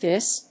repeat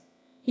this,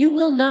 you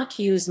will not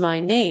use my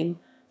name,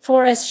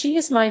 for as she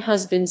is my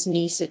husband's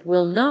niece it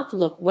will not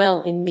look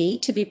well in me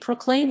to be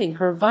proclaiming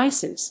her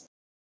vices,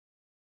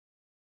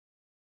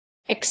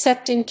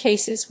 except in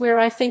cases where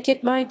I think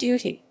it my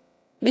duty.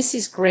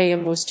 Mrs.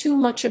 Graham was too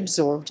much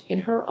absorbed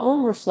in her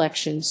own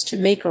reflections to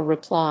make a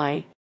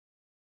reply,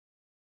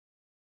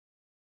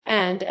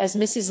 and as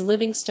Mrs.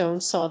 Livingstone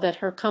saw that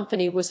her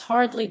company was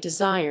hardly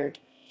desired,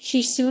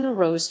 she soon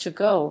arose to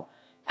go,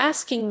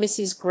 asking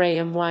Mrs.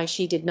 Graham why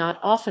she did not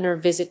oftener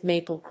visit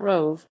Maple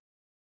Grove.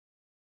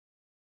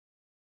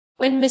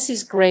 When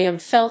Mrs. Graham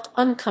felt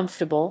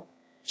uncomfortable,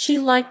 she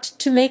liked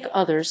to make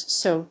others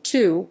so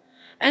too,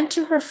 and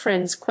to her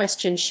friend's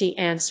question she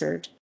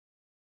answered,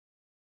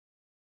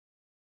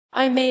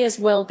 I may as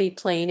well be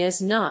plain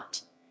as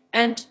not,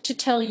 and, to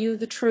tell you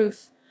the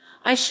truth,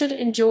 I should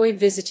enjoy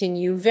visiting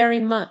you very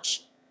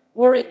much,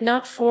 were it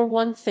not for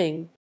one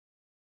thing.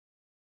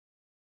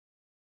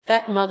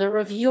 That mother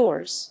of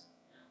yours,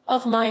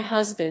 of my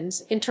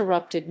husband's,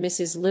 interrupted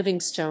Mrs.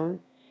 Livingstone,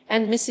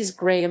 and Mrs.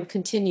 Graham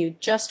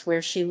continued just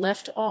where she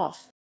left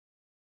off,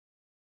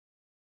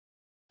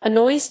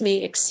 annoys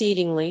me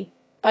exceedingly,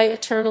 by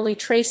eternally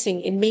tracing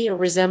in me a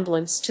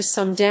resemblance to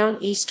some down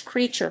east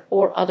creature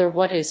or other.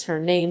 What is her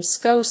name?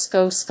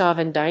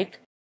 Scavendike?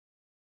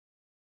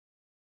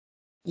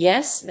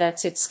 Yes,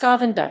 that's it,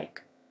 Scavendike.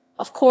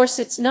 Of course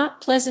it's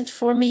not pleasant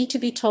for me to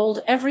be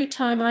told every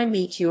time I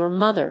meet your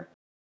mother.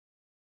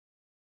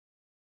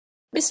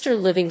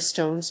 Mr.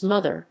 Livingstone's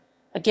mother,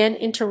 again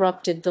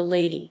interrupted the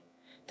lady,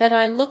 that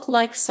I look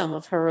like some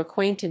of her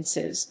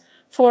acquaintances,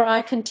 for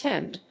I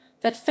contend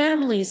that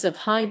families of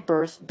high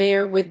birth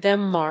bear with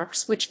them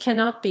marks which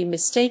cannot be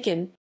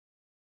mistaken.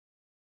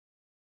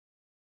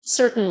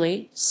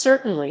 Certainly,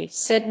 certainly,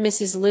 said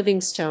Mrs.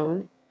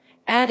 Livingstone,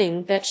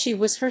 adding that she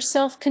was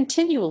herself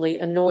continually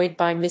annoyed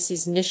by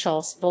Mrs.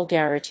 Nishal's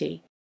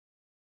vulgarity.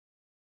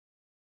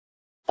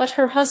 But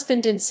her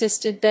husband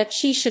insisted that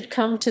she should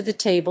come to the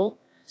table,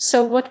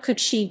 so what could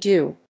she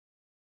do?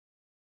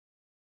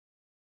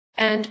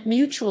 And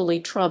mutually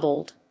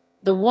troubled,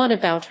 the one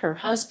about her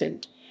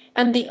husband,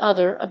 and the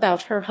other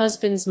about her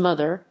husband's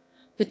mother,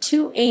 the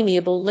two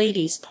amiable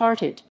ladies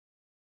parted.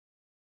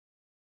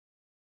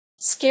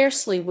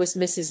 Scarcely was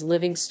Mrs.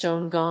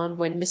 Livingstone gone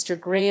when Mr.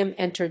 Graham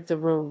entered the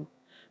room,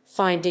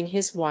 finding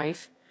his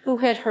wife, who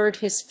had heard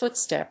his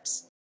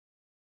footsteps,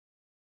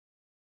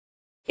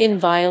 in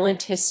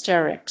violent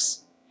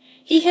hysterics.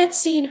 He had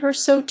seen her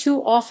so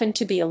too often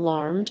to be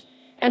alarmed,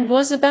 and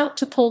was about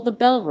to pull the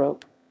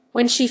bell-rope,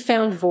 when she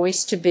found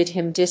voice to bid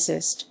him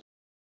desist,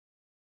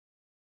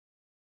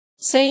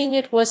 saying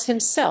it was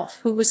himself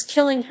who was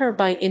killing her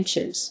by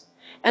inches,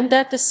 and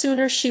that the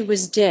sooner she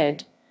was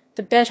dead,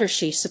 the better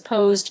she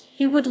supposed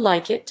he would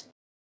like it.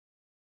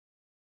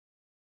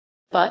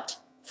 But,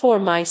 for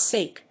my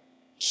sake,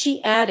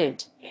 she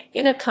added,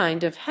 in a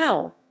kind of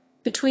howl,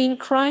 between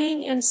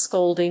crying and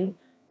scolding,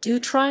 do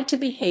try to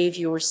behave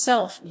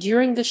yourself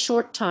during the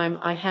short time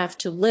I have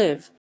to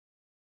live,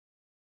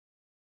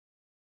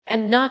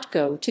 and not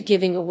go to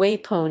giving away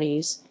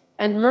ponies,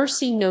 and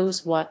mercy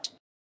knows what.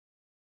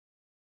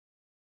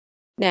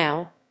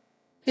 Now,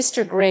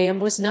 Mr. Graham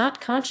was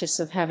not conscious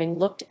of having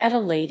looked at a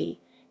lady,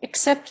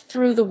 except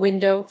through the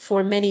window,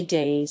 for many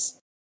days,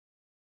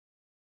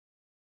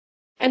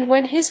 And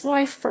when his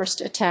wife first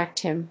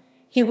attacked him,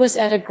 he was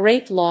at a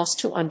great loss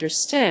to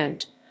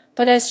understand,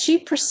 but as she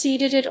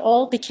proceeded it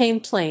all became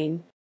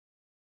plain,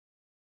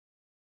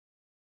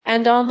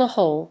 and on the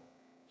whole,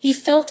 he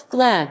felt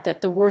glad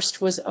that the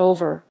worst was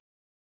over.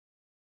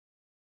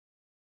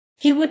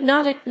 He would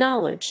not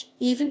acknowledge,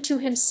 even to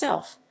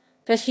himself,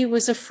 that he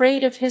was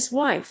afraid of his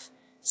wife,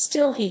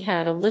 still he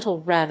had a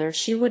little rather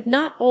she would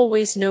not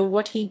always know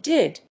what he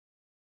did.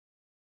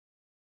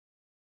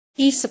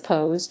 He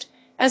supposed,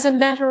 as a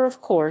matter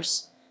of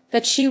course,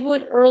 that she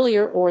would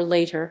earlier or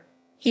later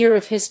hear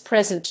of his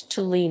present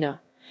to Lena,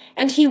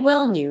 and he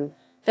well knew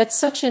that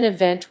such an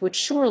event would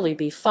surely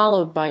be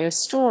followed by a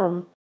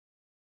storm.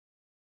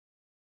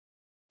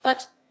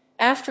 But,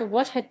 after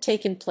what had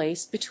taken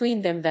place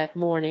between them that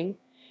morning,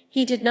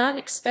 he did not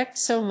expect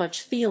so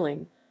much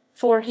feeling,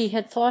 for he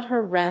had thought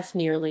her wrath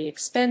nearly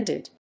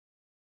expended.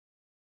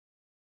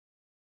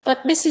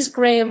 But Mrs.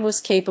 Graham was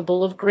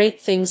capable of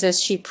great things,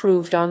 as she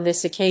proved on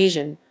this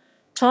occasion,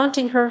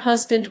 taunting her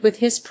husband with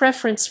his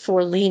preference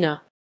for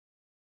Lena,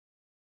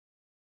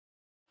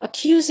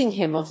 accusing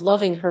him of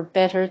loving her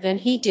better than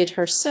he did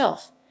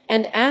herself,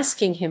 and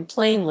asking him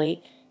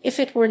plainly if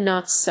it were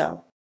not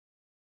so.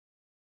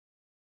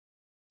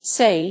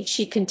 "Say,"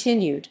 she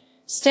continued,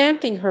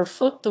 stamping her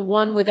foot, the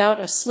one without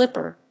a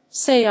slipper,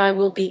 "say I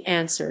will be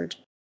answered.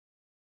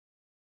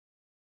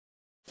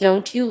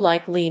 Don't you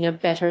like Lena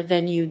better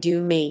than you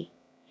do me?"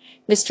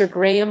 Mr.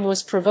 Graham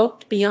was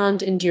provoked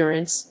beyond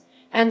endurance,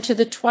 and to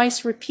the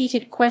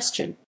twice-repeated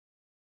question,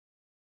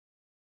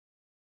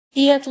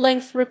 he at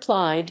length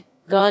replied,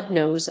 "God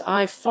knows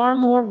I've far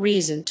more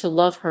reason to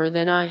love her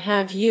than I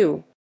have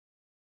you."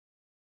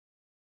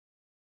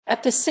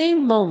 At the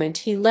same moment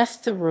he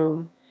left the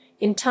room,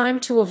 in time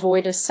to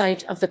avoid a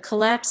sight of the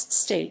collapsed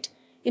state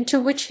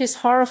into which his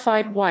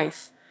horrified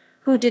wife,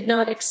 who did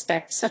not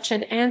expect such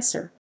an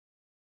answer,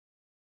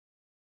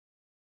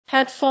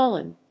 had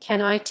fallen.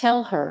 "Can I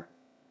tell her?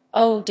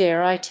 Oh,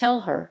 dare I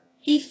tell her?"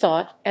 he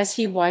thought, as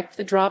he wiped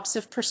the drops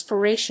of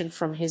perspiration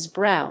from his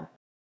brow,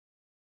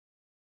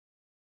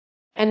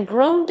 and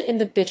groaned in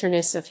the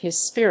bitterness of his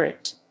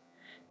spirit.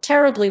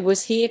 Terribly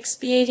was he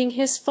expiating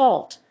his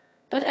fault,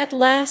 but at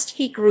last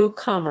he grew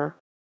calmer.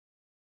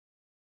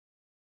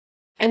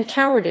 And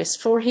cowardice,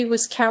 for he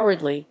was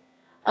cowardly,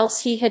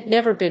 else he had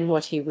never been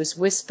what he was,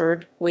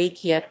 whispered,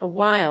 "Wait yet a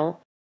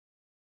while."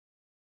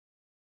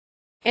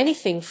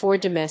 Anything for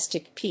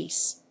domestic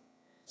peace.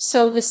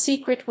 So the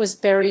secret was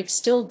buried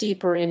still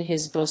deeper in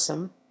his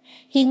bosom,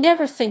 he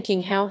never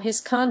thinking how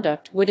his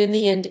conduct would in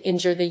the end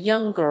injure the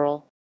young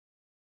girl,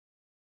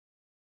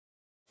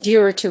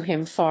 dearer to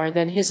him far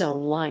than his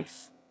own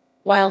life.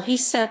 While he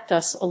sat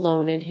thus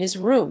alone in his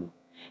room,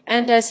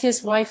 and as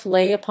his wife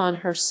lay upon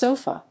her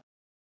sofa,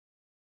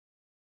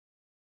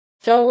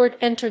 Howard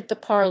entered the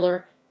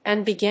parlor,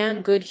 and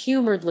began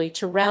good-humoredly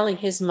to rally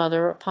his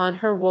mother upon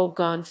her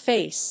woe-gone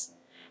face,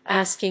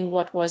 asking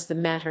what was the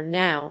matter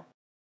now.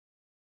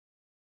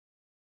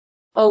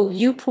 "Oh,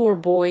 you poor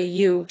boy,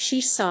 you,"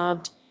 she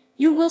sobbed,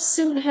 "you will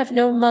soon have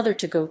no mother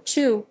to go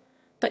to,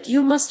 but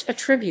you must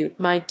attribute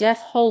my death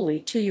wholly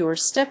to your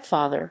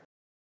stepfather,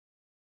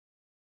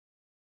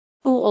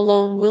 who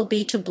alone will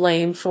be to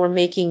blame for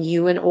making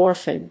you an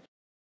orphan."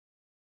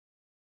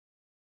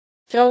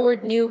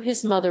 Howard knew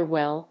his mother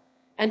well,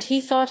 and he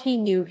thought he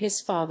knew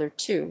his father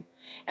too,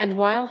 and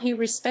while he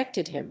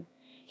respected him,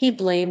 he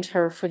blamed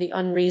her for the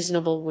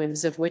unreasonable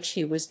whims of which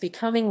he was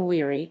becoming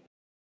weary.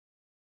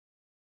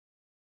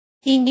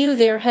 He knew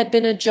there had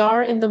been a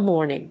jar in the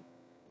morning,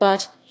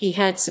 but he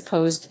had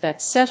supposed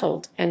that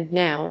settled, and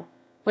now,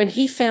 when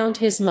he found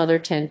his mother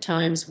 10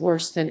 times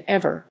worse than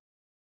ever,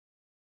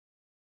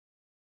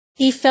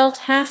 he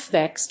felt half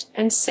vexed,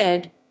 and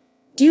said,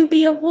 "Do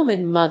be a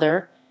woman,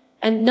 mother,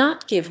 and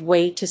not give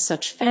way to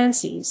such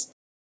fancies.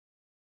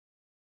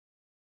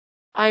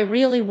 I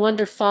really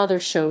wonder father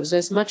shows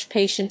as much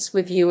patience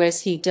with you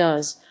as he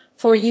does,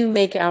 for you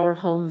make our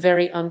home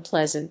very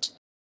unpleasant.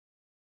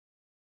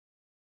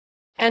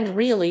 And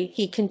really,"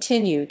 he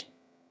continued,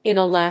 in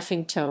a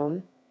laughing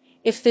tone,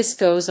 "if this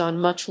goes on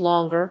much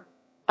longer,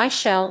 I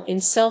shall,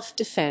 in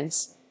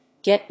self-defense,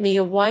 get me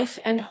a wife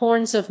and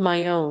horns of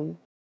my own.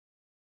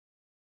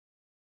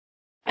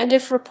 And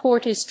if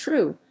report is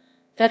true,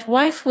 that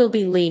wife will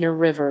be Lena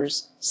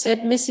Rivers," said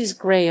Mrs.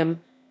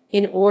 Graham,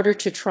 in order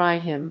to try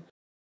him.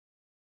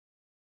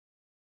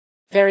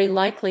 "Very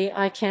likely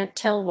I can't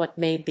tell what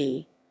may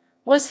be,"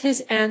 was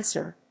his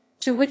answer,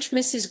 to which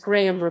Mrs.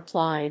 Graham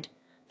replied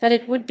that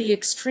it would be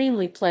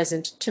extremely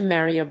pleasant to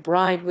marry a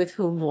bride with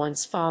whom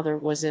one's father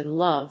was in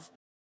love.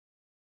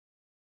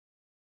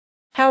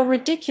 "How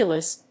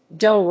ridiculous!"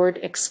 Howard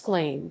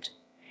exclaimed.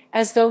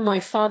 "As though my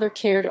father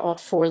cared aught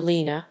for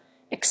Lena,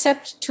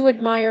 except to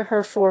admire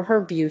her for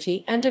her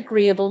beauty and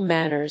agreeable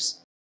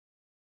manners.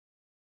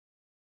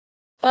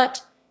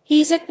 But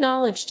he's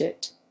acknowledged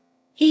it.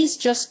 He's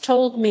just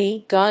told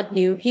me God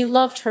knew he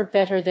loved her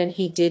better than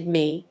he did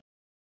me.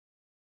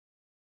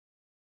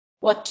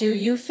 What do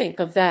you think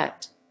of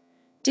that?"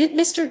 "Did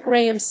Mr.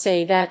 Graham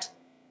say that?"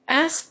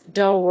 asked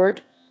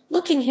Howard,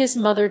 looking his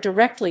mother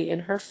directly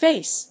in her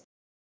face.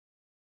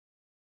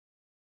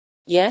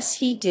 "Yes,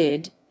 he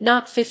did,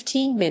 not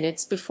 15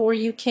 minutes before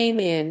you came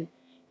in,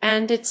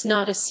 and it's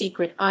not a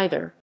secret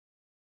either.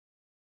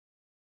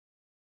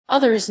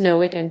 Others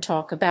know it and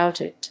talk about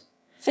it.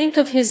 Think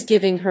of his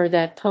giving her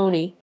that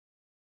pony."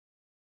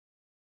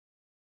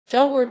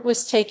 Delward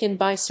was taken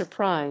by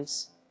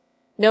surprise.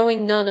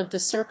 Knowing none of the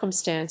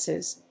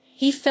circumstances,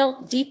 he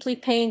felt deeply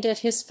pained at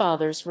his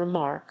father's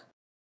remark.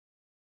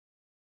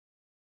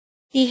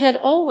 He had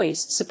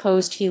always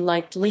supposed he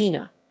liked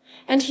Lena,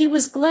 and he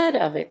was glad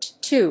of it,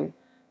 too,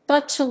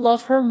 but to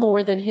love her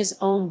more than his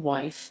own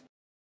wife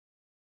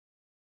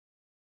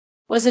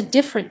was a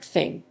different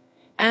thing,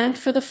 and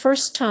for the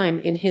first time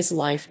in his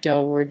life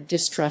Delward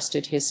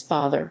distrusted his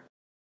father.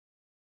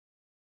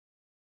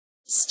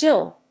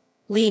 Still,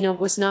 Lena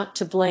was not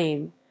to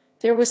blame.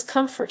 There was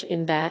comfort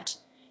in that,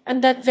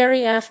 and that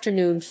very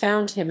afternoon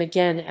found him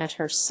again at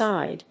her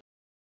side,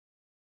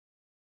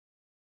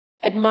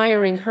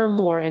 admiring her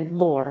more and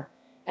more,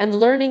 and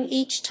learning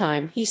each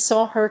time he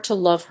saw her to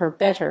love her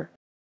better.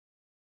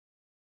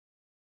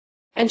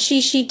 And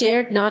she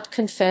dared not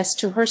confess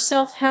to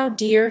herself how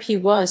dear he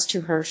was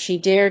to her. She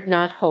dared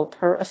not hope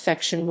her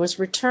affection was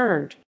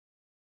returned.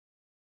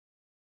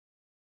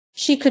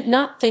 She could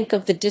not think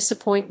of the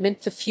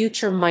disappointment the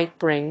future might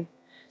bring,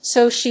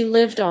 so she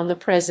lived on the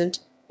present,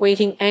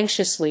 waiting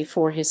anxiously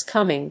for his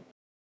coming,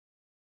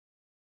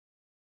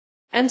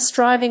 and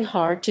striving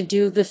hard to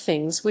do the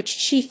things which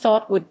she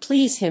thought would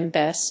please him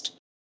best.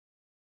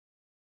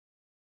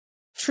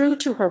 True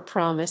to her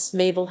promise,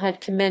 Mabel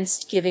had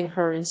commenced giving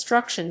her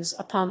instructions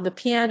upon the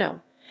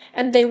piano,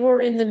 and they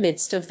were in the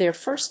midst of their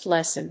first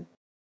lesson,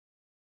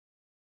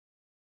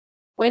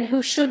 when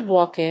who should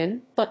walk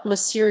in but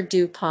Monsieur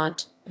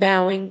Dupont,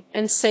 bowing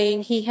and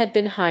saying he had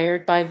been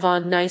hired by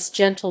von nice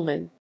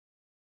gentleman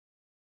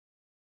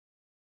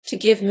to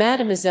give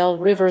Mademoiselle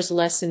Rivers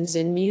lessons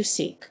in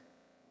music.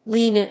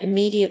 Lena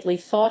immediately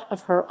thought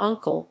of her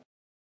uncle,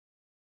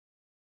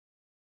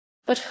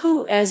 but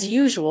who, as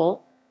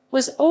usual,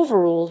 was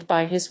overruled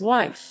by his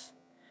wife.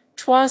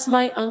 "'Twas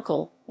my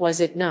uncle, was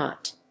it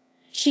not?"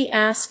 she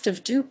asked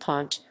of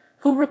Dupont,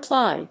 who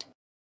replied,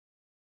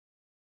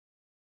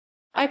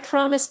 "I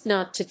promised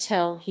not to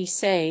tell," he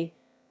say,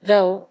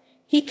 though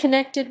he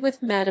connected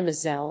with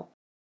Mademoiselle.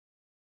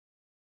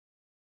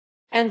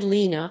 And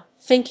Lena,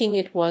 thinking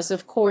it was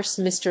of course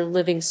Mr.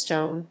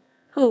 Livingstone,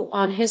 who,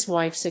 on his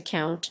wife's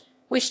account,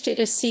 wished it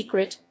a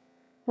secret,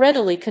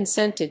 readily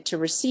consented to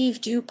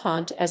receive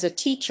Dupont as a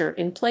teacher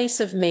in place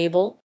of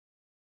Mabel,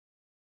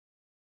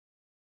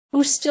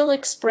 who still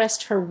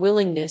expressed her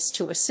willingness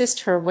to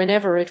assist her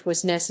whenever it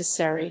was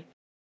necessary.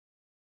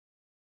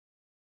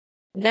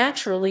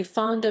 Naturally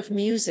fond of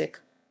music,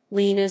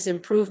 Lena's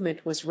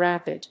improvement was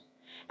rapid,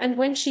 and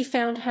when she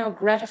found how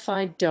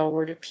gratified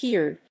Delward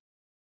appeared,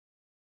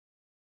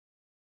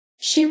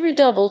 she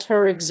redoubled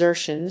her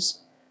exertions,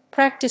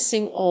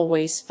 practicing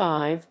always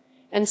 5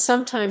 and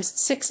sometimes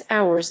 6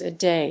 hours a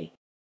day.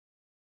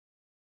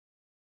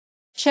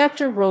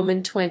 Chapter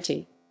Roman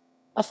 20.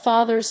 A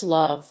Father's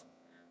Love.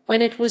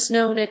 When it was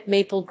known at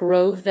Maple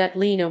Grove that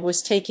Lena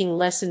was taking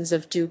lessons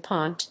of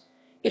Dupont,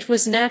 it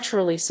was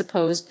naturally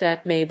supposed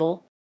that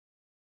Mabel,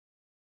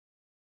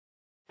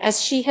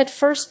 as she had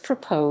first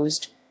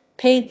proposed,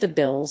 paid the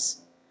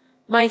bills.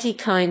 "Mighty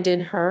kind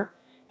in her,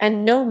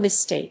 and no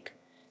mistake,"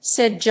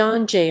 said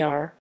John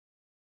Jr.,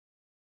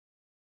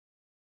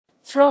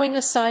 throwing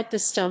aside the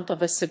stump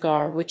of a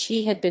cigar which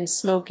he had been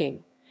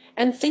smoking,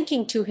 and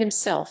thinking to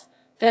himself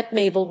that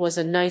Mabel was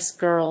a nice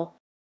girl.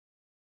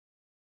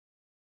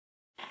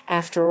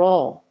 After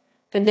all,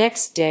 the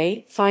next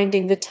day,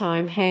 finding the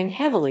time hang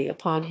heavily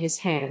upon his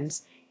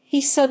hands,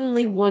 he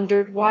suddenly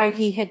wondered why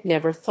he had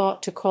never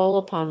thought to call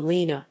upon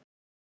Lena.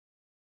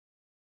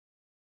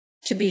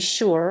 "To be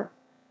sure,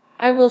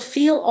 I will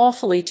feel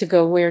awfully to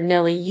go where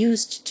Nellie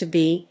used to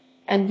be,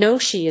 and know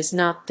she is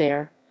not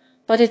there,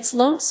 but it's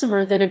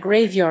lonesomer than a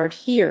graveyard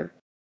here,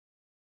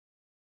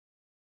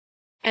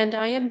 and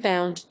I am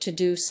bound to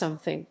do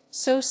something."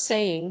 So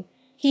saying,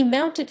 he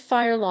mounted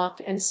Firelock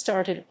and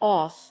started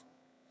off,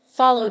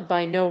 followed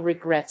by no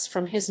regrets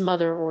from his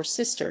mother or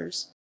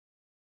sisters.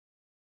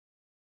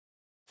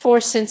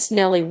 For since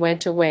Nellie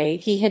went away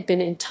he had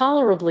been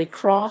intolerably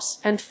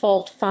cross and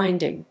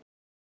fault-finding.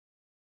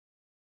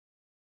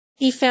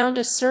 He found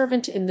a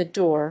servant in the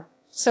door,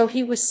 so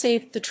he was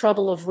saved the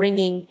trouble of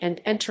ringing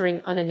and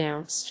entering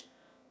unannounced,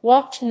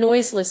 walked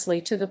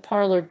noiselessly to the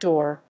parlor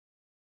door,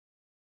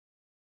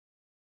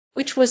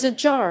 which was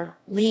ajar.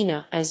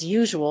 Lena, as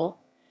usual,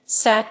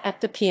 sat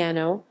at the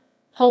piano,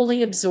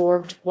 wholly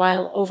absorbed,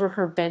 while over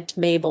her bent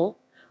Mabel,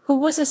 who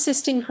was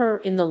assisting her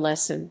in the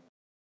lesson,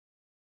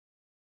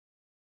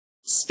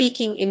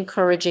 speaking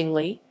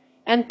encouragingly,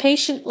 and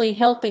patiently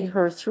helping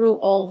her through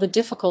all the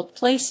difficult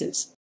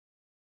places.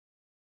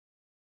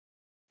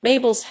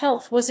 Mabel's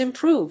health was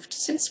improved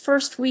since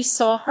first we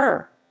saw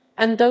her,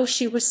 and though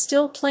she was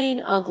still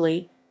plain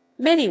ugly,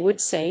 many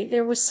would say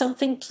there was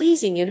something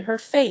pleasing in her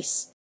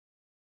face.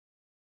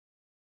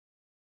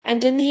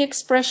 and in the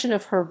expression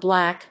of her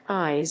black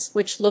eyes,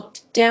 which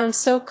looked down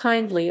so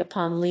kindly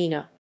upon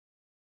Lena.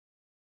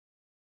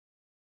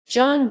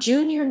 John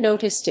Jr.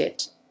 noticed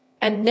it,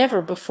 and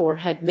never before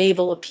had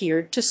Mabel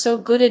appeared to so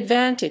good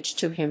advantage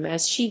to him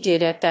as she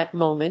did at that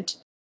moment.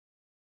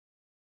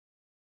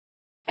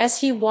 As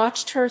he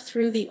watched her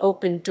through the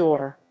open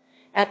door,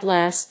 at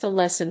last the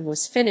lesson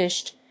was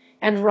finished,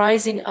 and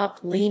rising up,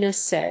 Lena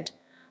said,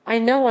 "I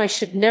know I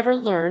should never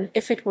learn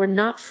if it were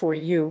not for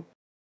you,"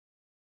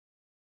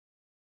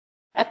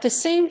 at the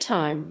same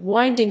time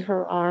winding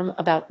her arm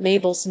about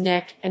Mabel's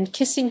neck and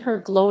kissing her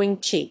glowing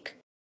cheek.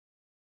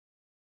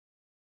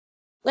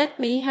 "Let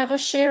me have a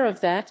share of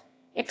that,"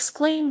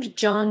 exclaimed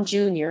John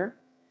Jr.,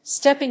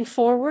 stepping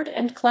forward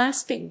and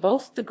clasping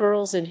both the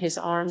girls in his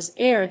arms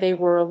ere they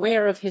were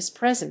aware of his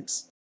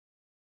presence.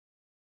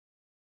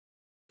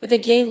 With a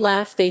gay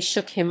laugh they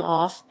shook him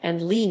off,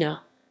 and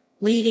Lena,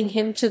 leading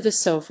him to the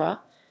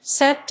sofa,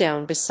 sat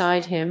down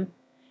beside him,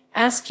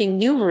 asking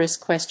numerous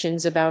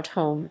questions about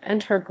home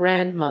and her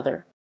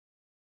grandmother.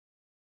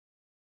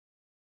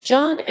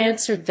 John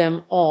answered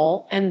them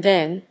all, and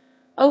then,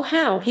 oh,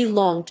 how he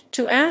longed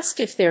to ask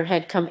if there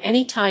had come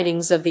any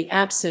tidings of the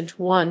absent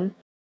one.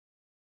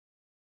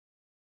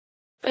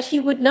 But he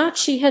would not.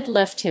 She had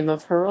left him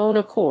of her own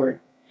accord,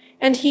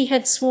 and he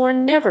had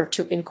sworn never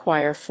to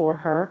inquire for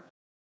her.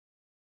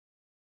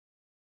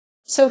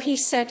 So he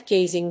sat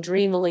gazing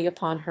dreamily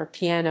upon her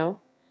piano,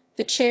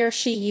 the chair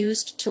she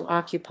used to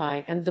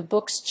occupy and the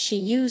books she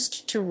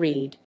used to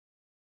read,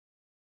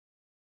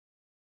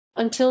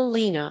 until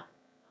Lena,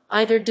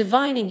 either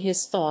divining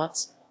his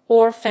thoughts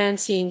or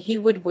fancying he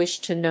would wish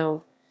to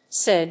know,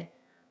 said,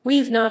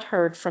 "We've not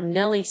heard from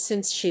Nellie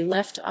since she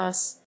left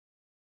us."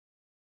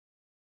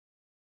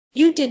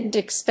 "You didn't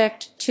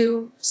expect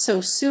to,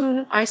 so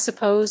soon, I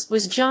suppose,"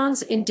 was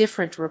John's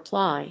indifferent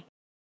reply.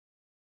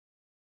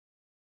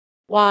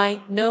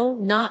 "Why, no,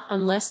 not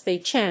unless they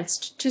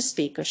chanced to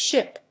speak a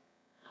ship.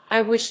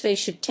 I wish they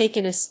should take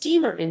in a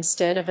steamer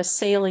instead of a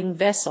sailing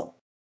vessel,"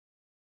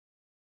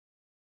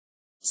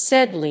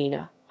 said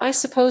Lena. "I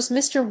suppose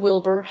Mr.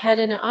 Wilbur had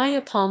an eye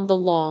upon the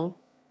long,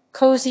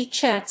 cozy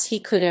chats he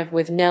could have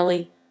with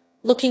Nellie,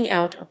 looking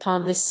out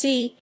upon the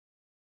sea,"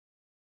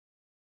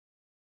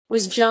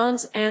 was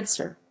John's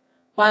answer,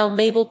 while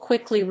Mabel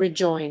quickly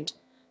rejoined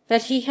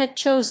that he had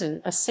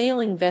chosen a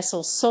sailing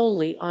vessel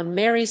solely on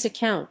Mary's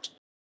account.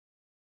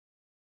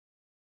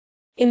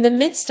 In the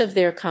midst of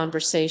their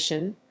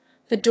conversation,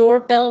 the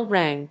door-bell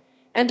rang,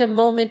 and a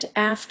moment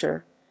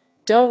after,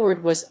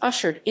 Durward was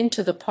ushered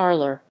into the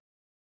parlor.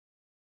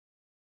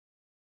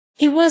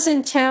 He was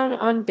in town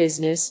on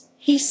business,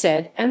 he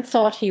said, and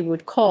thought he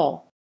would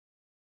call.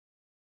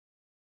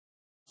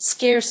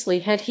 Scarcely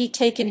had he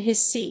taken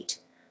his seat,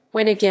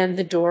 when again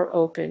the door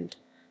opened,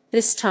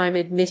 this time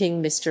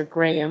admitting Mr.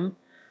 Graham,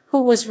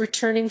 who was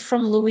returning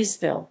from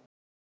Louisville,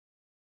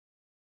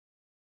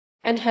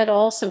 and had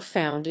also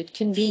found it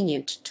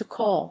convenient to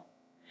call.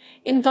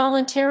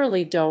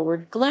 Involuntarily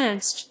Durward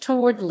glanced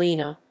toward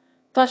Lena,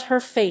 but her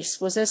face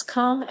was as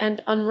calm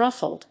and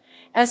unruffled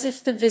as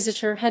if the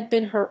visitor had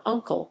been her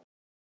uncle.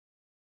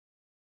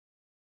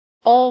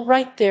 All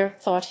right there,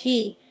 thought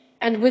he,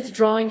 and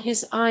withdrawing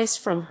his eyes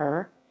from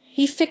her,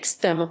 he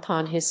fixed them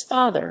upon his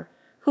father,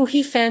 who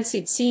he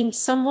fancied seemed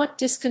somewhat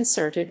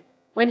disconcerted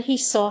when he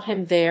saw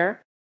him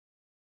there.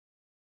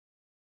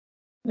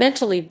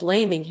 Mentally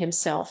blaming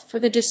himself for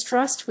the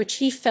distrust which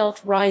he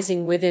felt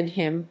rising within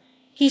him,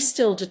 he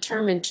still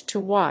determined to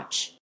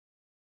watch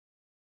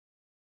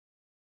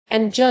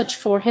and judge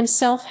for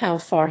himself how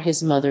far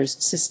his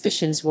mother's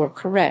suspicions were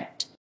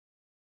correct.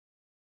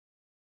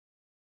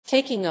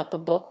 Taking up a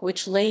book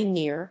which lay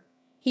near,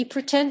 he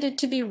pretended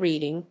to be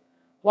reading,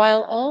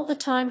 while all the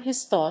time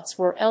his thoughts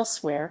were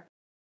elsewhere.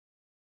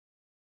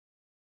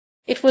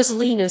 It was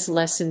Lena's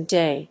lesson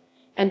day,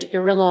 and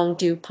Irelong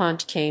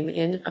Dupont came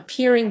in,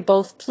 appearing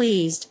both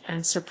pleased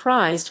and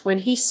surprised when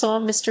he saw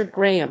Mr.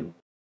 Graham.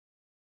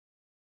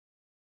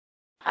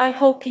 "I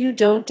hope you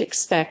don't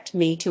expect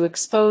me to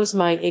expose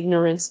my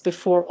ignorance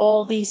before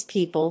all these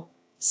people,"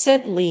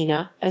 said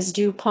Lena, as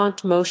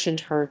Dupont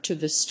motioned her to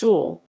the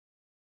stool.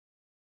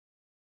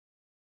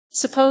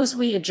 "Suppose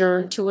we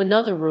adjourn to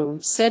another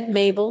room," said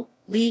Mabel,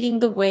 leading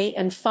the way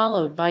and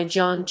followed by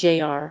John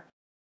Jr.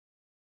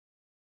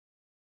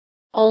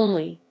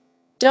 Only,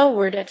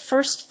 Durward at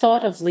first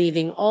thought of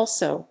leaving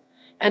also,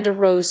 and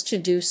arose to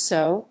do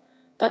so,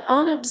 but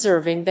on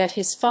observing that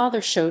his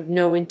father showed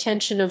no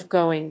intention of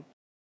going,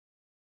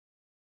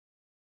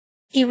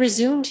 he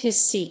resumed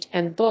his seat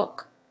and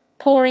book,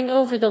 poring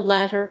over the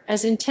latter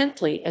as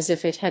intently as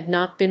if it had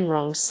not been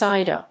wrong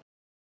side up.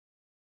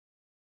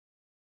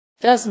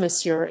 "Does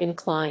Monsieur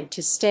incline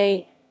to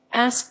stay?"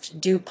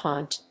 asked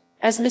Dupont,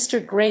 as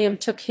Mr. Graham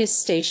took his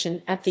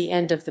station at the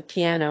end of the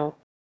piano.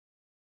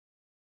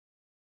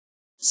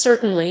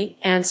 "Certainly,"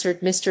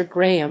 answered Mr.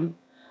 Graham,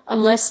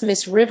 "unless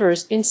Miss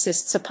Rivers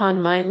insists upon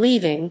my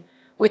leaving,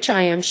 which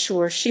I am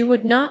sure she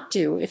would not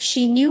do if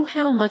she knew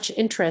how much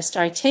interest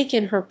I take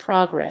in her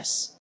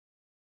progress."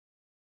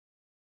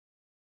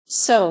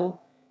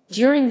 So,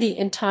 during the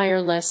entire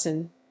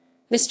lesson,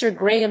 Mr.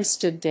 Graham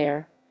stood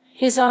there,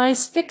 his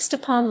eyes fixed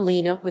upon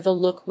Lena with a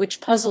look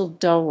which puzzled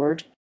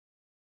Durward,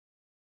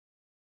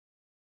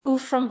 who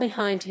from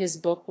behind his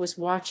book was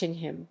watching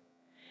him.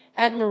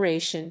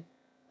 Admiration,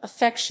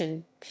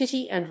 affection,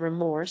 pity, and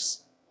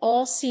remorse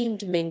all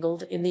seemed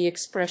mingled in the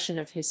expression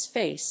of his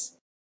face.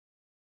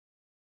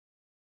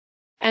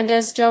 And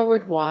as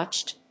Durward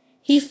watched,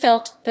 he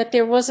felt that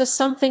there was a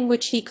something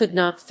which he could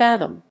not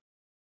fathom.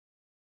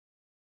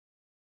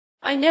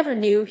 "I never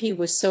knew he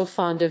was so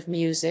fond of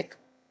music,"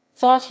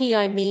 thought he.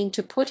 "I mean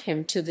to put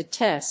him to the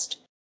test."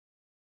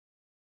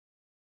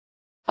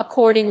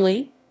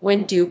 Accordingly,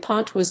 when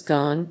Dupont was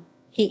gone,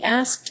 he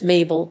asked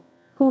Mabel,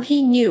 who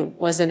he knew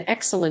was an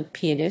excellent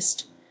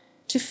pianist,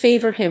 to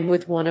favor him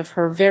with one of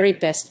her very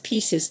best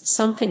pieces,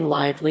 something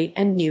lively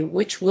and new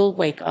which will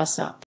wake us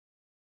up.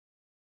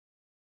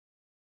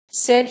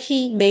 Said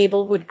he,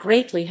 Mabel would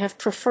greatly have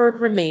preferred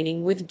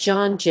remaining with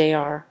John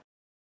Jr.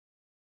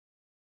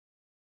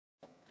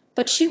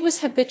 But she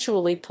was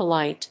habitually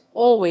polite,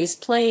 always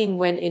playing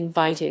when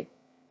invited,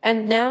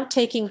 and now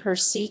taking her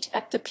seat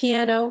at the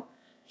piano,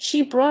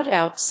 she brought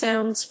out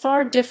sounds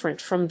far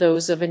different from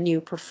those of a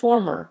new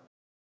performer.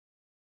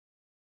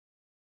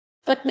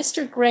 But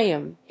Mr.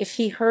 Graham, if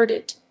he heard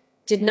it,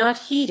 did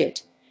not heed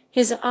it,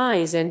 his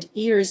eyes and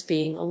ears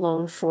being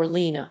alone for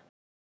Lena.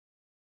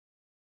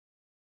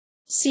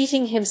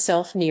 Seating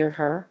himself near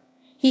her,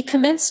 he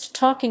commenced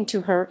talking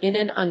to her in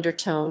an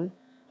undertone,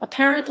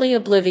 apparently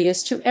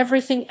oblivious to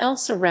everything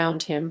else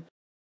around him,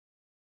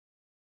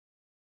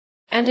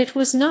 and it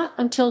was not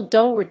until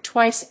Durward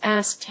twice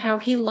asked how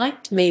he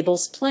liked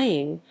Mabel's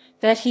playing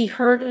that he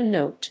heard a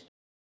note.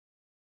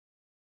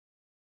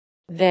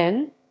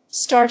 Then,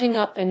 starting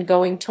up and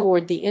going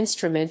toward the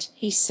instrument,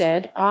 he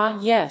said, "Ah,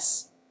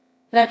 yes,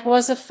 that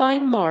was a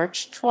fine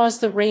march, 'twas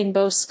the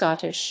Rainbow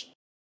Scottish."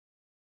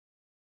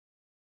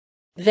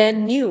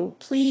 Then you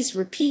please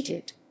repeat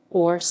it,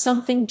 or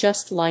something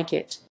just like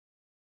it.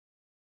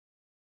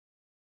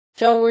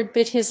 Durward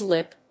bit his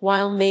lip,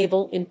 while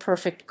Mabel, in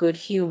perfect good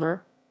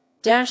humor,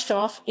 dashed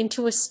off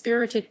into a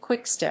spirited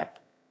quick-step,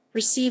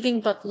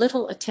 receiving but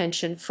little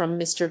attention from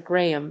Mr.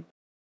 Graham,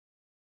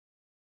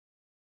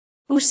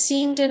 who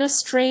seemed in a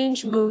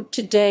strange mood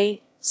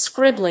to-day,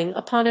 scribbling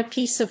upon a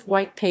piece of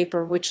white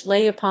paper which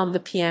lay upon the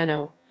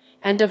piano,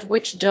 and of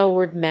which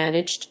Durward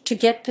managed to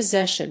get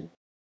possession.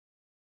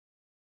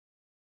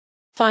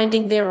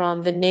 Finding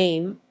thereon the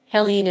name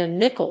Helena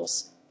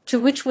Nichols, to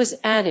which was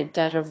added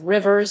that of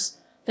Rivers,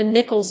 the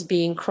Nichols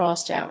being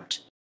crossed out.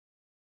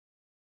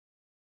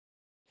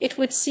 It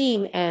would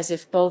seem as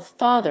if both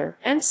father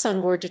and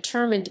son were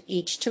determined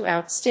each to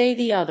outstay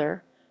the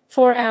other,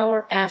 for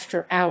hour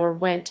after hour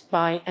went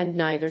by and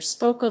neither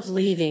spoke of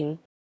leaving.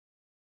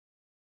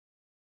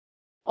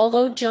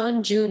 Although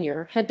John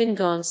Jr. had been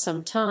gone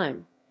some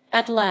time,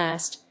 at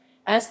last,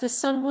 as the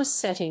sun was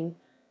setting,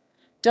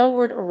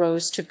 Durward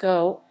arose to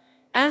go,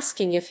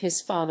 asking if his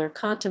father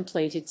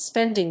contemplated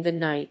spending the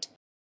night.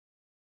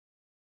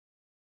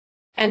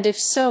 "And if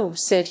so,"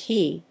 said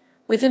he,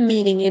 with a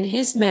meaning in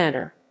his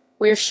manner,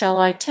 "where shall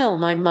I tell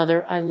my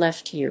mother I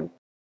left you?"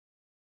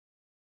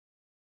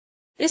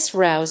 This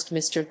roused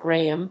Mr.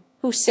 Graham,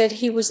 who said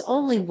he was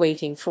only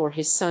waiting for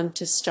his son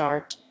to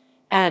start,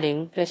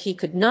 adding that he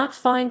could not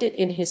find it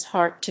in his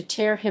heart to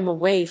tear him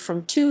away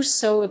from two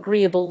so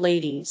agreeable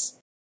ladies,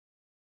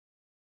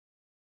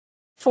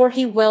 for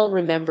he well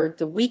remembered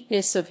the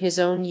weakness of his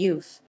own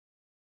youth.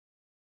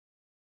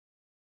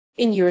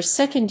 "In your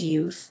second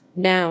youth,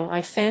 now,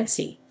 I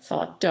fancy,"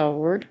 thought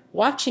Durward,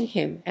 watching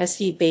him as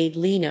he bade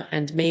Lena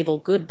and Mabel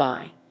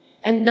good-bye,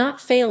 and not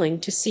failing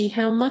to see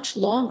how much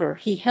longer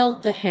he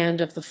held the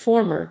hand of the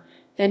former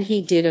than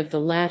he did of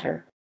the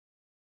latter.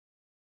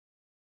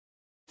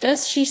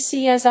 "Does she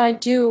see as I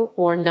do,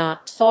 or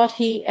not?" thought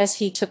he as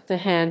he took the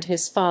hand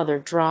his father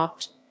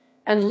dropped,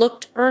 and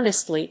looked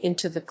earnestly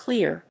into the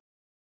clear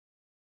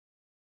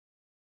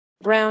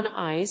brown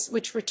eyes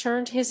which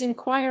returned his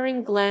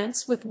inquiring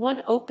glance with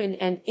one open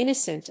and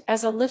innocent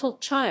as a little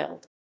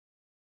child.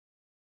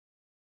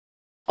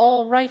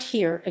 "All right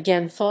here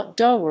again," thought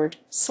Durward,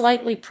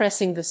 slightly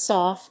pressing the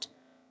soft,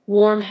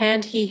 warm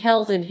hand he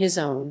held in his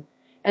own,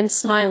 and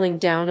smiling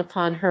down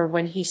upon her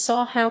when he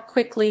saw how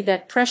quickly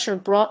that pressure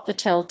brought the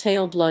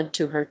telltale blood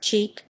to her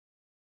cheek.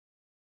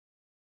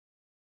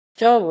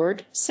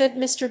 "Durward," said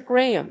Mr.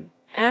 Graham,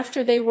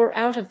 after they were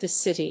out of the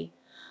city,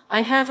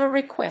 "I have a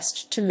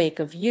request to make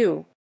of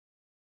you."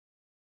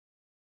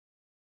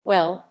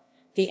 Well,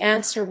 the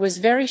answer was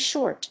very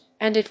short,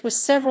 and it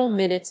was several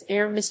minutes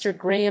ere Mr.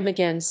 Graham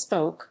again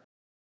spoke.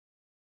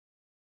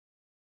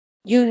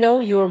 "You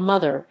know your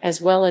mother as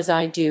well as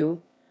I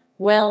do."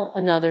 Well,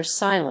 another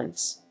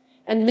silence,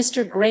 and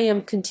Mr.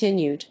 Graham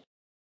continued,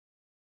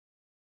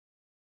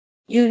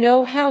 "You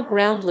know how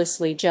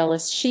groundlessly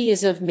jealous she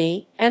is of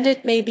me, and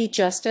it may be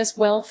just as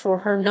well for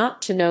her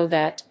not to know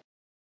that."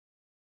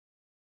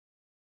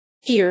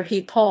 Here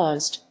he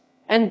paused,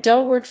 and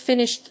Durward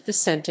finished the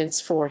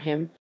sentence for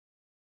him.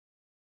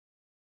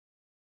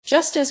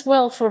 "Just as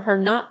well for her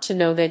not to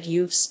know that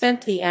you've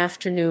spent the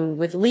afternoon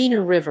with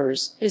Lena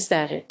Rivers, is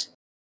that it?"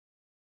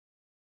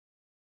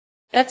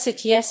 "That's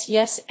it, yes,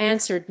 yes,"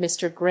 answered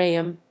Mr.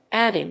 Graham,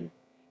 adding,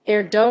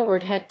 ere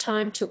Dorward had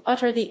time to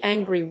utter the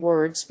angry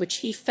words which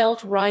he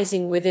felt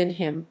rising within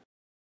him,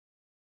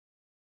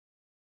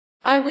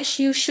 "I wish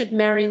you should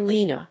marry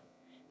Lena."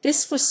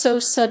 This was so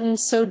sudden,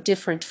 so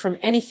different from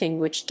anything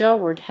which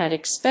Dorward had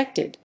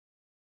expected,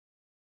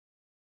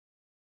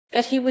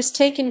 that he was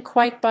taken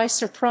quite by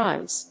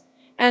surprise,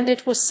 and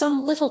it was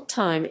some little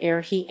time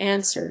ere he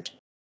answered.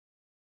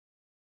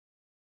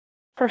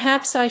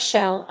 "Perhaps I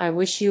shall. I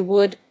wish you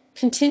would,"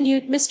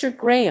 continued Mr.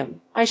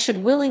 Graham. "I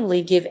should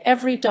willingly give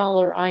every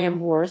dollar I am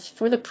worth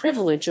for the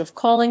privilege of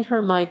calling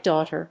her my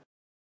daughter."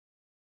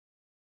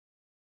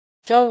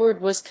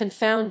 Dorward was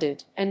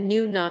confounded, and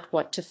knew not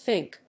what to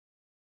think.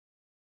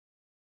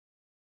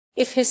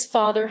 If his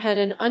father had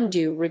an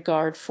undue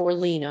regard for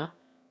Lena,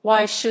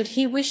 why should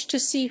he wish to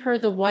see her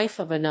the wife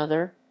of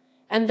another,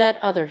 and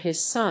that other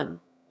his son?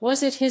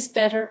 Was it his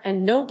better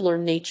and nobler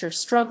nature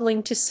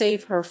struggling to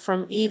save her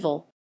from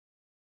evil,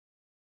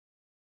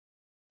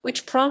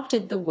 which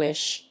prompted the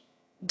wish?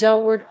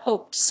 Dorward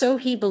hoped so,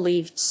 he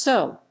believed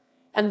so,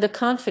 and the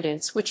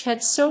confidence which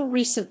had so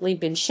recently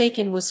been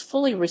shaken was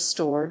fully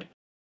restored,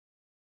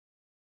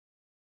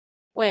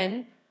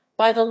 when,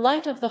 by the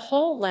light of the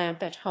hall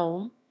lamp at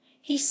home,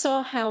 he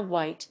saw how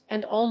white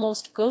and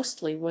almost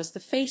ghostly was the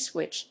face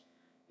which,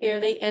 ere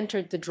they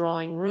entered the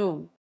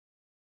drawing-room,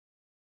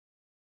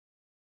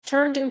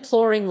 turned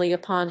imploringly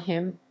upon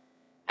him,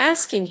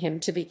 asking him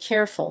to be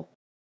careful.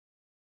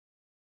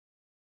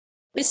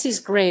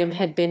 Mrs. Graham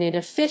had been in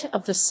a fit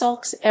of the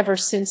sulks ever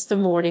since the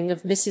morning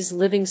of Mrs.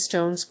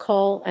 Livingstone's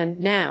call, and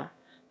now,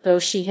 though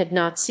she had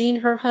not seen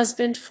her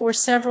husband for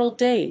several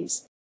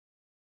days,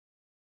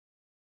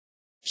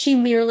 she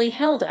merely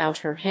held out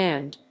her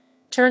hand,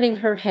 turning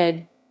her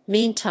head,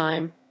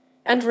 meantime,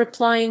 and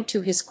replying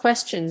to his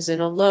questions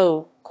in a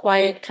low,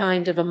 quiet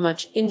kind of a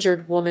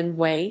much-injured woman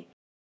way,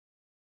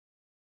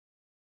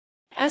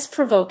 as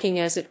provoking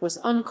as it was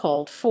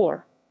uncalled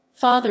for.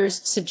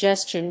 Father's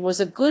suggestion was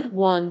a good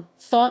one,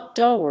 thought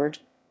Dorward,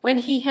 when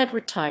he had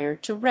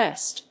retired to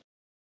rest.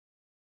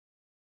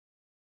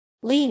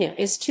 Lena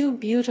is too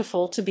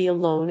beautiful to be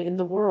alone in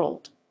the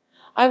world.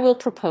 I will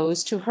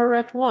propose to her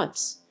at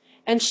once,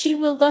 and she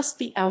will thus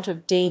be out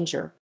of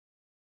danger.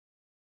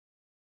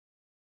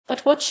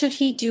 But what should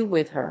he do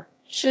with her?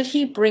 Should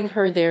he bring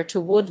her there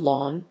to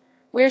Woodlawn,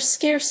 where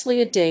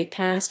scarcely a day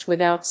passed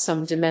without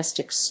some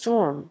domestic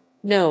storm?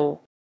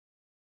 No.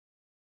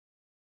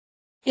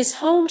 His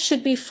home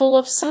should be full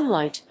of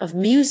sunlight, of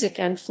music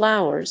and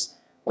flowers,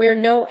 where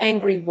no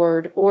angry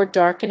word or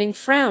darkening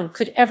frown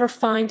could ever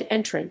find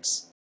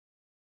entrance.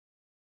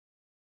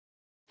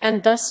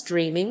 And thus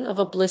dreaming of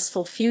a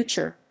blissful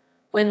future,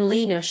 when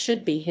Lena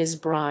should be his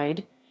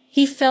bride,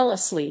 he fell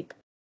asleep.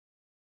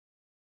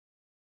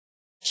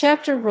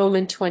 Chapter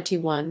Roman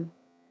 21.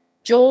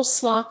 Joel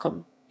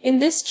Slocum. In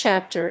this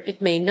chapter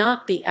it may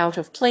not be out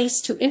of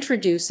place to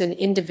introduce an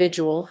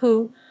individual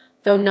who,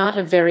 though not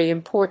a very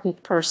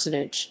important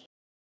personage,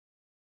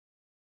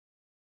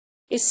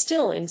 is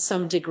still in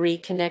some degree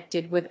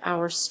connected with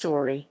our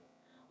story.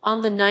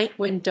 On the night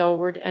when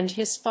Dorward and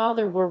his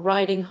father were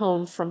riding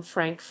home from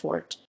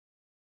Frankfort,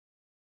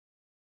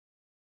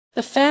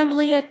 the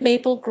family at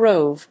Maple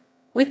Grove,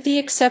 with the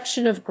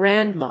exception of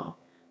Grandma,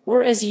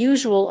 were as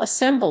usual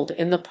assembled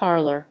in the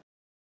parlor.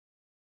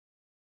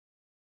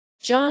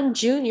 John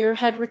Jr.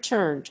 had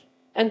returned,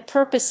 and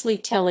purposely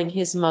telling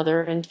his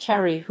mother and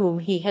Carrie, whom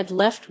he had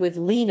left with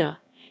Lena,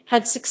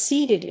 had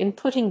succeeded in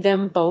putting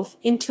them both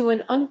into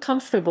an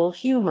uncomfortable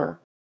humor,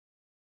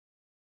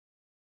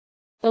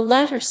 the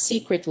latter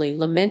secretly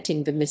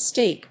lamenting the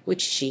mistake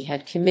which she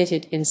had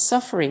committed in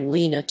suffering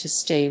Lena to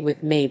stay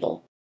with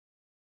Mabel.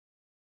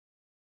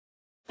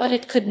 But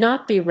it could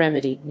not be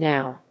remedied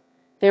now.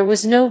 There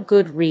was no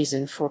good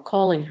reason for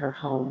calling her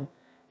home,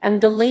 and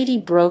the lady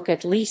broke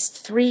at least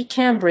 3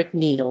 cambric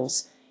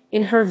needles,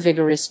 in her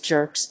vigorous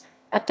jerks,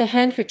 at the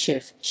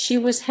handkerchief she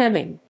was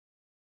hemming.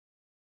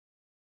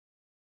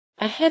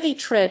 A heavy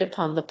tread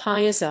upon the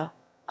piazza,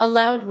 a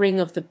loud ring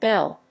of the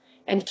bell,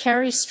 and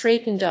Carrie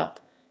straightened up,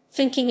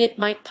 thinking it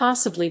might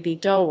possibly be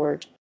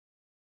Dorward,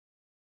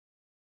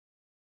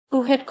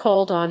 who had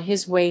called on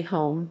his way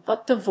home,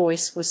 but the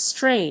voice was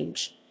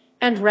strange,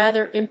 and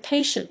rather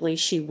impatiently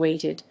she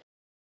waited.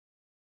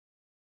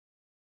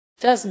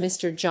 "Does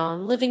Mr.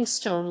 John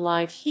Livingstone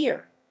live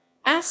here?"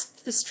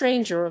 asked the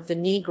stranger of the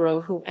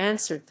negro who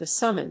answered the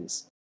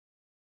summons.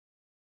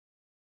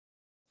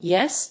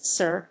 "Yes,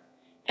 sir,"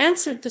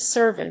 answered the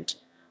servant,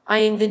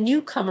 eyeing the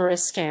newcomer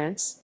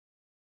askance.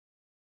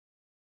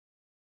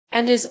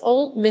 "And is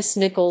old Miss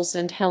Nichols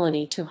and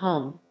Heleny to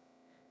home?"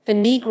 The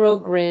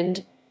negro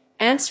grinned,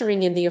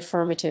 answering in the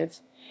affirmative,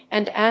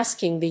 and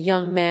asking the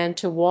young man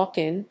to walk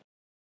in.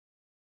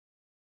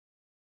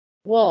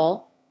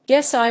 "Wall,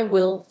 guess I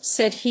will,"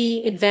 said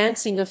he,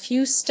 advancing a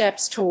few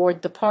steps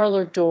toward the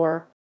parlor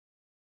door.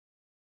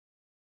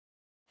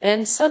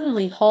 Then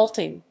suddenly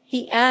halting,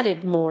 he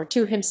added more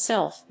to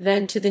himself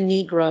than to the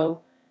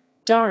negro,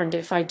 "Darned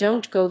if I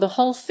don't go the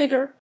whole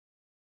figure."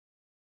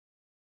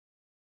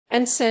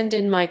 and send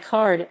in my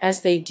card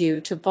as they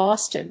do to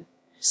Boston."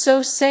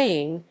 So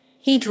saying,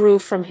 he drew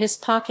from his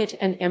pocket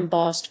an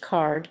embossed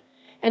card,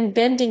 and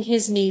bending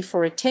his knee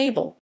for a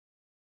table,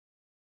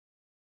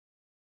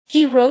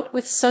 he wrote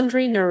with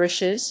sundry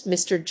nourishes,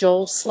 "Mr.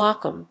 Joel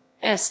Slocum,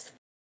 Esq.,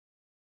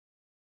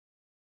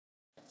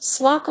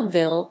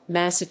 Slocumville,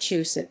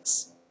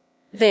 Massachusetts.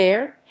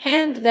 There,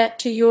 hand that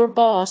to your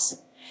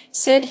boss,"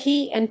 said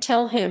he, "and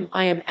tell him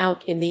I am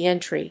out in the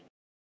entry."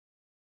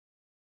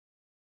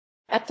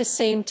 At the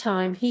same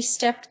time he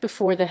stepped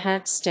before the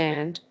hat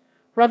stand,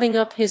 rubbing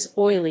up his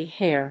oily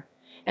hair,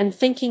 and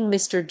thinking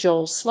Mr.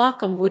 Joel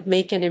Slocum would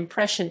make an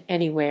impression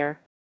anywhere.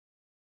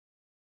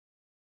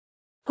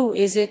 "Who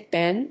is it,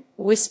 Ben?"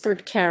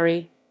 whispered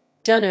Carrie.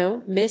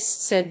 "Dunno, miss,"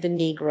 said the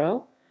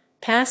negro,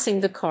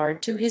 passing the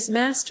card to his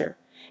master,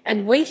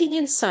 and waiting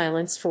in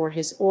silence for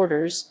his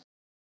orders.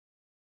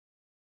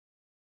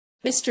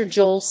 "Mr.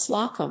 Joel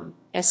Slocum,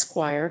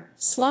 Esquire,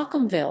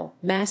 Slocumville,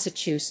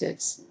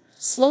 Massachusetts."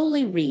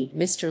 Slowly read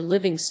Mr.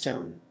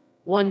 Livingstone,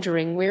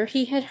 wondering where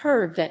he had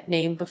heard that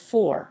name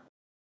before.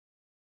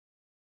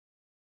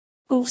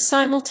 "Who?"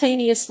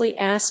 simultaneously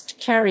asked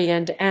Carrie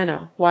and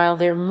Anna, while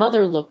their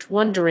mother looked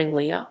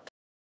wonderingly up.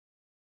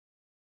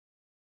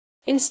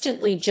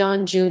 Instantly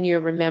John Jr.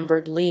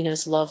 remembered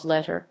Lena's love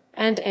letter,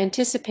 and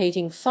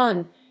anticipating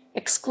fun,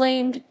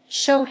 exclaimed,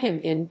 "Show him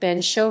in,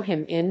 Ben, show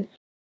him in."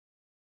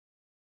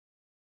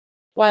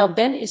 While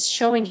Ben is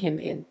showing him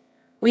in,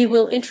 we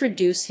will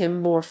introduce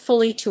him more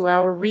fully to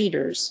our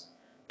readers,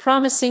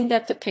 promising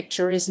that the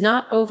picture is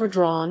not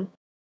overdrawn,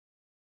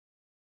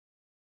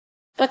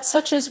 but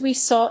such as we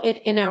saw it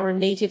in our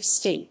native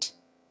state.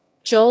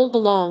 Joel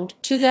belonged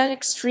to that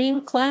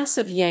extreme class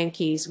of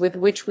Yankees with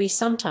which we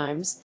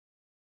sometimes,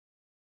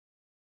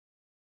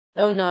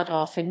 though not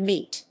often,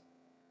 meet.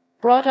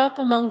 Brought up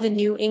among the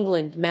New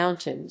England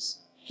mountains,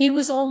 he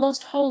was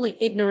almost wholly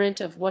ignorant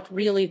of what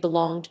really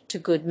belonged to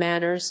good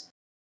manners,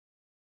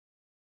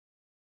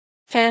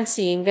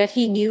 fancying that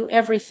he knew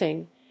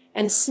everything,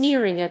 and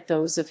sneering at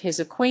those of his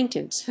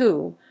acquaintance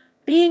who,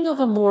 being of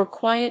a more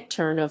quiet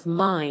turn of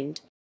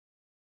mind,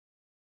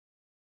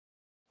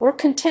 were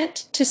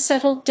content to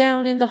settle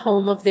down in the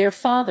home of their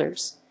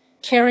fathers,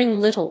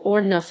 caring little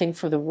or nothing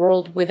for the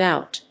world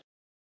without.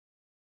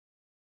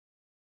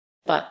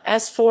 But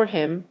as for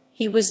him,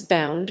 he was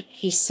bound,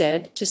 he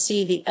said, to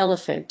see the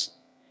elephant,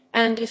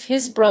 and if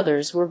his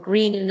brothers were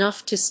green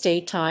enough to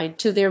stay tied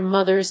to their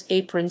mother's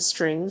apron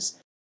strings,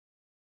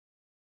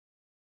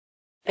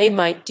 they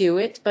might do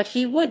it, but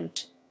he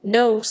wouldn't.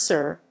 No,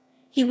 sir,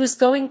 he was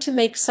going to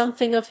make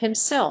something of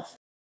himself.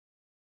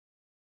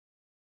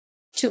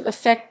 To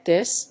effect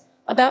this,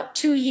 about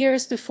 2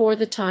 years before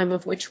the time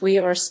of which we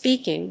are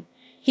speaking,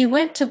 he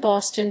went to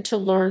Boston to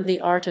learn the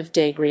art of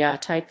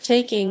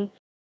daguerreotype-taking,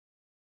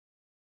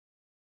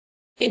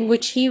 in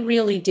which he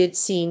really did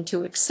seem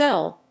to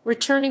excel,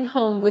 returning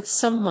home with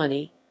some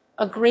money,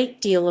 a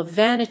great deal of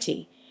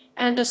vanity,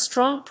 and a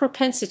strong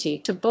propensity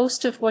to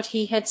boast of what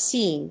he had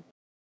seen.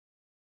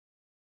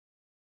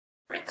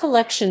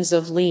 Recollections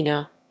of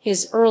Lena,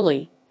 his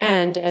early,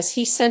 and, as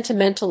he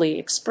sentimentally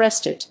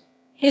expressed it,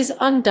 his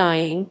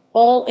undying,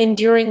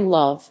 all-enduring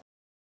love,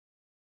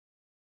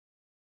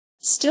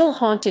 still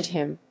haunted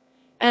him,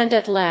 and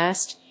at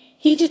last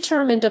he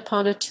determined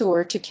upon a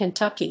tour to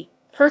Kentucky,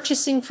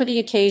 purchasing for the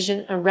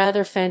occasion a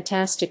rather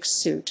fantastic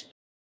suit,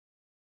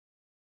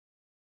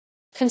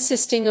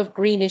 consisting of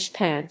greenish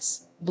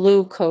pants,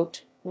 blue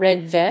coat,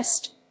 red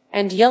vest,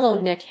 and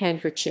yellow neck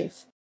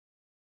handkerchief.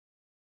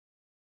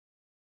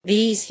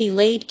 These he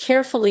laid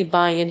carefully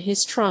by in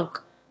his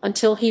trunk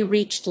until he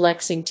reached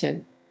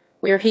Lexington,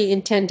 where he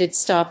intended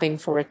stopping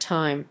for a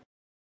time,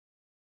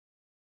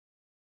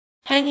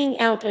 hanging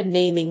out a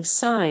naming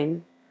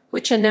sign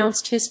which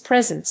announced his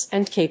presence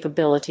and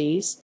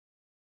capabilities.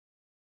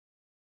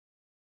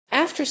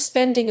 After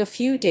spending a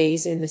few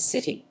days in the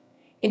city,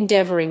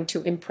 endeavoring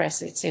to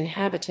impress its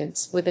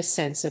inhabitants with a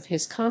sense of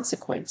his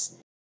consequence,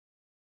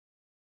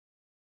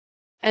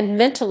 and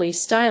mentally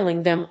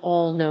styling them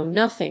all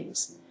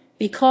know-nothings,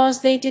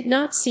 because they did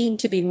not seem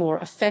to be more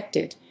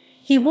affected,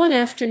 he one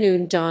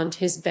afternoon donned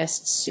his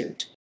best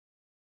suit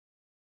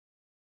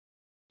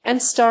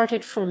and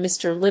started for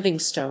Mr.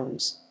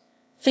 Livingstone's,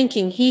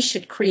 thinking he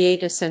should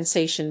create a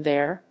sensation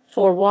there,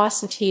 for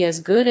wasn't he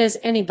as good as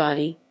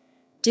anybody?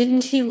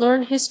 Didn't he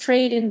learn his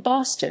trade in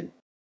Boston,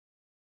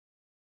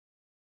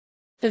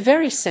 the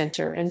very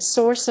center and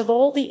source of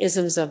all the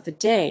isms of the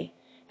day,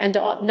 and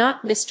ought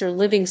not Mr.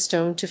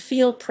 Livingstone to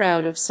feel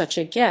proud of such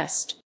a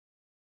guest?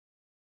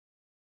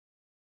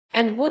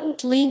 And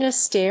wouldn't Lena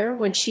stare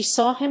when she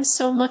saw him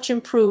so much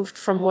improved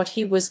from what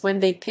he was when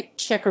they picked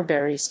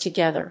checkerberries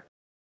together?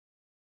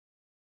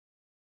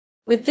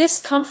 With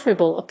this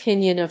comfortable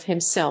opinion of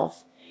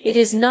himself, it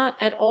is not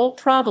at all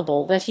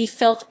probable that he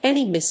felt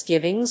any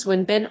misgivings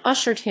when Ben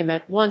ushered him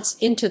at once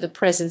into the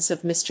presence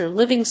of Mr.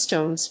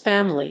 Livingstone's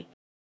family,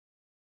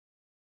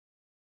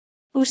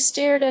 who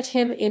stared at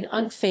him in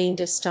unfeigned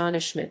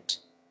astonishment.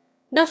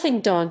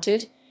 Nothing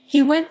daunted,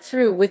 he went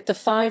through with the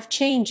 5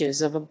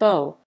 changes of a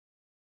bow.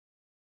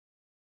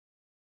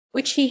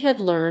 which he had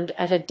learned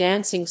at a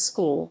dancing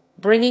school,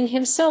 bringing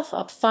himself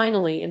up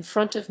finally in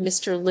front of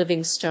Mr.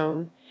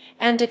 Livingstone,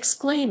 and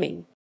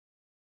exclaiming,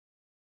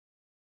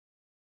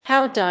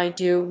 "How d'ye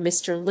do,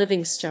 Mr.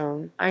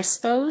 Livingstone? I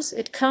suppose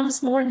it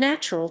comes more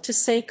natural to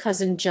say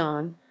Cousin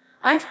John.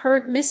 I've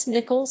heard Miss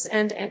Nichols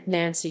and Aunt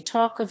Nancy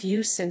talk of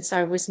you since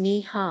I was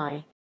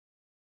knee-high.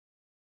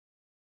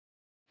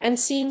 And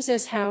seems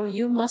as how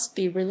you must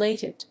be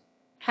related.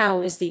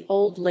 How is the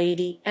old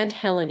lady and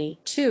Heleny,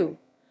 too?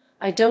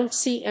 I don't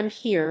see 'em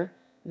here,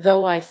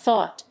 though I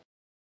thought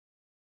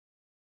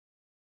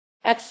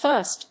at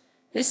first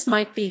this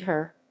might be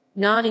her,"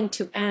 nodding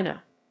to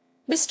Anna.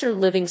 Mr.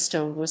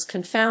 Livingstone was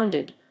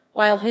confounded,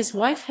 while his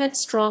wife had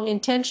strong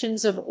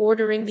intentions of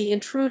ordering the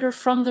intruder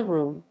from the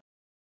room.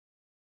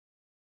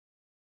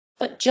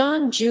 But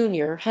John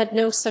Jr. had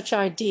no such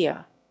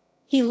idea.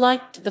 He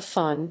liked the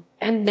fun,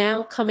 and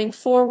now coming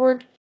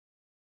forward,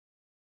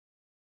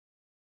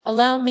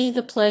 "Allow me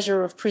the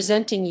pleasure of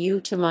presenting you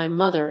to my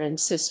mother and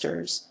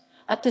sisters,"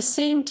 at the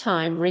same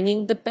time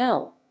ringing the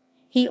bell.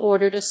 He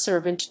ordered a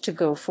servant to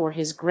go for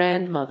his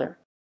grandmother.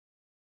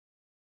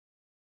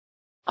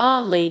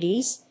 "Ah,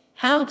 ladies,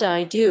 how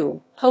d'ye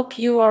do? Hope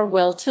you are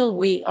well till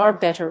we are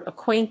better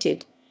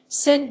acquainted,"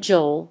 said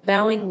Joel,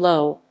 bowing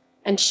low,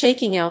 and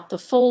shaking out the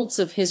folds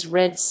of his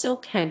red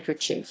silk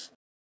handkerchief,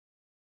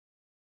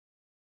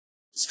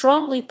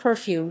 strongly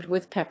perfumed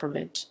with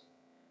peppermint.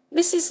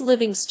 Mrs.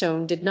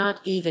 Livingstone did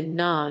not even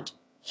nod,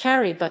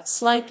 Carrie but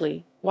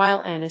slightly,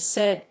 while Anna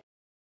said,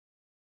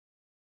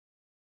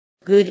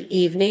 "Good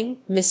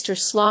evening, Mr.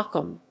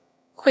 Slocum."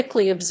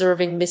 Quickly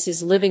observing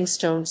Mrs.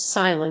 Livingstone's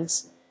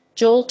silence,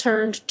 Joel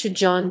turned to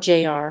John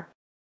Jr.,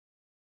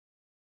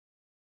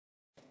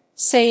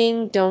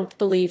 saying, "Don't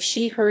believe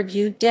she heard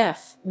you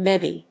deaf,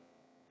 mebbe."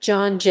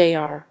 John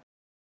Jr.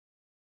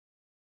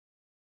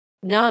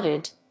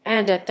 nodded,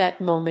 and at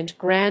that moment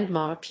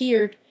Grandma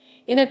appeared,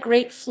 in a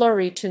great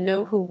flurry to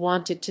know who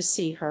wanted to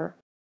see her.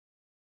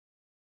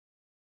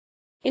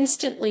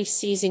 Instantly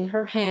seizing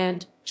her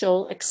hand,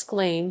 Joel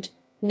exclaimed,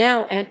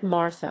 "Now, Aunt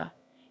Martha,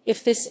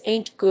 if this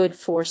ain't good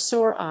for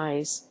sore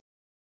eyes."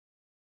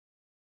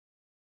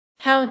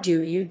 "How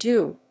do you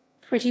do?"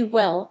 Pretty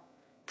well,"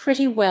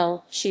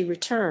 she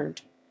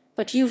returned,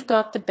 "but you've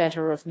got the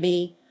better of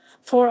me,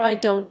 for I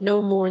don't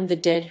know more'n the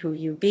dead who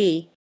you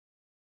be."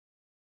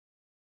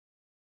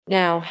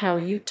 "Now how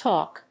you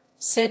talk,"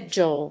 said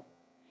Joel,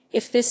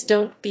 "if this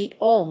don't beat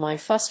all my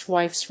fust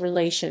wife's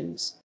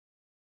relations.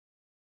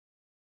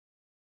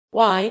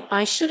 Why,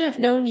 I should have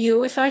known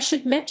you if I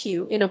should met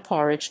you in a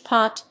porridge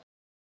pot."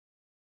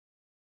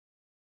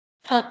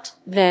 "Hut,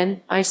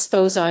 then, I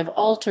s'pose I've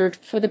altered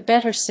for the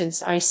better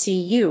since I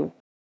see you.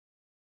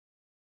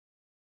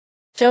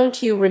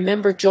 Don't you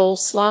remember Joel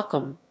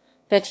Slocum,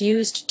 that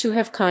used to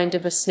have kind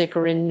of a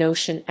snickerin'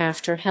 notion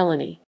after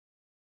Heleny?"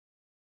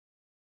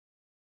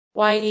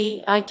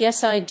 "Why, I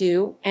guess I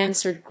do,"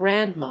 answered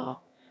Grandma,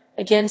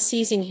 again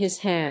seizing his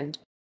hand.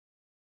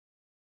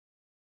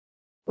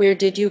 "Where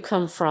did you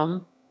come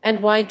from,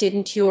 and why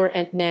didn't your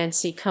Aunt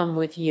Nancy come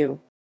with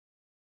you?"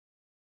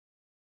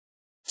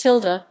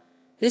 "Tilda,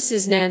 this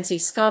is Nancy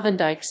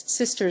Scavendike's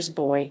sister's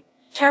boy,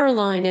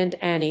 Caroline and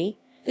Annie.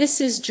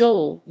 This is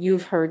Joel,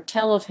 you've heard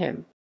tell of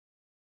him."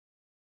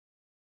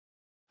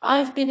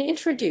 "I've been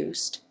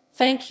introduced,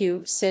 thank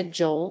you," said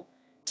Joel,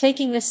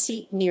 taking a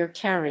seat near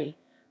Carrie,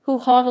 who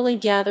haughtily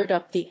gathered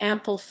up the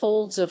ample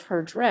folds of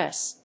her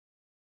dress,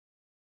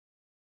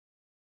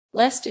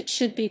 lest it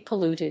should be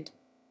polluted.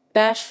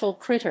 "Bashful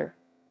critter,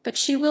 but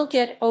she will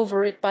get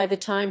over it by the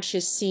time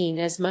she's seen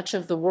as much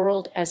of the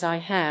world as I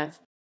have,"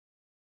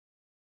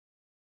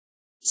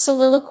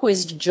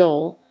 soliloquized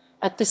Joel,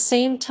 at the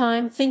same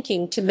time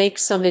thinking to make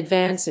some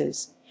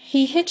advances.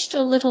 He hitched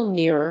a little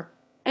nearer,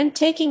 and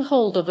taking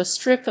hold of a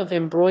strip of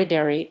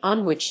embroidery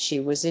on which she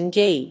was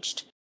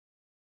engaged,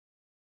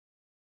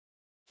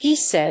 he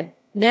said,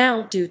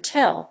 "Now do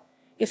tell,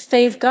 if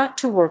they've got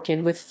to work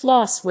in with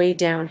floss way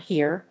down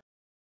here.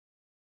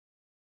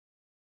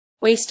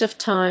 Waste of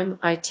time,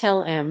 I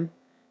tell 'em.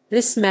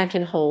 This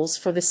mackin' holes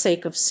for the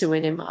sake of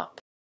sewin' 'em up.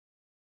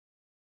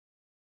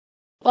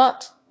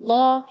 But,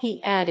 law,"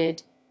 he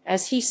added,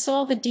 as he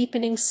saw the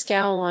deepening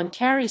scowl on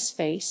Carrie's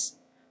face,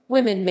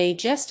 "women may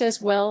jest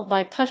as well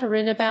by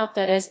putterin' about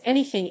that as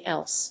anything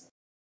else.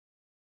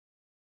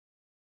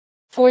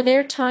 For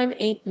their time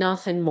ain't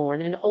nothin'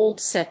 more'n an old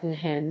settin'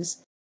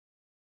 hens."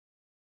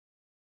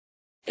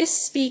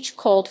 This speech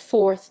called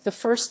forth the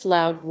first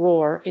loud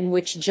roar in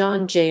which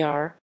John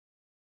Jr.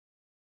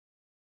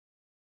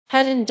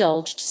 had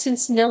indulged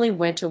since Nellie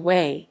went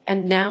away,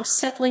 and now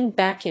settling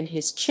back in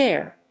his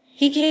chair,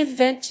 he gave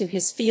vent to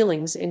his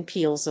feelings in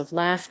peals of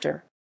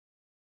laughter,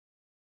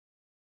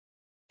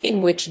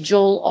 in which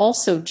Joel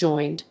also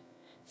joined,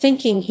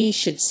 thinking he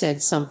should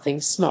said something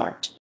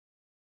smart.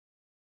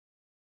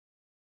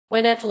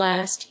 When at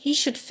last he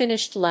should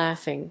finished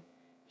laughing,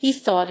 he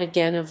thought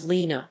again of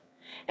Lena,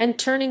 and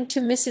turning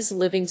to Mrs.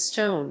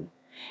 Livingstone,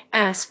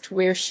 asked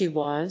where she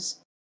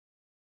was,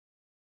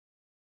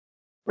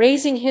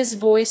 raising his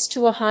voice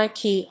to a high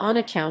key on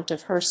account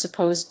of her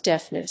supposed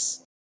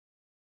deafness.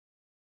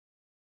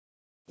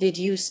 "Did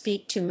you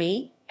speak to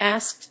me?"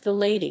 asked the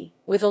lady,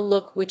 with a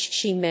look which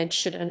she meant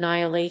should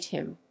annihilate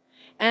him,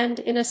 and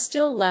in a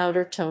still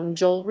louder tone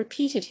Joel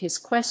repeated his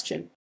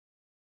question,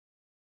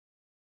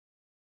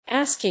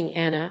 asking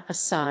Anna,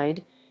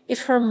 aside,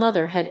 if her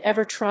mother had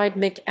ever tried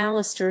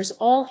McAllister's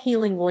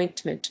all-healing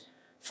ointment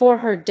for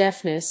her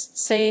deafness,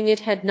 saying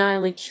it had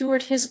nigh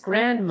cured his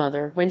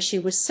grandmother when she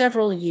was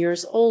several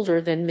years older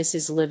than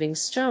Mrs.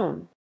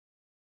 Livingstone.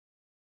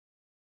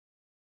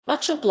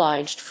 "Much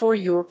obliged for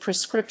your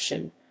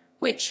prescription,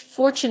 which,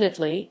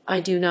 fortunately,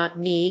 I do not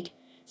need,"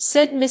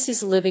 said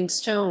Mrs.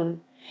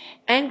 Livingstone,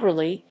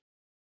 angrily,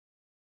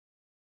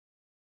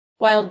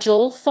 while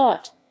Joel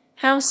thought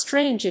how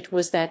strange it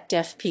was that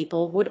deaf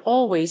people would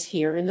always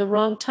hear in the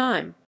wrong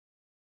time.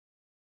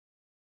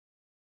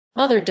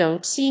 "Mother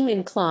don't seem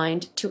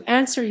inclined to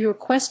answer your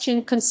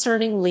question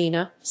concerning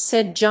Lena,"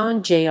 said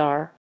John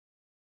Jr.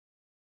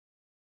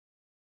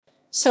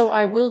 "So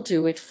I will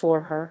do it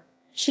for her.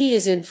 She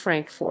is in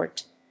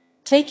Frankfort,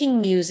 taking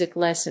music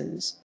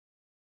lessons."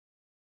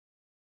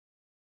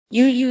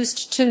 "You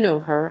used to know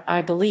her,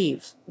 I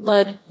believe."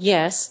 "Lud,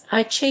 yes,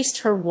 I chased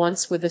her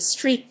once with a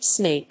street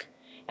snake,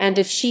 and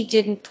if she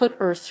didn't put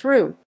her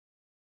through,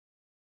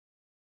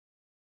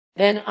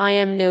 then I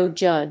am no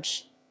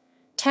judge.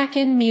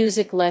 Takin'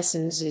 music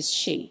lessons is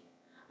she.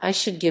 I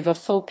should give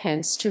a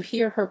fourpence to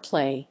hear her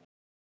play."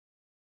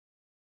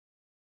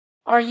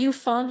 "Are you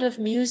fond of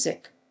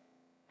music?"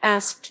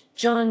 asked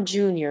John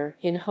Jr.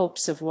 in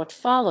hopes of what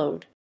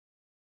followed.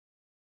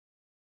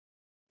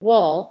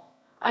 "Wall,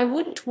 I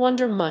wouldn't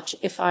wonder much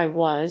if I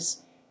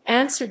was,"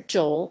 answered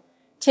Joel,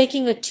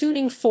 taking a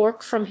tuning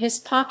fork from his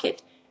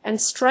pocket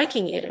and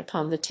striking it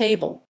upon the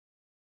table.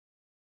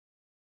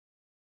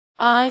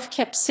 "I've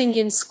kept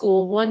singin'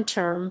 school one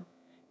term,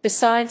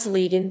 besides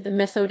leadin' the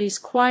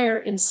Methodist choir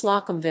in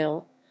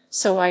Slocumville,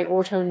 so I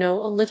orto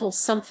know a little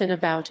somethin'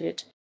 about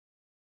it."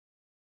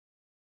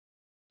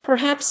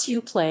 "Perhaps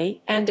you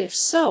play, and if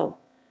so,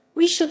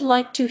 we should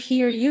like to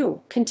hear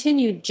you,"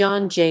 continued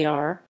John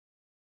Jr.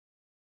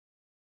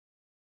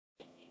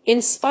 in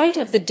spite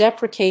of the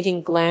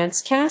deprecating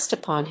glance cast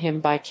upon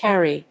him by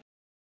Carrie.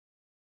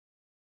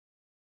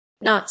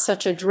 "Not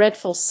such a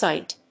dreadful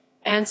sight,"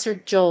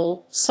 answered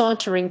Joel,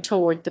 sauntering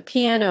toward the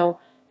piano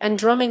and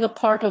drumming a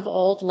part of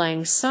Auld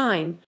Lang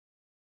Syne.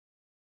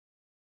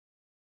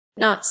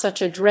 "Not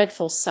such a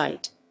dreadful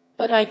sight,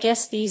 but I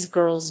guess these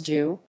girls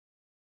do."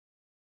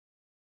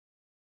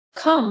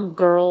 "Come,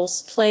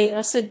 girls, play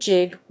us a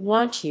jig,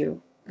 want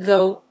you,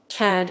 though,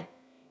 cad.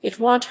 It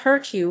won't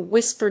hurt you,"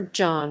 whispered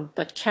John,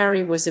 but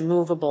Carrie was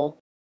immovable.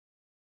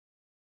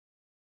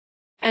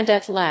 And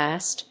at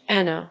last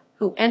Anna,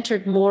 who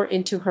entered more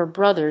into her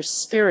brother's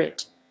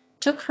spirit,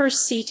 took her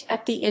seat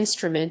at the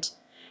instrument,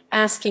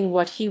 asking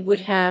what he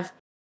would have.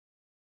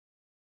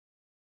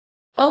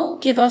 "Oh,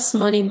 give us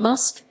money,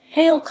 Musk,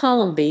 hail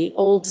Columby,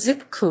 old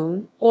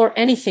Zipcoon, or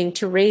anything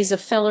to raise a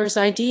feller's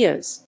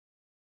ideas."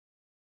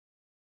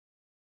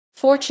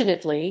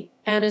 Fortunately,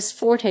 Anna's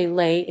forte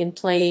lay in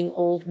playing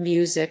old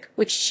music,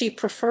 which she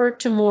preferred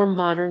to more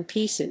modern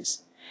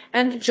pieces,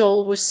 and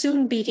Joel was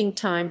soon beating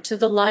time to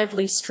the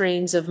lively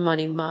strains of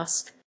Money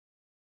Musk.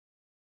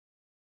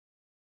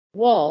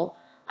 "Wall,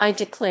 I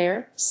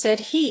declare," said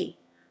he,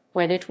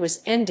 when it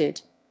was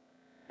ended,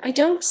 "I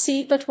don't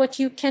see but what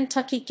you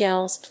Kentucky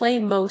gals play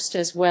most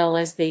as well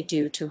as they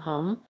do to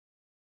hum.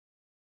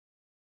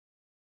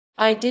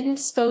 I didn't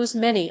s'pose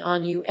many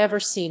on you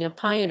ever seen a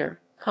pioneer.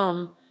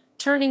 Come,"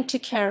 turning to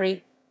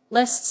Carrie,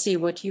 "let's see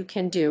what you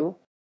can do.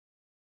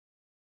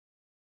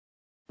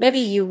 Maybe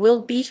you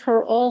will beat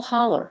her all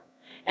holler,"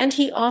 and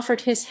he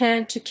offered his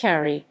hand to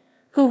Carrie,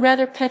 who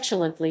rather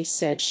petulantly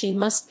said she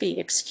must be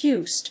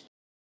excused.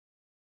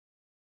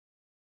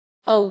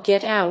 "Oh,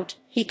 get out,"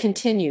 he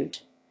continued.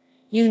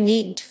 "You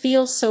needn't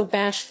feel so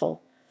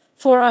bashful,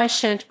 for I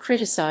shan't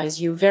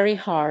criticize you very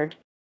hard.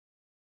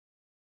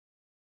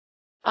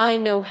 I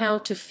know how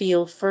to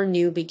feel for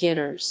new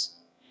beginners.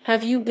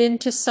 Have you been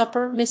to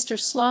supper, Mr.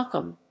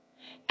 Slocum?"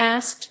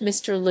 asked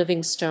Mr.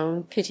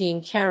 Livingstone,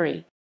 pitying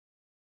Carrie,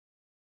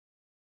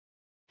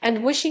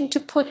 and wishing to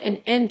put an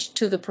end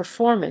to the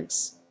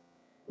performance.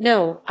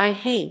 "No, I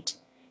hain't,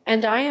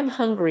 and I am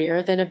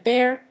hungrier than a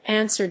bear,"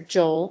 answered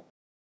Joel.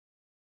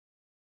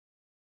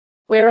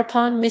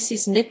 Whereupon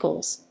Mrs.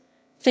 Nichols,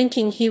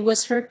 thinking he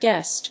was her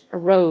guest,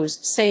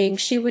 arose, saying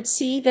she would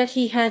see that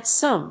he had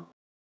some.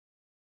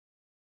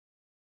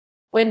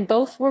 When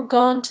both were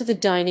gone to the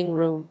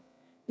dining-room,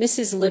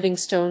 Mrs.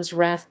 Livingstone's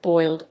wrath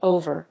boiled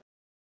over.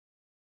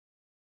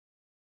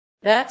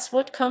 "That's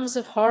what comes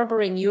of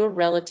harboring your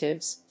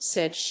relatives,"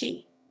 said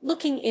she,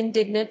 looking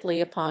indignantly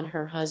upon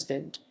her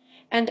husband,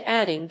 and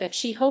adding that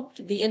she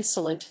hoped the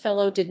insolent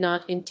fellow did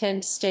not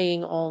intend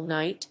staying all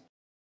night.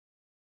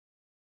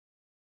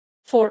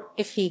 "For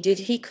if he did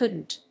he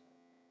couldn't.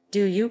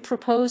 Do you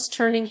propose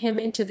turning him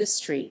into the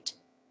street?"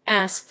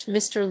 asked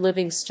Mr.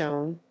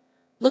 Livingstone,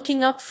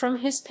 looking up from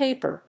his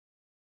paper.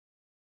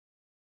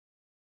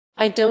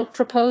 "I don't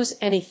propose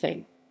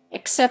anything,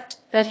 except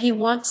that he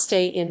won't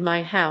stay in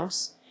my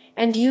house,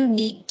 and you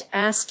needn't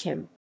ask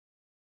him."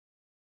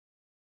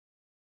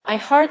 I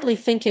hardly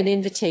think an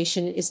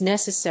invitation is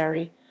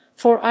necessary,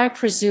 for I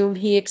presume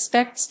he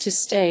expects to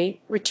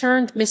stay,"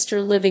 returned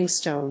Mr.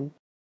 Livingstone.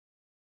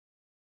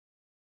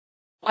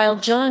 While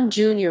John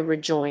Jr.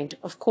 rejoined,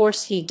 "Of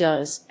course he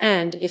does,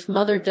 and if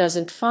mother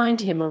doesn't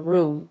find him a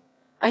room,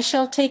 I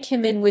shall take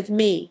him in with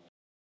me.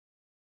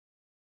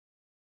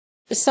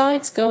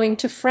 Besides going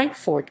to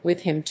Frankfort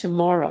with him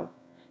tomorrow."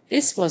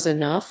 This was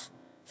enough,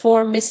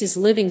 for Mrs.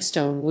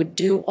 Livingstone would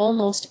do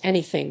almost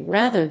anything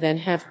rather than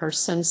have her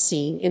son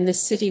seen in the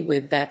city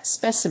with that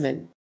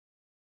specimen.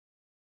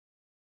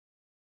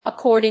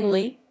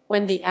 Accordingly,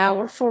 when the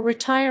hour for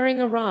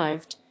retiring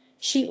arrived,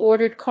 she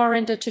ordered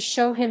Corinda to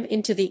show him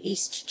into the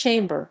east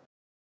chamber,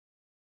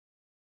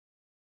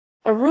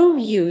 a room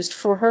used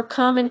for her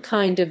common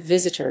kind of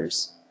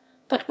visitors,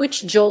 but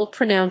which Joel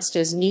pronounced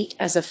as neat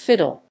as a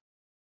fiddle.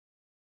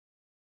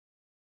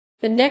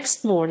 The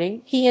next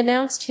morning he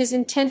announced his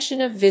intention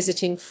of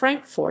visiting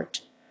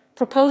Frankfort,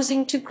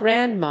 proposing to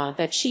Grandma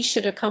that she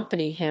should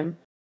accompany him,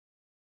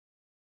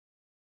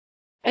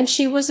 and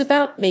she was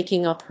about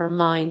making up her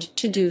mind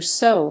to do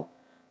so,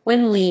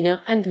 when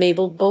Lena and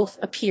Mabel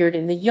both appeared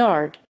in the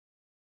yard.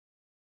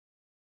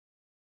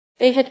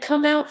 They had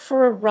come out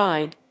for a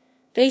ride,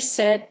 they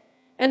said,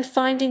 and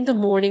finding the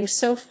morning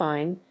so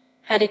fine,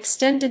 had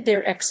extended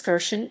their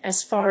excursion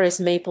as far as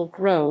Maple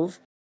Grove,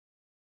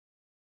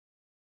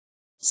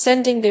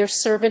 sending their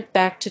servant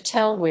back to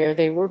tell where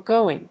they were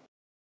going.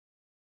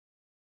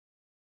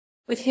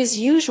 With his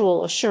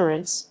usual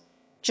assurance,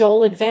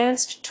 Joel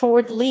advanced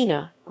toward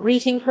Lena,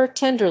 greeting her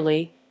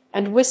tenderly,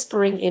 and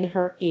whispering in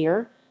her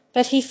ear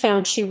that he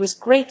found she was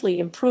greatly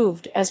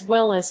improved as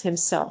well as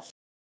himself.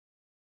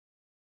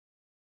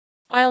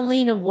 While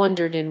Lena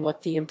wondered in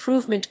what the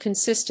improvement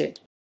consisted.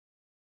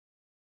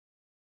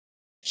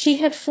 She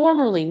had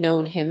formerly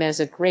known him as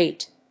a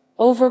great,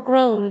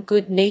 overgrown,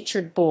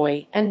 good-natured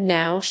boy, and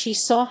now she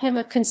saw him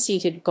a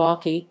conceited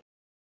gawky.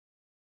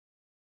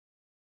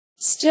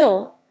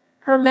 Still,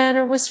 her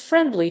manner was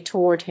friendly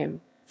toward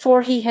him,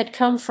 for he had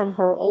come from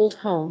her old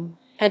home,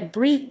 had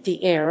breathed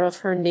the air of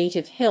her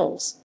native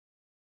hills.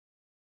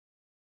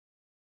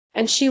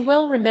 And she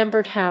well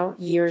remembered how,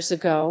 years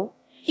ago,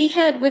 he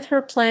had with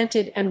her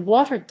planted and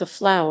watered the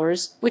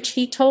flowers which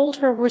he told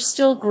her were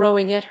still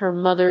growing at her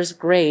mother's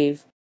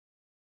grave.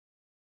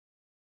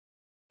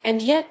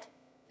 And yet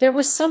there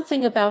was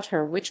something about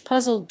her which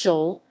puzzled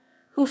Joel,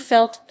 who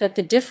felt that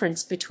the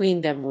difference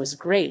between them was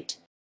great.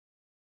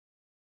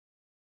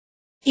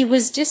 He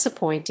was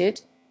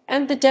disappointed,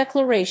 and the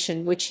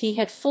declaration which he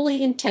had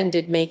fully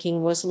intended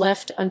making was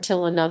left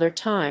until another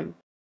time,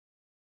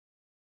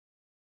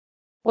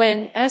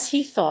 when, as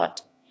he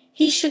thought,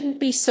 he shouldn't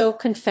be so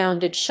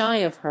confounded shy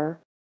of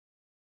her.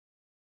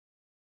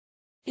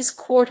 His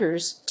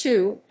quarters,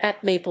 too,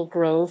 at Maple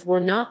Grove were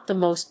not the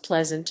most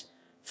pleasant,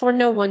 for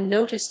no one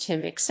noticed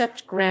him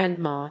except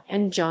Grandma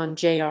and John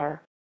Jr.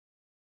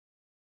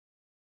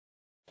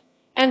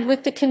 And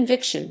with the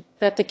conviction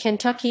that the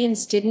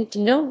Kentuckians didn't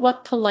know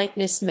what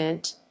politeness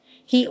meant,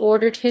 he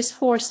ordered his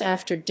horse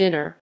after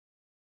dinner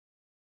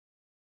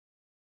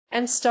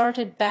and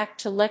started back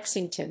to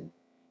Lexington,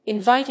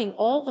 inviting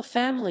all the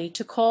family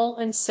to call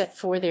and set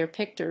for their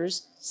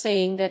pictures,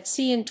 saying that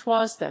seein'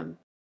 'twas them,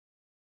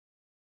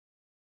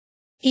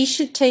 he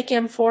should take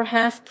 'em for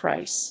half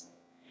price.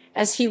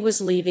 As he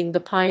was leaving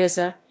the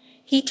piazza,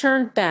 he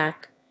turned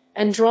back,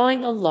 and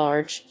drawing a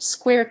large,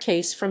 square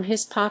case from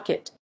his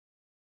pocket,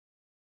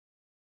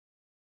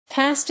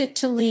 passed it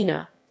to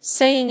Lena,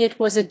 saying it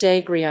was a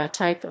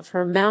daguerreotype of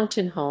her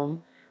mountain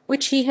home,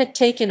 which he had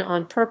taken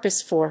on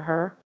purpose for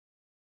her,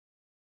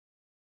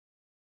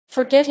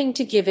 forgetting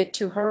to give it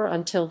to her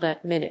until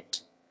that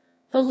minute.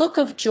 The look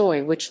of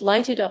joy which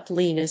lighted up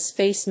Lena's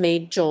face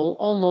made Joel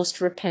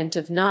almost repent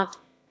of not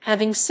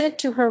having said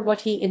to her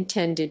what he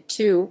intended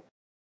to.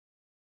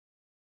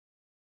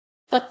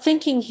 But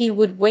thinking he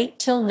would wait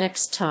till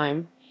next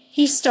time,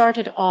 he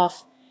started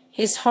off,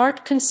 his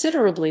heart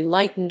considerably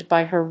lightened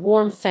by her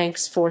warm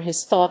thanks for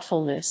his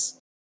thoughtfulness.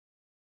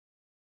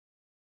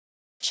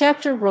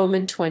 Chapter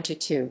Roman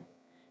 22.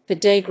 The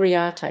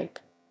Daguerreotype.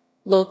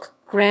 Look,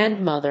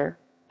 Grandmother,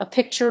 a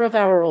picture of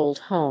our old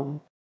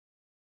home.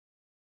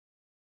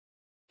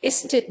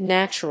 "Isn't it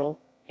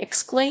natural?"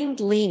 exclaimed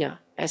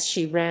Lena, as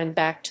she ran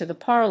back to the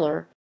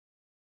parlor.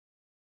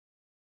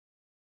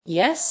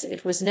 Yes,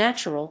 it was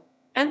natural,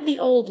 and the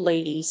old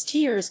lady's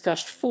tears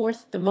gushed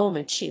forth the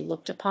moment she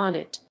looked upon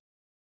it.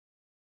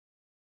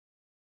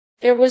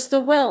 There was the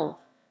well,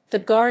 the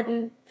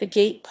garden, the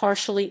gate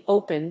partially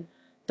open,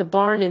 the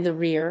barn in the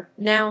rear,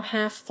 now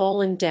half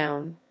fallen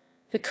down,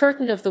 the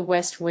curtain of the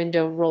west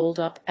window rolled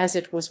up as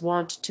it was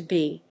wont to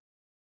be,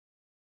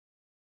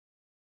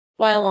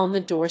 while on the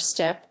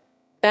doorstep,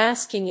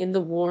 basking in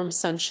the warm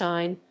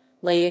sunshine,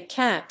 lay a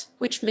cat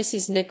which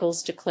Mrs.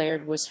 Nichols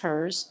declared was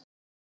hers.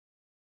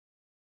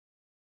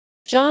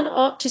 "John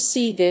ought to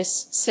see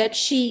this," said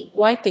she,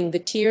 wiping the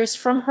tears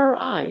from her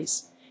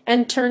eyes,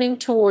 and turning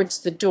towards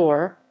the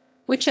door,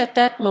 which at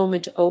that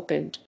moment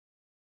opened,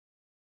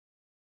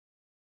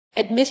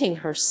 admitting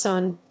her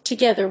son,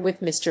 together with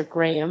Mr.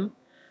 Graham,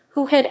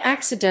 who had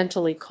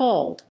accidentally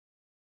called.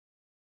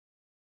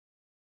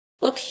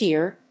 "Look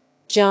here,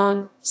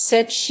 John,"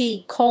 said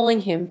she,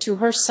 calling him to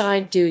her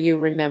side, "do you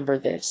remember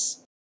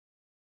this?"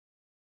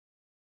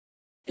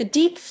 The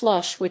deep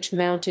flush which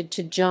mounted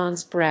to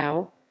John's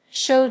brow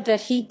showed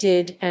that he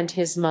did, and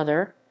his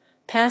mother,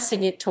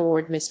 passing it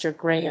toward Mr.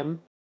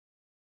 Graham,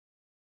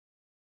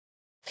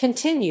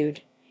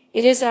 continued,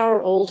 "It is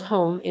our old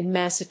home in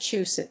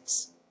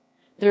Massachusetts.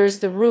 There's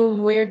the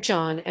room where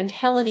John and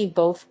Helene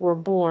both were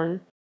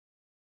born,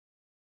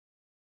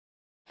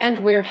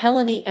 and where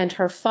Helene and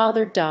her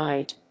father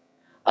died.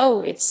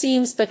 Oh, it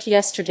seems but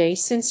yesterday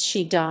since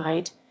she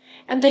died,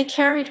 and they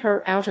carried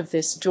her out of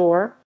this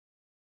door.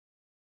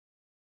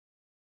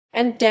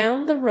 And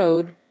down the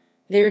road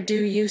there,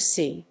 do you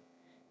see?"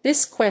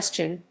 This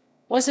question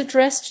was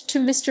addressed to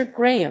Mr.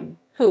 Graham,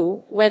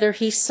 who, whether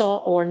he saw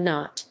or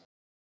not,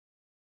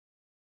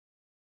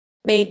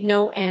 made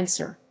no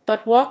answer,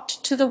 but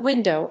walked to the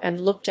window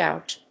and looked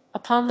out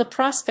upon the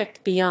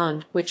prospect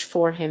beyond, which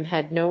for him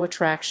had no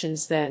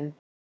attractions then.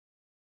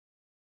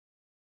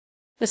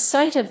 The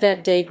sight of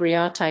that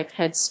daguerreotype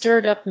had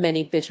stirred up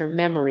many bitter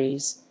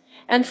memories,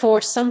 and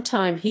for some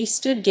time he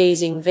stood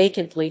gazing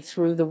vacantly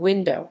through the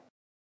window,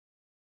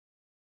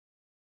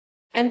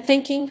 and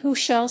thinking who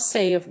shall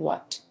say of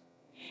what.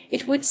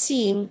 It would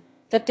seem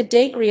that the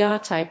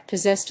daguerreotype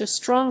possessed a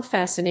strong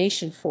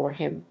fascination for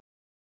him,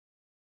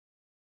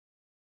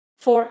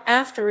 for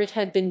after it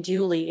had been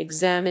duly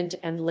examined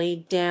and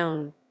laid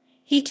down,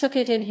 he took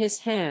it in his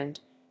hand,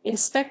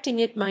 inspecting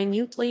it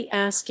minutely,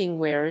 asking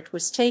where it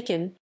was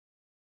taken,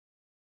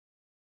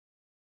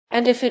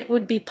 and if it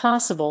would be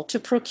possible to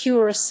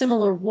procure a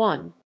similar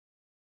one.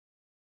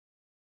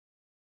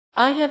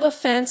 "I have a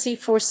fancy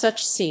for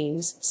such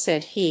scenes,"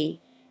 said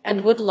he,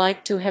 "and would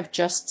like to have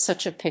just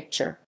such a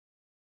picture.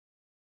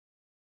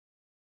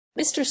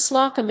 Mr.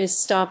 Slocum is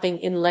stopping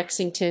in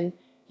Lexington,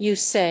 you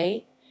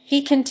say?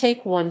 He can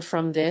take one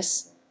from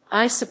this,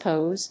 I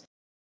suppose?"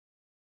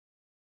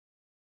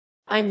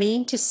 "I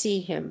mean to see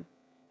him."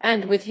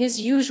 And with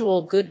his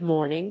usual good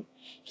morning,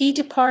 he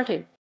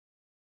departed.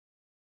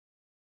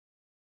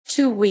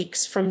 2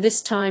 weeks from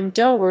this time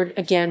Durward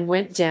again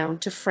went down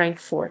to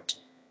Frankfort,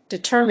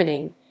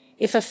 determining,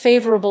 if a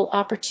favorable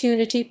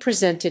opportunity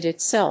presented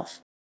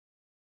itself,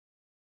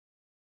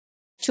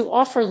 to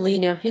offer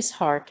Lena his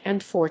heart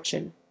and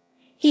fortune.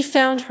 He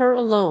found her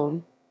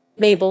alone,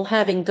 Mabel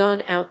having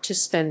gone out to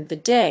spend the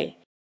day.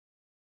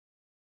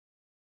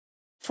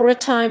 For a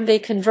time they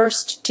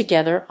conversed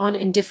together on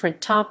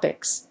indifferent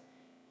topics,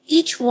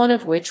 each one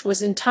of which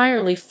was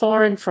entirely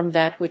foreign from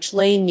that which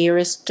lay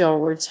nearest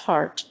Durward's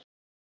heart.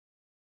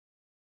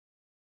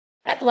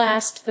 At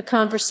last the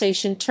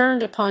conversation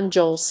turned upon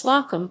Joel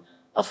Slocum,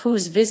 of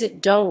whose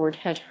visit Durward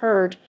had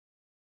heard.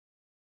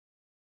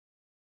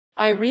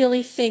 "I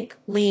really think,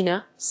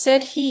 Lena,"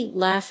 said he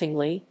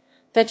laughingly,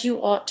 "that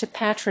you ought to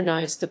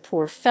patronize the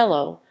poor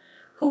fellow,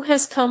 who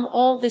has come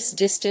all this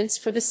distance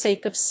for the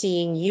sake of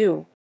seeing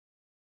you.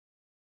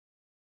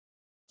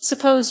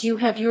 Suppose you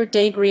have your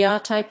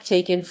daguerreotype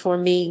taken for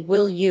me,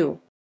 will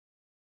you?"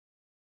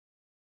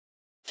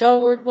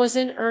 Durward was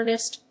in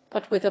earnest,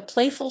 but with a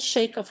playful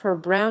shake of her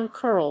brown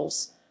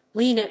curls,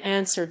 Lena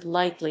answered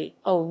lightly,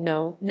 "Oh,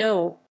 no,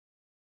 no.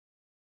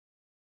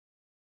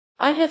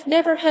 I have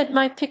never had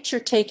my picture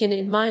taken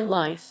in my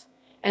life,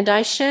 and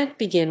I shan't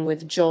begin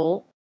with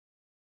Joel."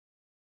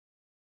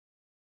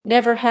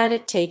 "Never had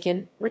it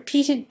taken,"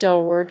 repeated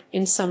Durward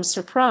in some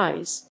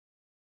surprise.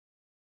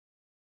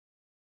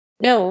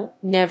 "No,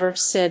 never,"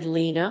 said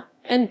Lena,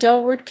 and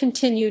Durward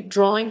continued,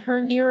 drawing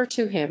her nearer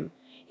to him.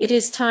 "It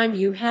is time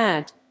you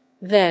had,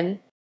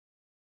 then.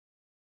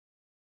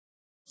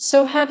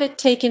 So have it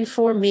taken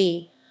for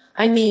me.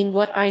 I mean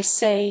what I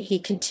say," he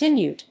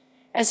continued,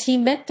 as he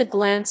met the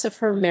glance of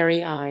her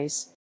merry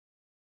eyes.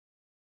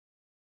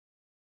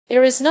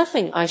 "There is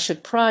nothing I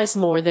should prize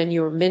more than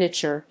your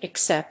miniature,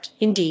 except,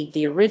 indeed,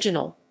 the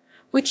original,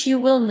 which you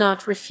will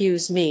not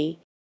refuse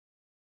me.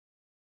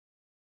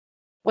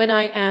 When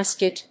I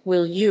ask it,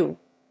 will you?"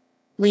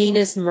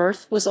 Lena's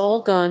mirth was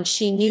all gone.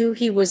 She knew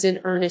he was in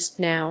earnest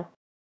now.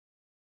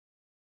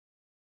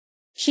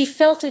 She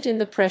felt it in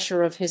the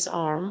pressure of his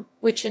arm,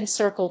 which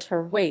encircled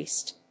her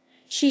waist.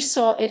 She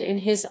saw it in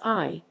his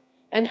eye,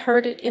 and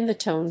heard it in the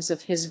tones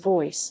of his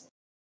voice.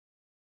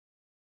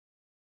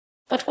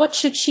 But what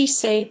should she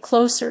say?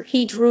 Closer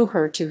he drew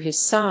her to his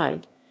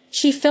side.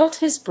 She felt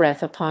his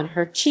breath upon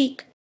her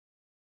cheek,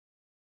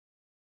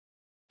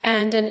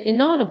 and an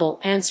inaudible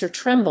answer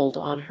trembled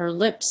on her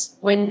lips,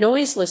 when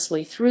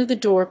noiselessly through the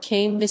door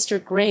came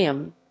Mr.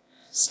 Graham,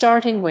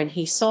 starting when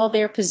he saw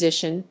their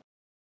position,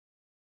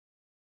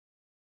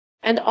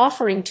 and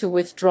offering to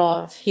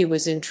withdraw if he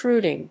was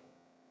intruding.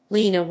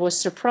 Lena was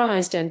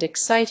surprised and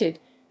excited,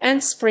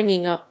 and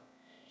springing up,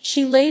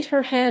 she laid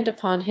her hand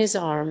upon his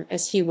arm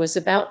as he was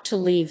about to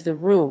leave the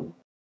room,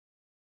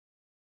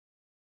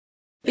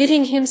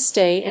 bidding him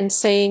stay and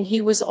saying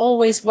he was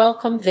always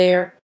welcome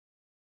there.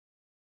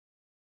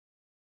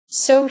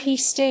 So he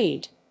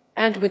stayed,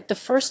 and with the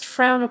first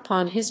frown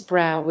upon his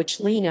brow which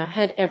Lena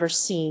had ever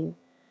seen,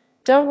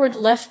 Durward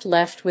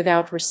left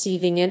without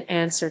receiving an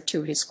answer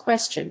to his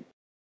question,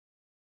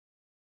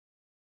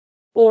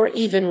 or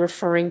even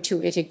referring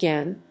to it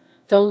again,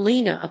 though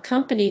Lena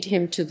accompanied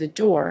him to the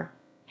door,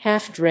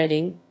 half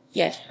dreading,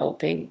 yet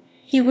hoping,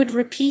 he would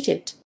repeat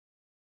it.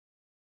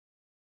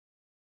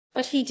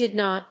 But he did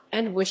not,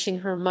 and wishing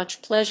her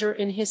much pleasure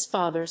in his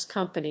father's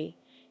company,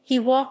 he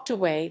walked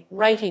away,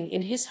 writing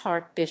in his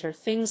heart bitter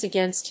things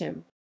against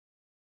him.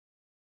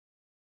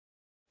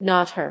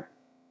 Not her.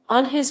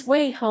 On his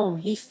way home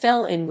he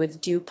fell in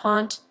with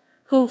Dupont,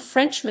 who,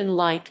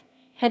 Frenchman-like,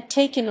 had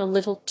taken a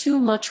little too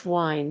much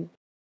wine,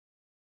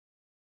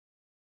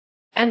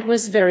 and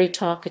was very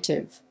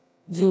talkative.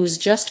 "Vous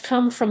just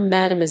come from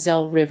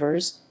Mademoiselle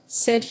Rivers,"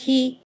 said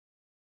he.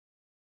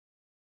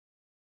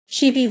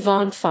 "She be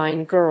von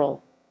fine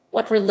girl.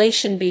 What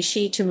relation be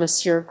she to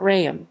Monsieur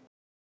Graham?"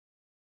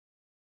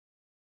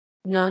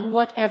 "None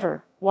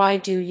whatever. Why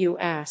do you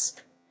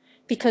ask?"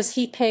 "Because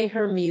he pay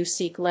her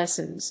music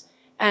lessons,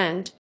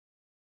 and—"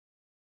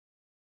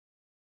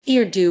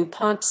 Here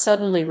Dupont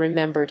suddenly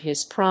remembered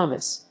his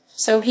promise,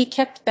 so he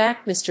kept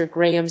back Mr.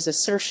 Graham's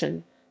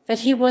assertion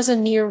that he was a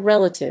near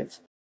relative,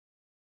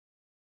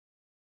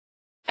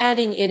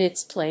 adding in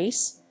its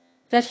place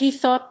that he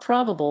thought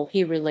probable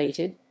he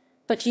related,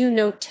 "but you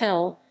no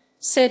tell,"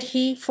 said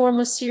he, "for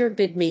Monsieur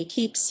bid me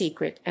keep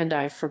secret, and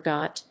I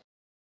forgot."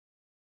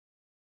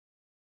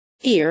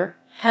 Here,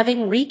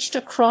 having reached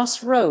a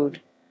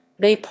cross-road,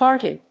 they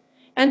parted,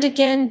 and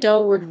again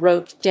Durward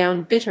wrote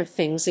down bitter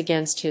things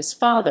against his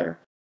father.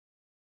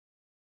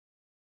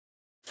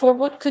 For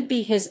what could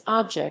be his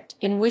object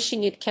in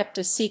wishing it kept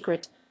a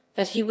secret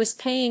that he was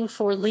paying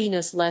for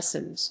Lena's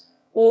lessons,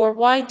 or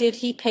why did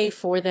he pay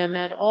for them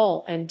at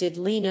all, and did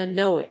Lena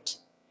know it?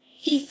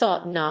 He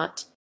thought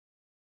not.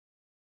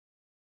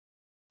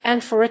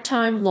 And for a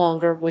time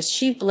longer was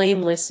she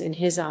blameless in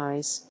his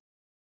eyes.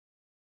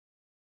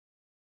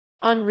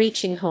 On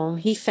reaching home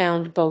he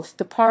found both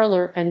the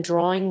parlor and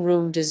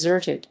drawing-room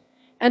deserted,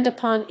 and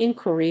upon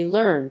inquiry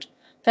learned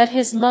that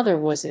his mother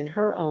was in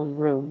her own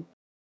room.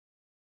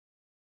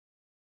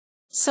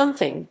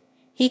 Something,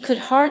 he could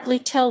hardly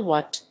tell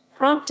what,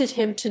 prompted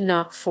him to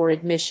knock for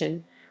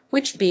admission,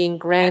 which being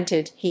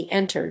granted, he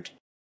entered.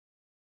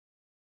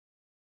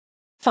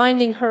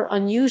 Finding her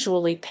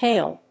unusually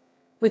pale,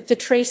 with the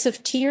trace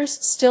of tears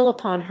still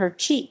upon her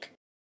cheek.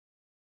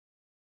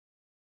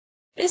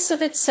 This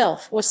of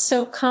itself was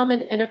so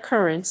common an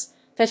occurrence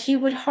that he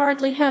would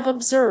hardly have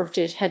observed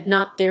it had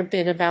not there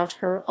been about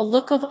her a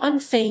look of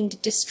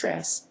unfeigned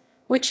distress,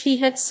 which he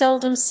had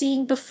seldom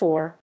seen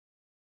before.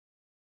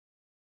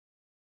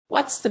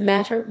 "What's the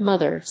matter,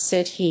 mother?"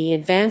 said he,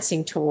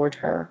 advancing toward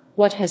her.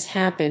 "What has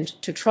happened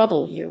to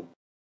trouble you?"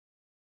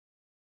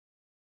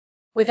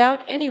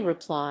 Without any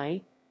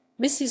reply,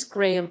 Mrs.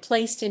 Graham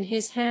placed in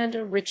his hand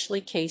a richly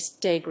cased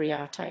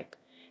daguerreotype,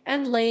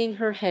 and laying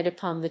her head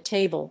upon the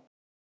table,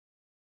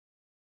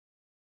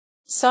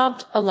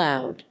 sobbed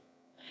aloud.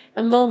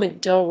 A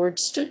moment Durward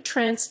stood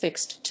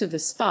transfixed to the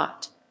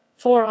spot,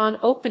 for on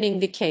opening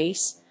the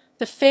case,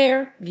 the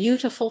fair,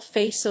 beautiful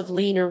face of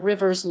Lena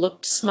Rivers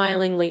looked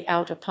smilingly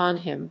out upon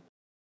him.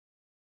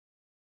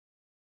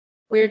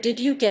 "Where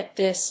did you get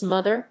this,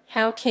 mother?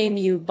 How came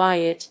you by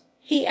it?"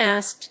 he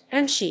asked,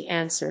 and she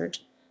answered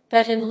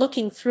that in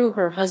looking through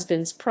her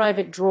husband's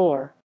private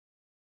drawer,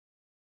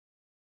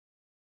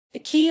 the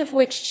key of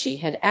which she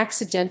had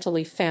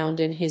accidentally found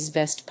in his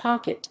vest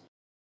pocket,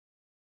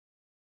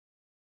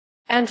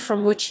 and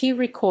from which he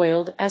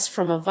recoiled as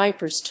from a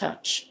viper's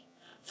touch.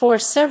 For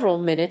several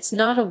minutes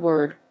not a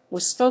word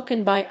was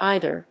spoken by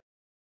either.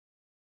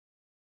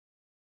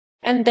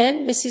 And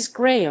then Mrs.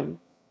 Graham,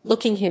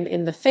 looking him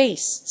in the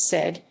face,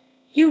 said,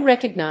 "You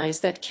recognize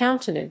that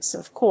countenance,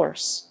 of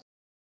course."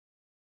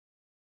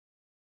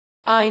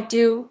 "I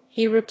do,"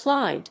 he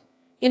replied,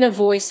 in a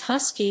voice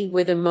husky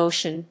with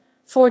emotion,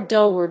 for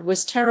Durward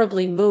was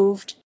terribly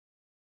moved.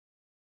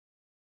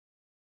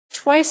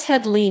 Twice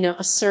had Lena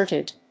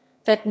asserted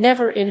that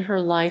never in her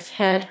life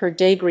had her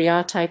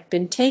daguerreotype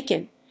been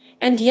taken,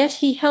 and yet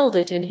he held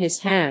it in his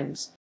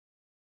hands.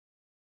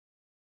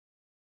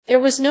 There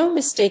was no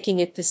mistaking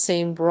it, the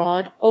same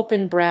broad,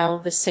 open brow,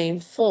 the same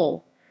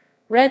full,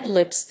 red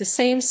lips, the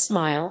same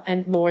smile,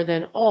 and more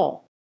than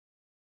all,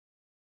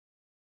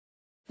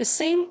 the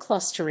same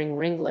clustering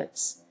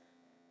ringlets,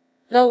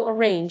 though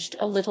arranged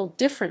a little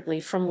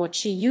differently from what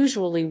she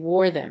usually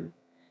wore them,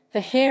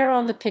 the hair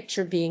on the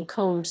picture being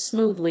combed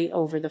smoothly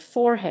over the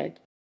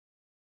forehead,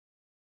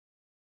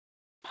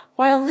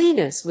 while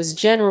Lena's was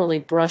generally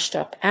brushed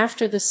up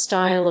after the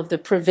style of the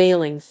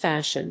prevailing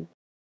fashion.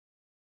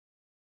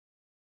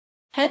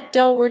 Had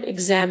Durward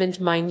examined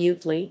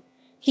minutely,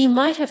 he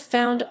might have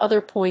found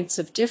other points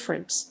of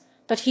difference,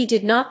 but he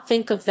did not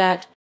think of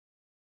that.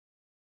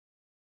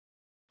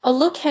 A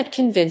look had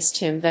convinced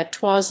him that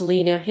 'twas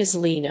Lena, his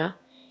Lena,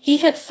 he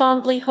had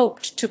fondly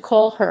hoped to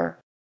call her.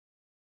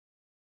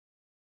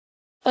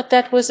 But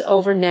that was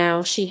over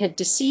now. She had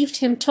deceived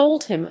him,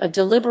 told him a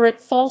deliberate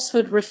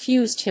falsehood,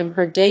 refused him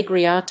her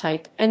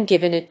daguerreotype, and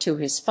given it to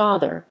his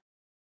father.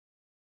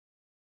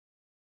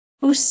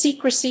 whose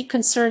secrecy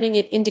concerning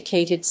it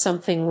indicated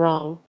something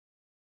wrong.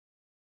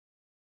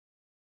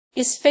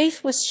 His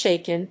faith was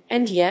shaken,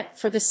 and yet,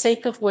 for the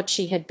sake of what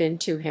she had been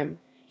to him,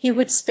 he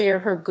would spare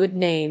her good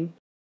name.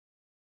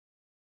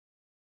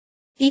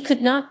 He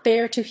could not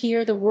bear to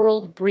hear the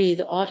world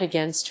breathe aught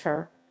against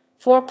her,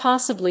 for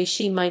possibly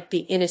she might be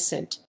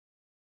innocent.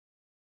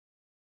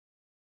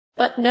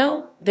 But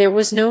no, there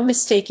was no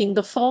mistaking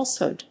the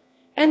falsehood,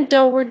 and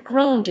Durward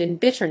groaned in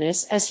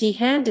bitterness as he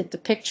handed the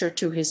picture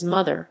to his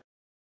mother,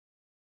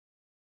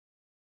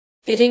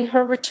 bidding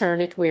her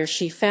return it where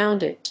she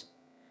found it.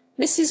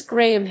 Mrs.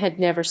 Graham had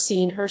never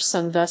seen her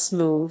son thus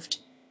moved,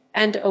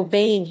 and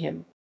obeying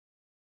him,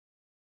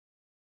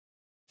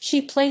 she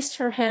placed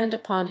her hand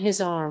upon his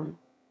arm,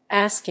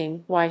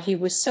 asking why he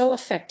was so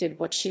affected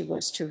what she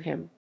was to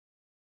him.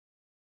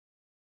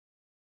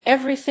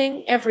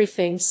 "Everything,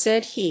 everything,"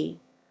 said he,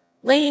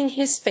 laying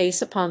his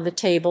face upon the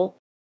table.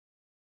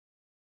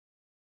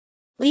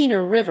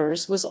 "Lena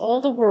Rivers was all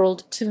the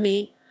world to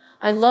me.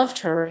 I loved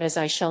her as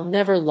I shall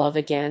never love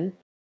again."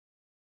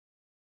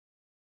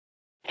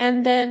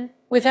 And then,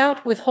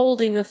 without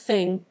withholding a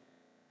thing,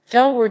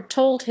 Durward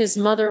told his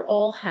mother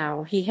all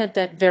how he had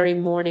that very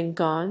morning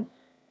gone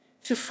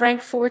to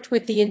Frankfort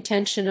with the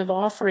intention of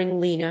offering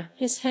Lena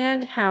his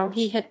hand, how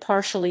he had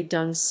partially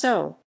done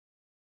so,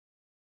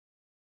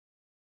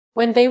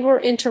 when they were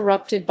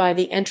interrupted by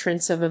the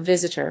entrance of a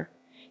visitor,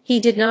 he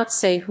did not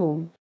say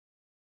whom.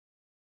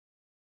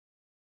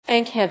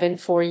 "Thank Heaven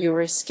for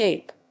your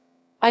escape.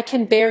 I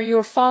can bear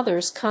your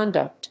father's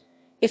conduct,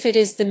 if it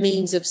is the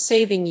means of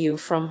saving you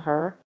from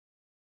her,"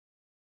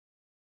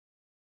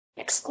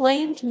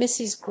 exclaimed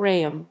Mrs.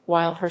 Graham,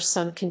 while her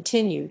son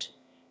continued,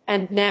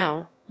 "And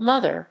now,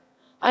 mother,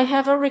 I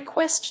have a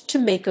request to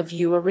make of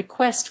you, a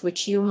request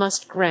which you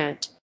must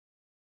grant.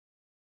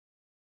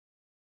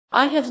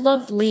 I have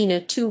loved Lena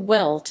too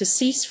well to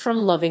cease from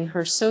loving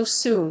her so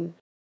soon,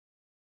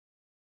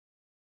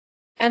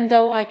 and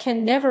though I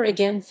can never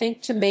again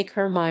think to make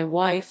her my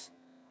wife,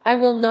 I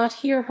will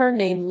not hear her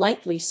name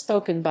lightly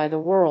spoken by the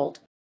world,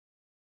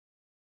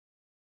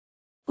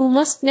 who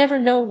must never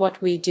know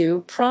what we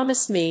do.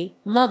 Promise me,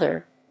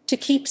 mother, to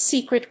keep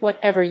secret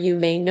whatever you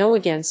may know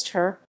against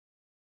her."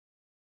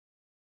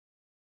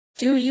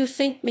 "Do you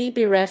think me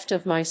bereft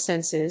of my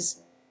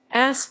senses,"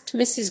 asked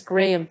Mrs.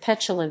 Graham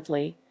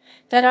petulantly,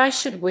 "that I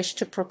should wish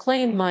to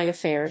proclaim my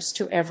affairs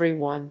to every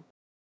one?"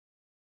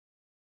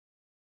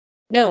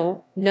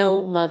 "No,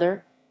 no,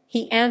 mother,"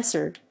 he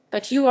answered,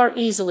 "but you are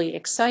easily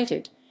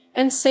excited,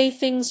 and say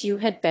things you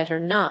had better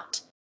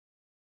not.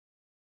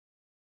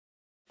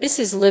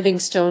 Mrs.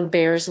 Livingstone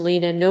bears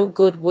Lena no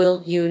good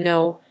will, you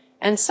know,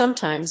 and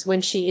sometimes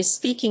when she is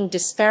speaking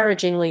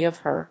disparagingly of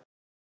her,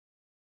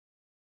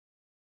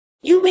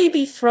 you may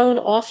be thrown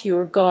off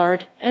your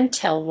guard and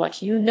tell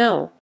what you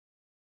know.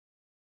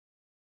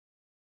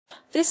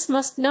 This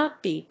must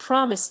not be.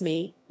 Promise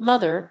me,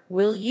 mother,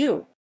 will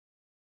you?"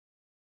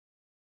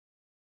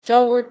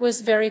 Durward was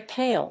very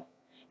pale,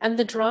 and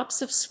the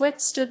drops of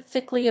sweat stood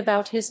thickly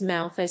about his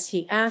mouth as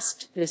he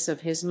asked this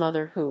of his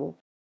mother, who,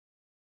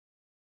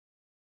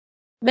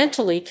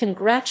 mentally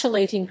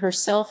congratulating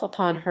herself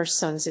upon her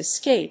son's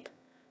escape,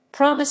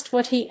 promised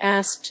what he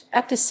asked,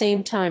 at the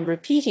same time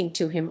repeating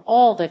to him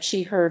all that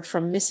she heard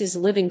from Mrs.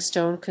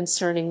 Livingstone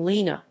concerning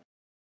Lena,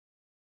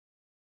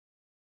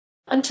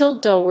 until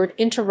Durward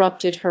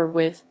interrupted her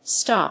with,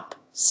 "Stop,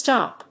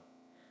 stop.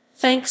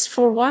 Thanks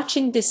for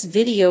watching. This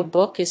video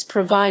book is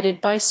provided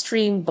by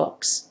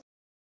StreamBooks.